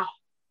slowed down.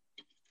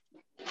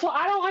 So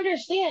I don't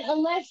understand,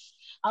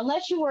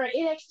 unless you were an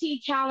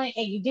NXT talent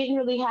and you didn't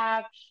really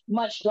have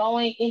much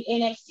going in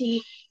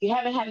NXT, you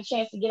haven't had a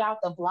chance to get out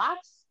the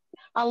blocks.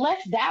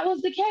 Unless that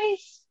was the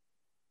case,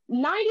 90%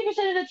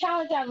 of the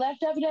talent that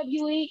left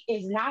WWE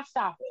is not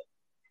stopping.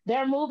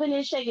 They're moving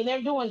and shaking.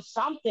 They're doing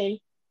something.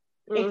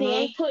 If they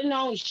ain't putting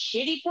on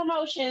shitty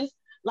promotions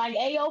like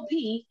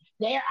AOP,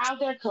 they're out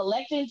there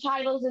collecting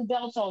titles and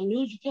belts on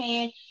New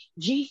Japan,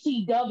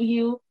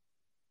 GCW,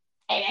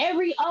 and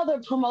every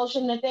other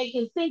promotion that they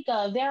can think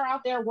of. They're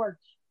out there working.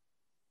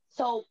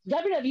 So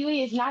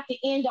WWE is not the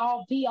end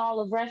all be all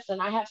of wrestling.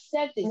 I have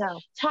said this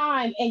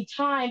time and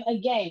time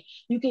again.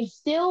 You can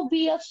still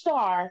be a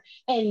star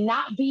and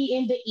not be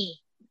in the E.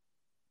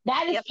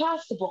 That is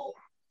possible.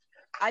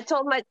 I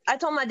told my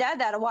dad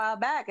that a while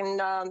back, and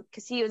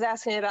because he was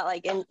asking me about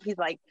like, and he's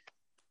like,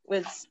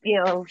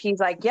 he's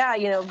like, yeah,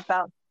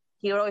 about,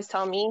 he would always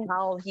tell me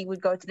how he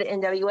would go to the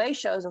NWA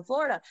shows in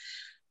Florida,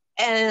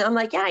 and I'm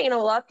like, yeah, a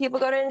lot of people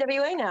go to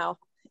NWA now,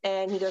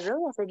 and he goes,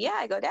 really? I said, yeah.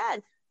 I go,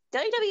 Dad,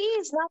 WWE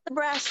is not the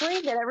brass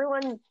ring that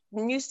everyone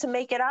used to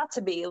make it out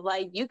to be.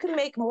 Like, you can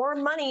make more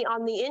money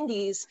on the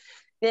indies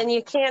than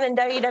you can in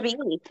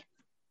WWE.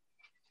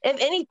 If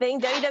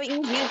anything,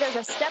 WWE is used as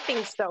a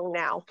stepping stone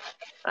now.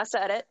 I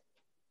said it.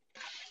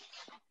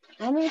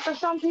 I mean, for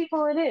some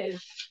people it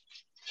is.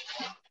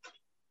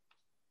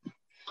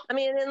 I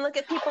mean, and then look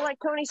at people like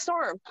Toni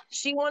Storm.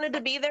 She wanted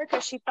to be there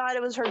because she thought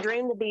it was her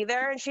dream to be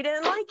there, and she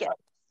didn't like it.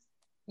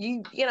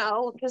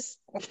 Just...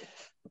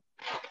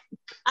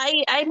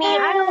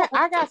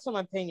 I got some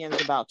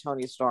opinions about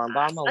Toni Storm,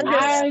 but I'm gonna leave it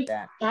at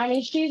that. I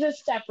mean, she's a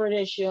separate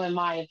issue in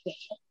my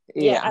opinion.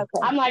 Yeah.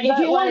 Okay. I'm like, if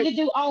you wanted to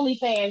do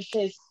OnlyFans,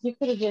 sis, you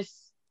could have just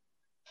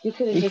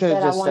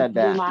said I want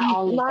to do my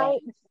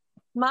OnlyFans.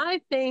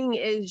 My thing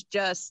is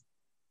just,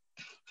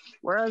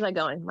 where was I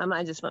going? My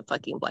mind just went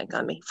fucking blank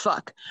on me.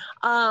 Fuck.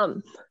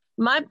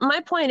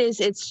 My point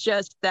is, it's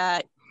just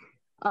that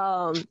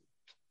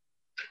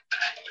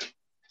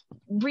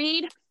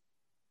read,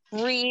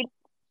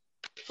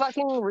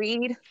 fucking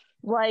read.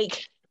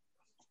 Like,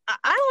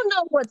 I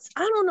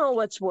don't know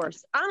what's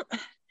worse.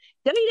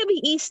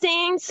 WWE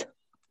stains,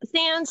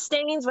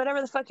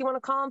 whatever the fuck you want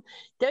to call them,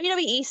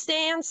 WWE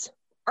stands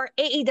or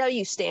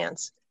AEW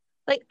stands.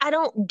 Like, I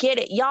don't get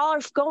it. Y'all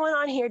are going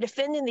on here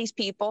defending these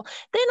people.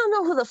 They don't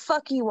know who the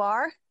fuck you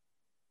are.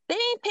 They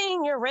ain't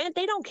paying your rent.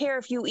 They don't care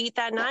if you eat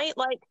that night.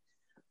 Like,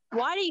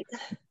 why do you...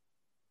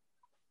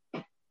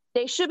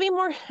 They should be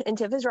more, and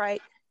Tiff is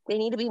right, they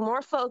need to be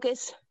more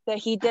focused that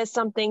he did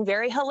something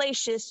very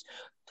hellacious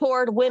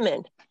toward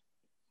women.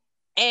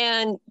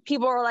 And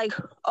people are like,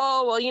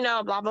 oh,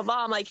 well, blah, blah,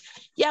 blah. I'm like,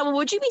 yeah, well,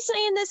 would you be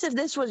saying this if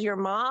this was your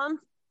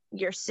mom,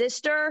 your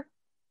sister,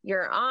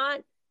 your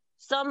aunt,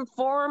 some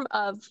form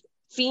of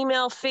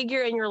female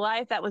figure in your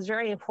life that was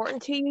very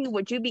important to you?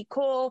 Would you be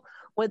cool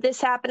with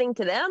this happening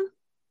to them?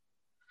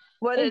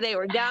 Whether they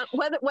were down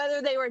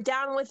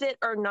with it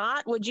or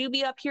not, would you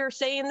be up here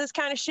saying this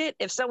kind of shit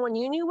if someone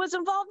you knew was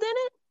involved in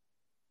it?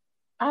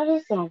 I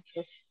just don't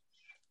care.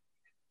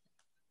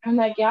 I'm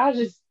like, y'all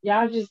just,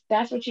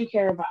 that's what you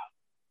care about.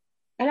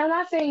 And I'm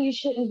not saying you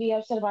shouldn't be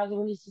upset about the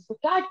releases,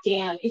 but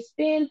goddamn, it's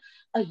been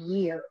a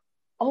year.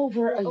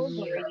 Over a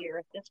year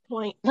at this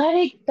point. Let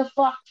it the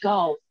fuck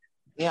go.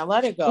 Yeah,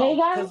 let it go.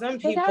 Because then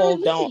people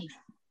don't,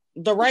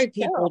 the right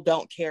people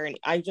don't care.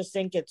 I just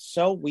think it's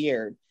so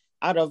weird.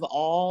 Out of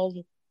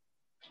all,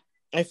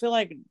 I feel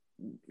like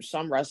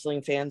some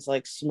wrestling fans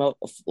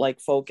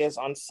focus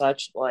on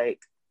such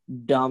like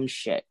dumb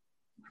shit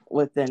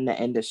within the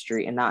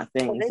industry and not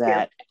things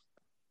that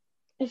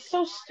it's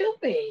so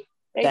stupid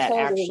that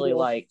actually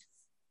like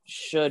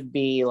should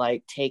be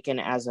like taken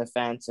as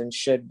offense and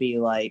should be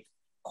like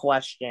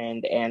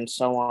questioned and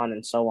so on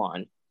and so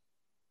on.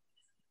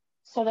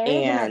 So there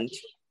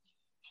is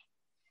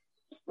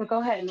well,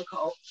 go ahead,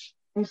 Nicole.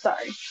 I'm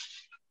sorry.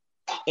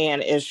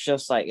 And it's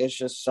just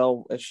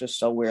so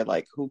weird.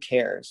 Like, who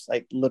cares?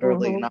 Like,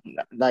 literally, not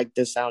like,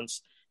 this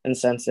sounds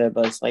insensitive,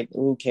 but it's like,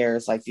 who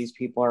cares? Like, these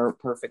people are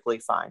perfectly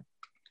fine.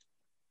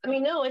 I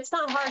mean, no, it's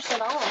not harsh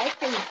at all. I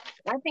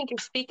think you're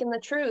speaking the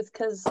truth,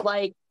 because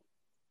like,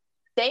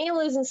 they ain't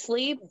losing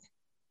sleep.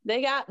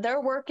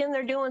 They're working.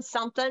 They're doing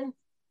something.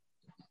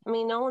 I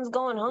mean, no one's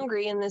going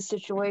hungry in this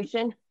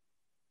situation.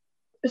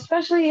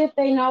 Especially if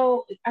they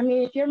know. I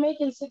mean, if you're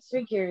making 6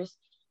 figures,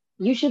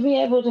 you should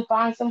be able to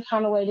find some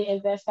kind of way to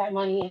invest that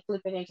money and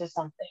flip it into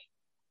something.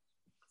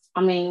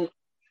 I mean,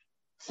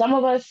 some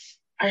of us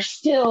are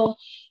still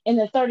in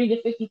the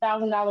 $30,000 to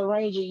 $50,000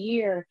 range a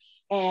year.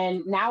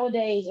 And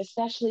nowadays,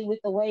 especially with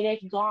the way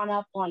they've gone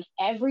up on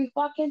every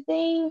fucking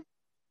thing,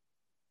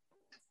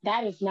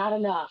 that is not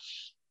enough.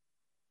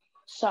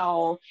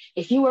 So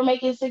if you were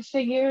making six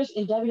figures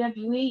in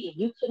WWE and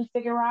you couldn't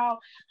figure out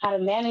how to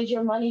manage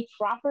your money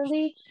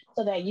properly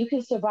so that you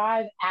can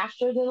survive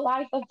after the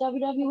life of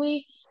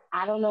WWE,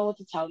 I don't know what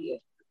to tell you.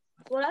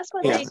 Well, that's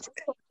what Yeah. they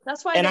tell.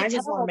 That's why And they I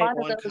just tell want a to make lot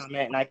of one those.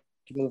 comment and I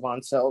can move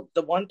on. So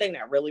the one thing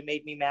that really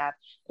made me mad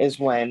is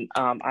when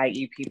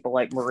i.e. people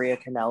like Maria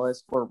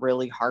Kanellis were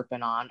really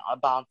harping on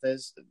about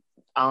this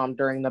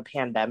during the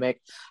pandemic.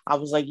 I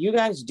was like, you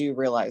guys do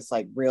realize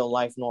like real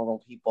life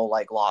normal people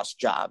like lost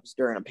jobs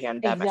during a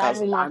pandemic.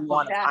 Exactly. I'm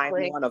one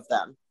of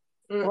them.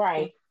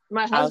 Right.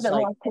 My I was husband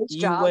like, lost his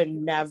you job. would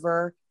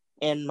never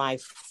in my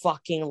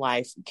fucking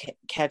life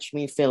catch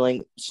me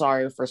feeling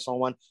sorry for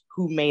someone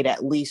who made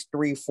at least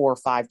 3, 4,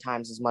 5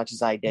 times as much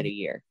as I did a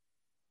year.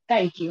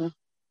 Thank you.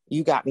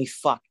 You got me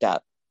fucked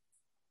up.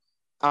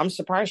 I'm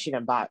surprised she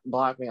didn't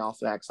block me off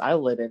that, because I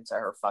lit into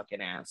her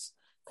fucking ass.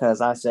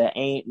 Because I said,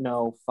 ain't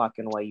no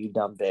fucking way, you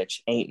dumb bitch.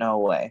 Ain't no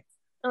way.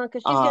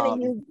 Because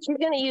she's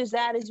gonna use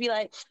that as be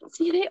like,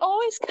 see, they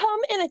always come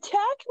and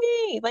attack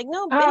me. Like,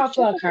 no, bitch,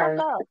 shut the fuck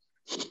up.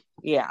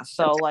 Yeah,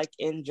 so like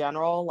in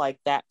general, like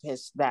that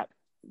pisses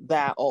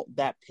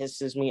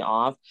me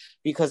off,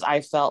 because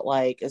I felt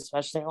like,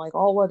 especially like,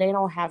 oh well, they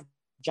don't have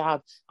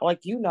jobs.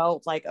 Like,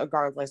 like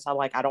regardless,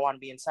 I don't want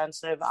to be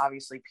insensitive.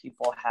 Obviously,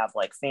 people have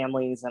like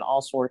families and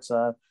all sorts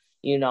of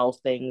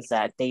things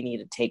that they need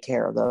to take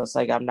care of. Those,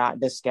 like, I'm not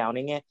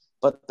discounting it,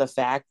 but the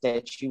fact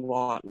that you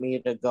want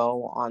me to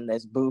go on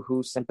this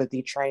boohoo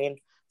sympathy train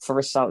for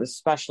some,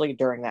 especially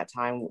during that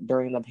time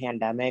during the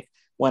pandemic,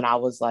 when I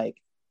was like,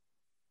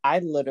 I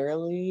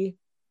literally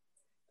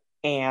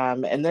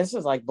am, and this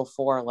is like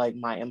before like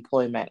my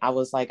employment, I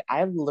was like,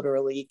 I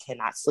literally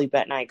cannot sleep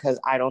at night because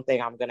I don't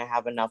think I'm gonna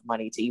have enough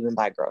money to even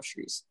buy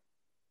groceries.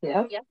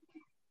 Yeah.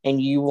 And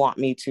you want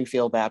me to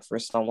feel bad for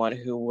someone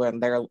who,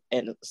 when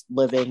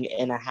living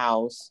in a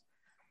house,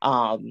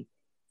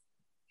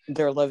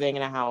 they're living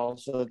in a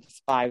house with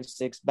 5,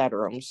 6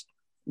 bedrooms,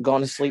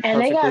 going to sleep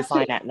perfectly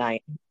fine at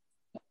night.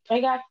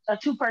 They got a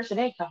 2-person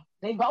income.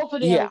 They both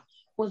of them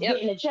was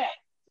getting a check.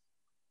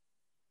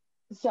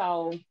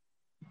 So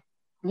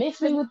mix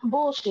me with the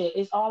bullshit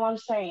is all I'm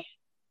saying.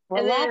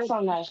 Relax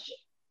on that shit.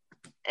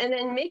 And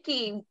then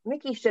Mickey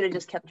should have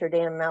just kept her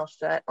damn mouth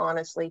shut,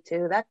 honestly,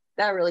 too.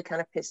 That really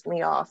kind of pissed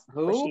me off.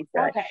 Who?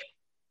 Okay.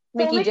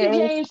 Mickey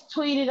James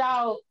tweeted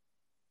out,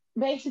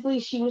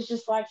 basically she was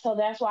just like, so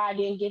that's why I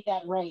didn't get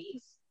that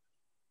raise.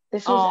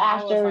 This was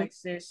after. I was like,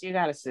 sis, you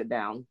gotta sit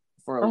down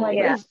for a little bit.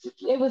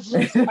 It was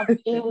just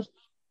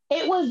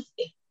it was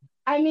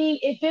I mean,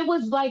 if it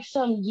was like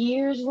some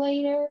years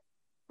later,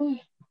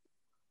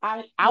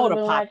 I would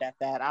have popped at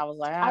that. I was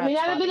like, I mean,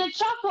 that'd have been a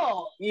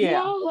chuckle.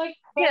 Yeah.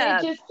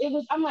 It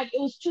was, I'm like, it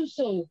was too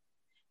soon.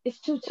 It's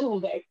too soon,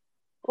 babe.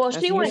 Well,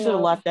 she should have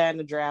left that in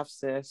the draft,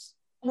 sis.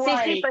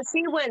 See, but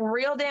she went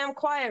real damn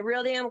quiet,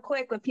 real damn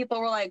quick when people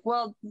were like,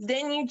 well,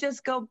 didn't you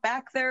just go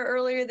back there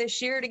earlier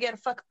this year to get a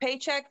fucking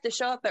paycheck to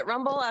show up at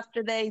Rumble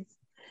after they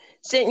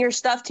sent your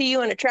stuff to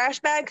you in a trash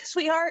bag,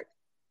 sweetheart?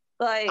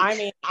 Like, I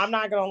mean, I'm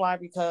not gonna lie,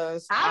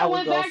 because I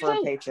would go for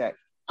a paycheck.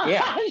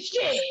 Yeah.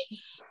 Shit.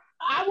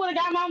 I would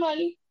have got my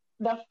money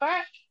the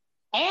first,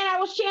 and I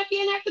was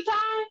champion at the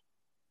time,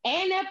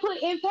 and that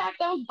put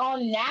Impact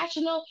on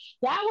national.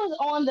 That was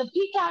on the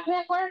Peacock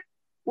Network,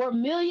 where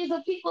millions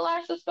of people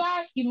are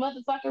subscribed. You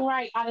motherfucking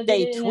right.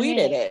 They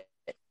tweeted it.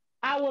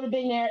 I would have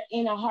been there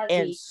in a heartbeat.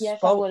 And yes,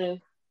 I would have.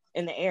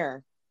 In the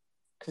air,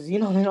 because they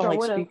don't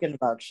like speaking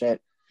about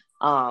shit.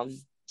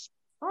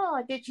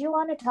 Oh, did you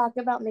want to talk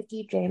about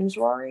Mickey James,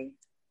 Rory?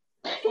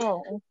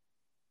 Oh,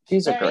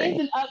 she's there is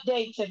an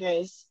update to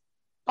this.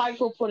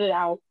 Fightful put it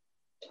out.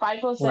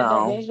 Fightful said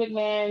that Vince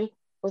McMahon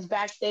was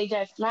backstage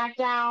at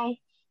SmackDown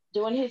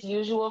doing his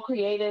usual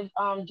creative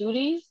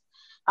duties.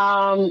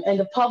 And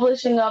the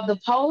publishing of the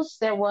post,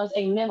 there was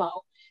a memo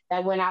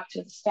that went out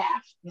to the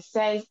staff. It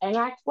says, and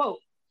I quote,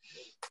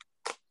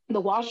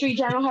 "The Wall Street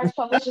Journal has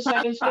published a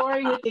second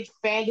story with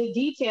expanded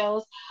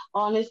details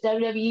on this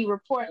WWE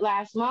report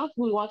last month.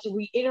 We want to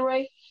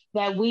reiterate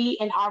that we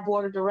and our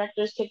board of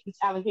directors take these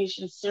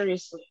allegations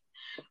seriously.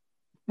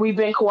 We've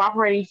been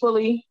cooperating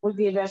fully with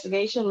the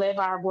investigation led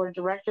by our board of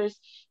directors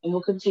and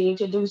will continue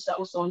to do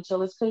so. So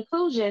until its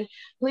conclusion,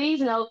 please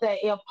note that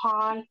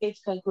upon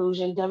its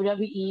conclusion,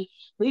 WWE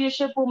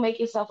leadership will make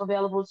itself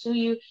available to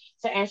you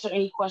to answer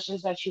any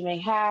questions that you may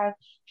have.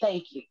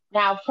 Thank you."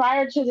 Now,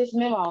 prior to this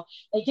memo,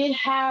 they did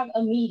have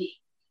a meeting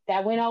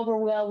that went over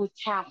well with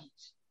talent.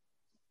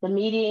 The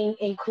meeting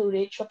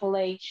included Triple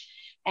H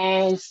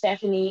and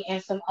Stephanie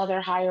and some other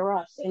higher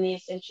ups, and they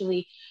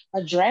essentially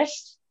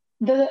addressed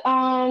the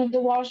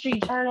Wall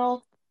Street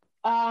Journal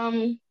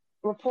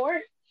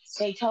report.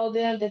 They told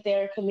them that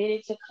they're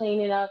committed to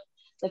cleaning up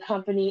the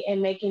company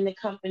and making the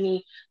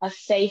company a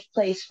safe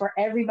place for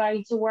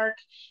everybody to work,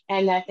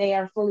 and that they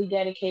are fully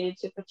dedicated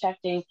to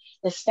protecting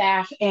the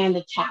staff and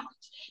the talent.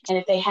 And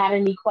if they had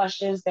any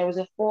questions, there was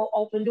a full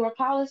open door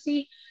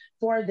policy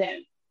for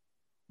them.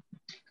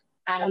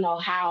 I don't know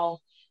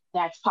how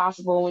that's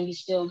possible when you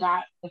still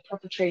got the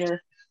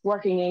perpetrator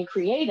working in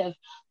creative,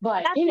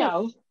 but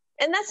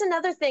And that's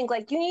another thing.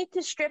 Like, you need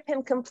to strip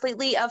him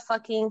completely of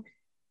fucking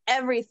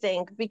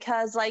everything,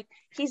 because like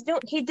he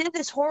did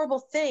this horrible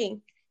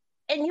thing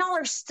and y'all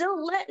are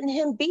still letting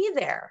him be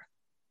there.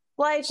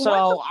 Like, what the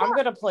So fuck? I'm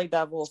gonna play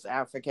devil's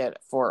advocate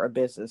for a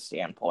business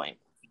standpoint.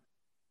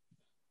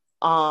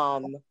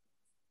 In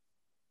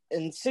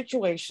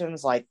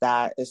situations like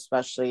that,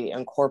 especially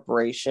in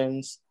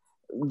corporations,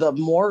 the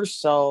more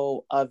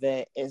so of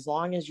it, as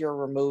long as you're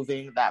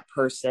removing that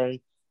person,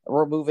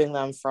 removing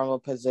them from a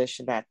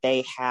position that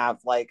they have,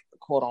 like,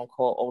 quote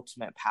unquote,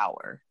 ultimate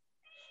power.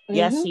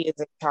 Yes, he is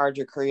in charge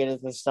of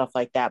creative and stuff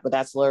like that, but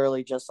that's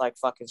literally just like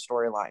fucking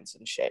storylines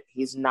and shit.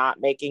 He's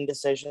not making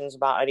decisions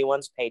about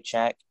anyone's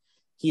paycheck.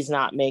 He's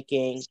not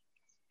making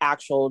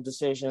actual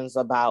decisions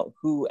about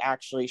who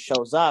actually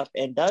shows up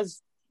and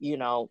does,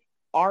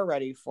 are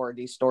ready for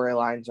these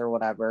storylines or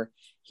whatever.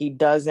 He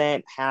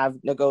doesn't have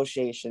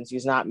negotiations.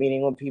 He's not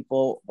meeting with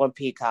people with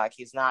Peacock.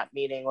 He's not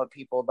meeting with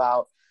people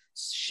about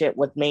shit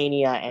with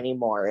Mania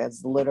anymore.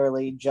 It's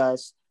literally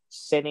just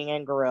sitting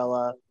in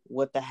Gorilla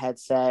with the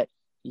headset,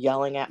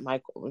 yelling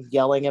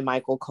in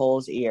Michael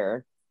Cole's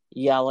ear,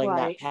 yelling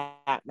that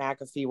Pat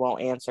McAfee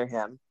won't answer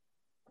him,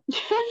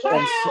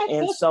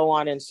 and so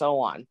on and so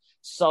on.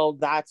 So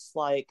that's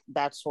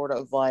sort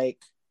of like,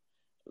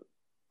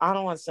 I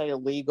don't want to say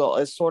illegal.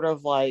 It's sort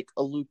of like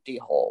a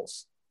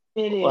loop-de-holes.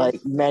 It is.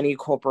 Like many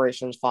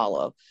corporations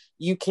follow.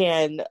 You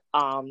can,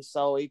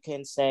 so you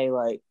can say,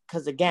 like,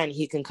 because again,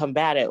 he can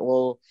combat it.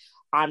 Well,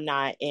 I'm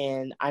not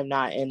in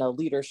a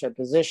leadership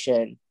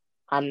position.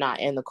 I'm not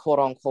in the quote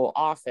unquote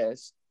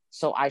office.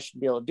 So I should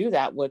be able to do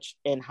that, which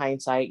in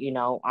hindsight,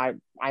 I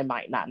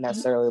might not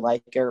necessarily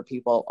like it, or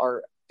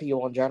people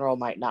in general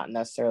might not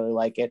necessarily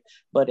like it,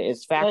 but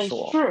it's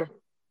factual. True.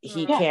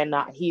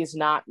 He's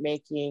not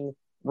making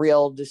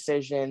real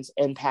decisions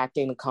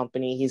impacting the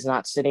company. He's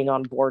not sitting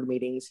on board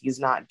meetings. He's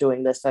not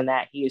doing this and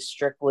that. He is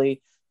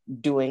strictly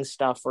doing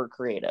stuff for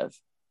creative.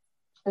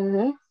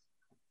 Mm-hmm.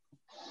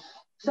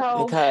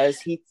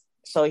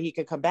 So he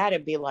could combat it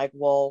and be like,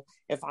 well,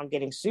 if I'm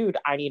getting sued,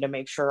 I need to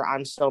make sure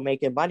I'm still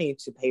making money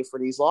to pay for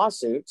these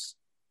lawsuits.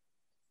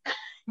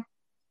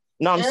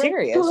 No, I'm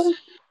serious.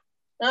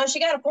 No, she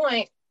got a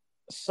point.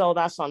 So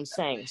that's what I'm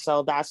saying.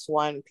 So that's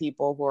when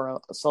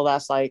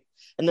that's like,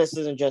 and this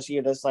isn't just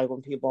you, that's like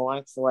when people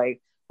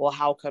like, well,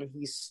 how come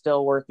he's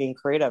still working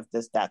creative?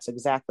 That's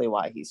exactly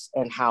why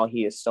how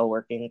he is still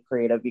working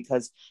creative,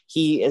 because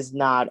he is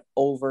not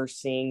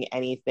overseeing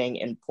anything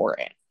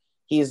important.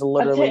 He's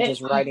literally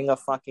just writing a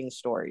fucking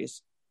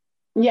stories.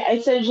 Yeah,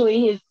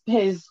 essentially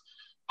his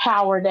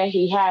power that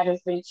he had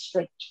has been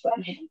stripped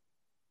from him.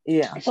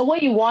 Yeah. So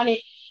what you wanted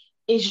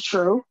is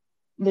true.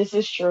 This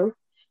is true.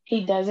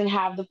 He doesn't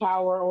have the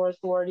power or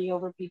authority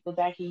over people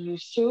that he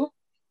used to,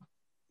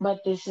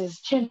 but this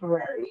is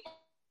temporary.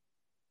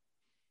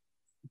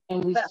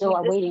 And we still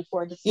are waiting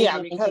for a decision. Yeah,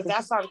 because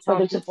that's what I'm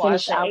telling people. I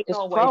said, ain't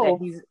no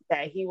way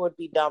that he would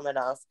be dumb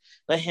enough,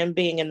 but him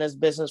being in this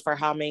business for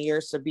how many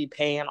years, to be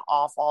paying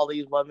off all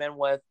these women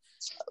with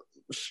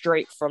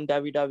straight from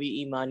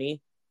WWE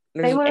money.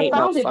 They would have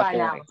found it by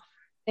now.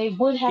 They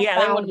would have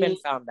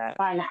found that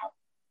by now.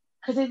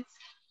 Because it's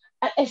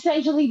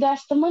essentially,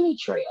 that's the money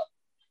trail.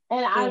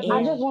 And I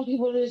just want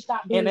people to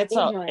stop being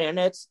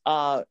ignorant.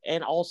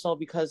 And also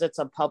because it's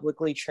a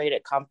publicly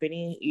traded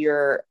company,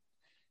 your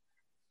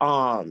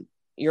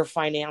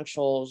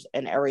financials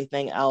and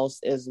everything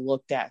else is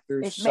looked at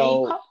through. It's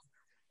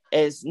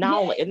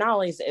not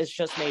only is it's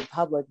just made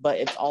public, but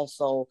it's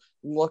also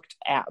looked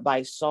at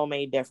by so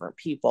many different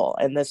people.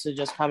 And this is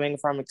just coming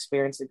from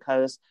experience,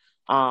 because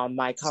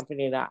my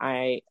company that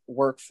I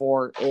work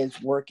for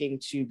is working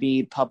to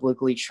be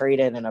publicly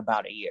traded in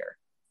about a year.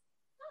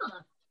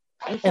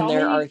 And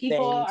there are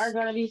people are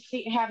going to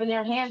be having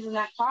their hands in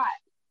that pot.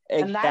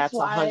 And that's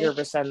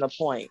 100% the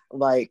point.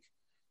 Like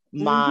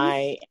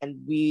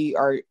and we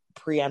are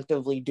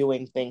preemptively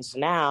doing things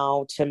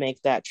now to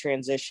make that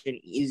transition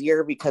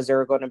easier, because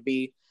there are going to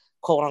be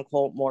quote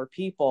unquote more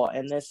people.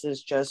 And this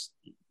is just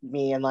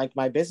me and like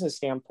my business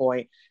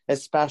standpoint,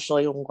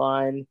 especially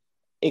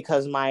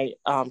because my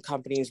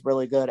company is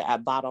really good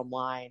at bottom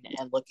line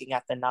and looking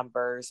at the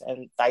numbers.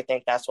 And I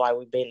think that's why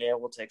we've been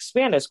able to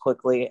expand as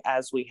quickly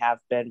as we have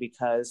been,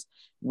 because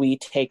we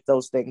take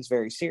those things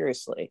very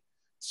seriously.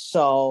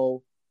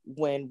 So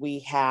when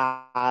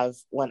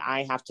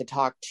I have to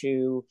talk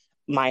to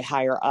my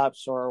higher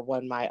ups, or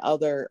when my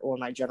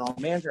general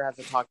manager has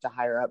to talk to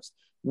higher ups,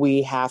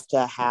 we have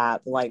to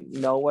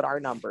know what our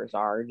numbers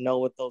are, know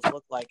what those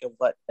look like, and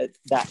what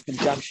that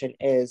conjunction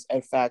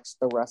affects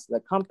the rest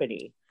of the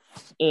company.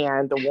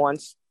 And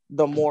once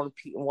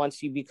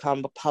you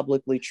become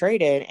publicly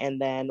traded, and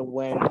then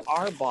when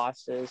our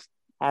bosses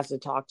have to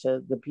talk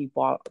to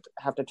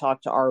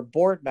our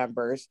board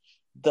members,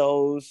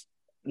 those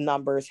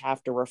numbers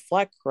have to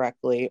reflect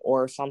correctly,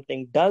 or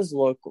something does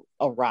look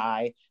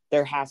awry,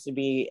 there has to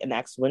be an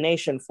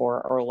explanation for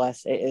it, or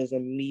else it is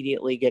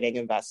immediately getting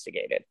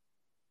investigated.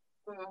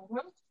 Mm-hmm.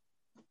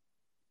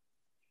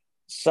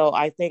 So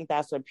I think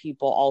that's what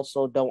people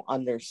also don't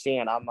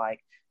understand. I'm like,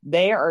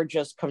 they are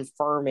just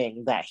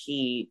confirming that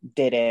he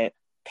did it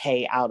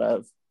pay out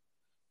of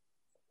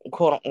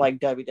quote like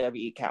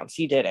WWE accounts.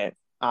 He didn't.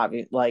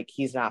 Obviously, like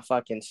he's not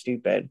fucking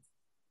stupid.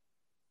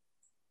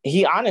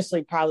 He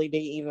honestly probably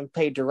didn't even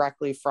pay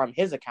directly from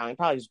his account. He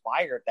probably just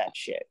wired that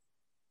shit.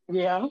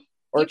 Yeah.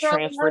 Or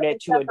transferred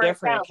it to a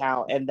different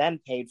account and then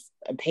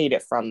paid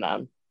it from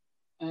them.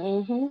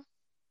 Mm-hmm.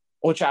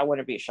 Which I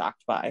wouldn't be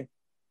shocked by.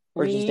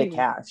 Or just did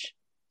cash.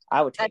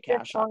 I would take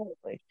cash,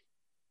 honestly.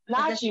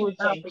 Not you would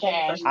take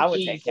cash. I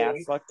would take cash.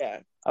 Fuck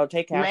that. I would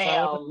take cash.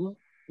 Ma'am.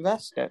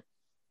 Invest it.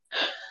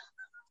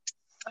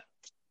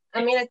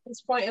 I mean, at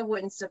this point, it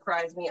wouldn't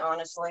surprise me,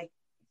 honestly.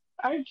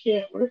 I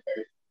can't.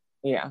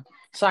 Yeah.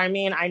 So, I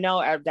mean, I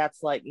know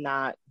that's like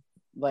not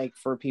like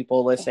for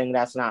people listening,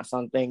 that's not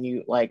something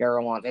you like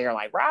everyone wants. They're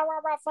like, rah, rah,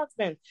 rah, fuck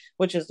him,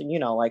 which is, you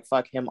know, like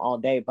fuck him all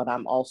day. But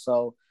I'm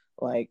also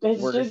like,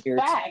 we're just here.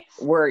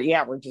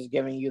 We're just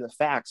giving you the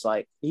facts.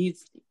 Like,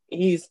 he's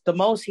the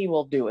most he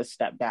will do is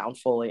step down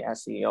fully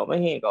as CEO, but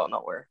he ain't going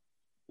nowhere.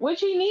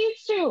 Which he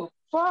needs to.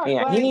 Fuck,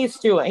 yeah, like, he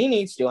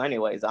needs to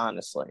anyways,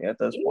 honestly, at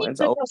this point.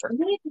 It's over. He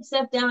needs to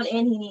step down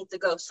and he needs to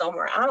go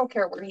somewhere. I don't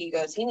care where he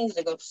goes. He needs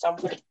to go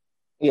somewhere.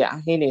 Yeah,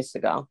 he needs to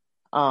go.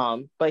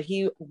 But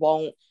he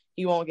won't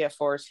get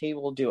forced. He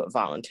will do it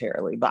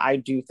voluntarily. But I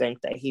do think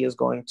that he is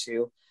going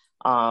to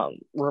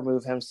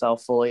remove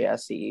himself fully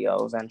as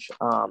CEO eventually,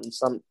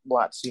 some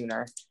lot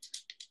sooner.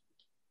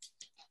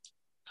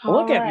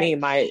 Look at me,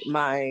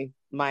 my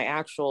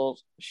actual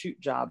shoot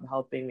job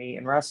helping me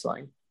in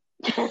wrestling.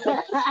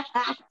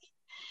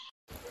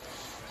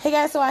 Hey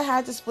guys, so I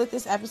had to split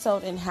this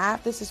episode in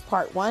half. This is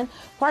part 1.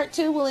 Part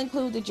 2 will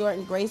include the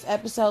Jordynne Grace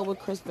episode with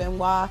Chris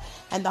Benoit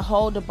and the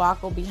whole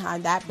debacle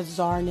behind that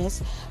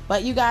bizarreness.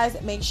 But you guys,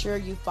 make sure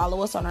you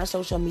follow us on our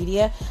social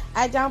media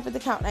at Down for the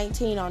Count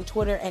 19 on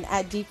Twitter and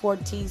at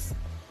D4TC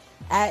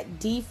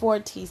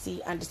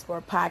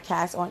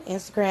 _podcast on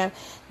Instagram.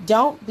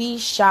 Don't be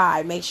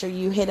shy. Make sure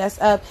you hit us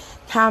up,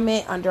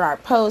 comment under our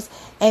post,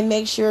 and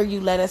make sure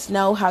you let us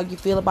know how you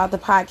feel about the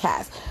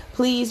podcast.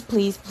 Please,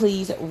 please,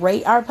 please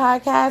rate our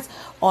podcast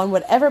on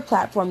whatever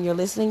platform you're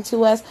listening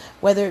to us,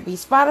 whether it be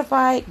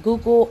Spotify,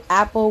 Google,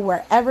 Apple,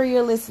 wherever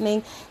you're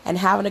listening and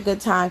having a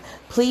good time.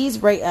 Please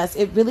rate us.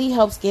 It really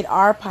helps get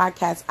our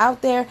podcast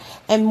out there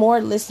and more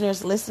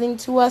listeners listening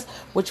to us,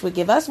 which would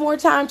give us more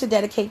time to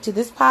dedicate to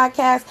this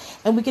podcast,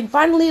 and we can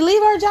finally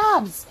leave our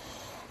jobs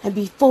and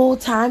be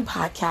full-time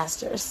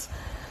podcasters.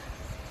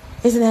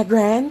 Isn't that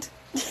grand?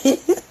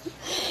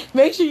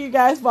 Make sure you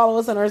guys follow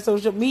us on our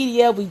social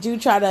media. We do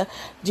try to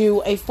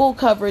do a full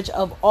coverage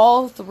of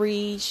all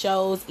 3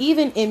 shows,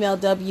 even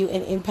MLW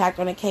and Impact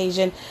on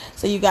occasion,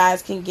 so you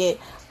guys can get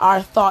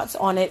our thoughts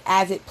on it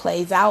as it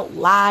plays out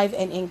live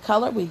and in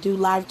color. We do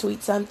live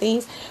tweet some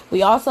things.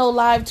 We also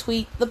live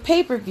tweet the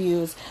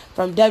pay-per-views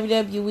from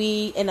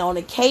WWE, and on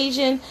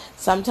occasion,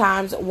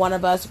 sometimes one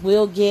of us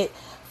will get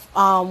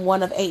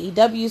one of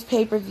AEW's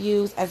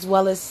pay-per-views as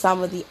well as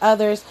some of the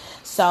others.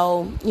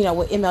 So, you know,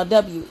 with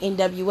MLW,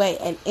 NWA,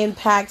 and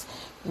Impact,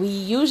 we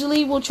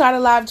usually will try to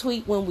live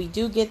tweet when we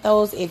do get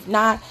those. If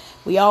not,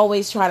 we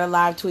always try to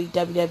live tweet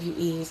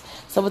WWE's.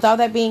 So with all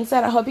that being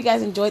said, I hope you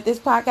guys enjoyed this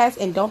podcast,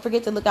 and don't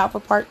forget to look out for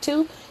part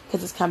 2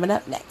 because it's coming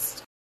up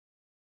next.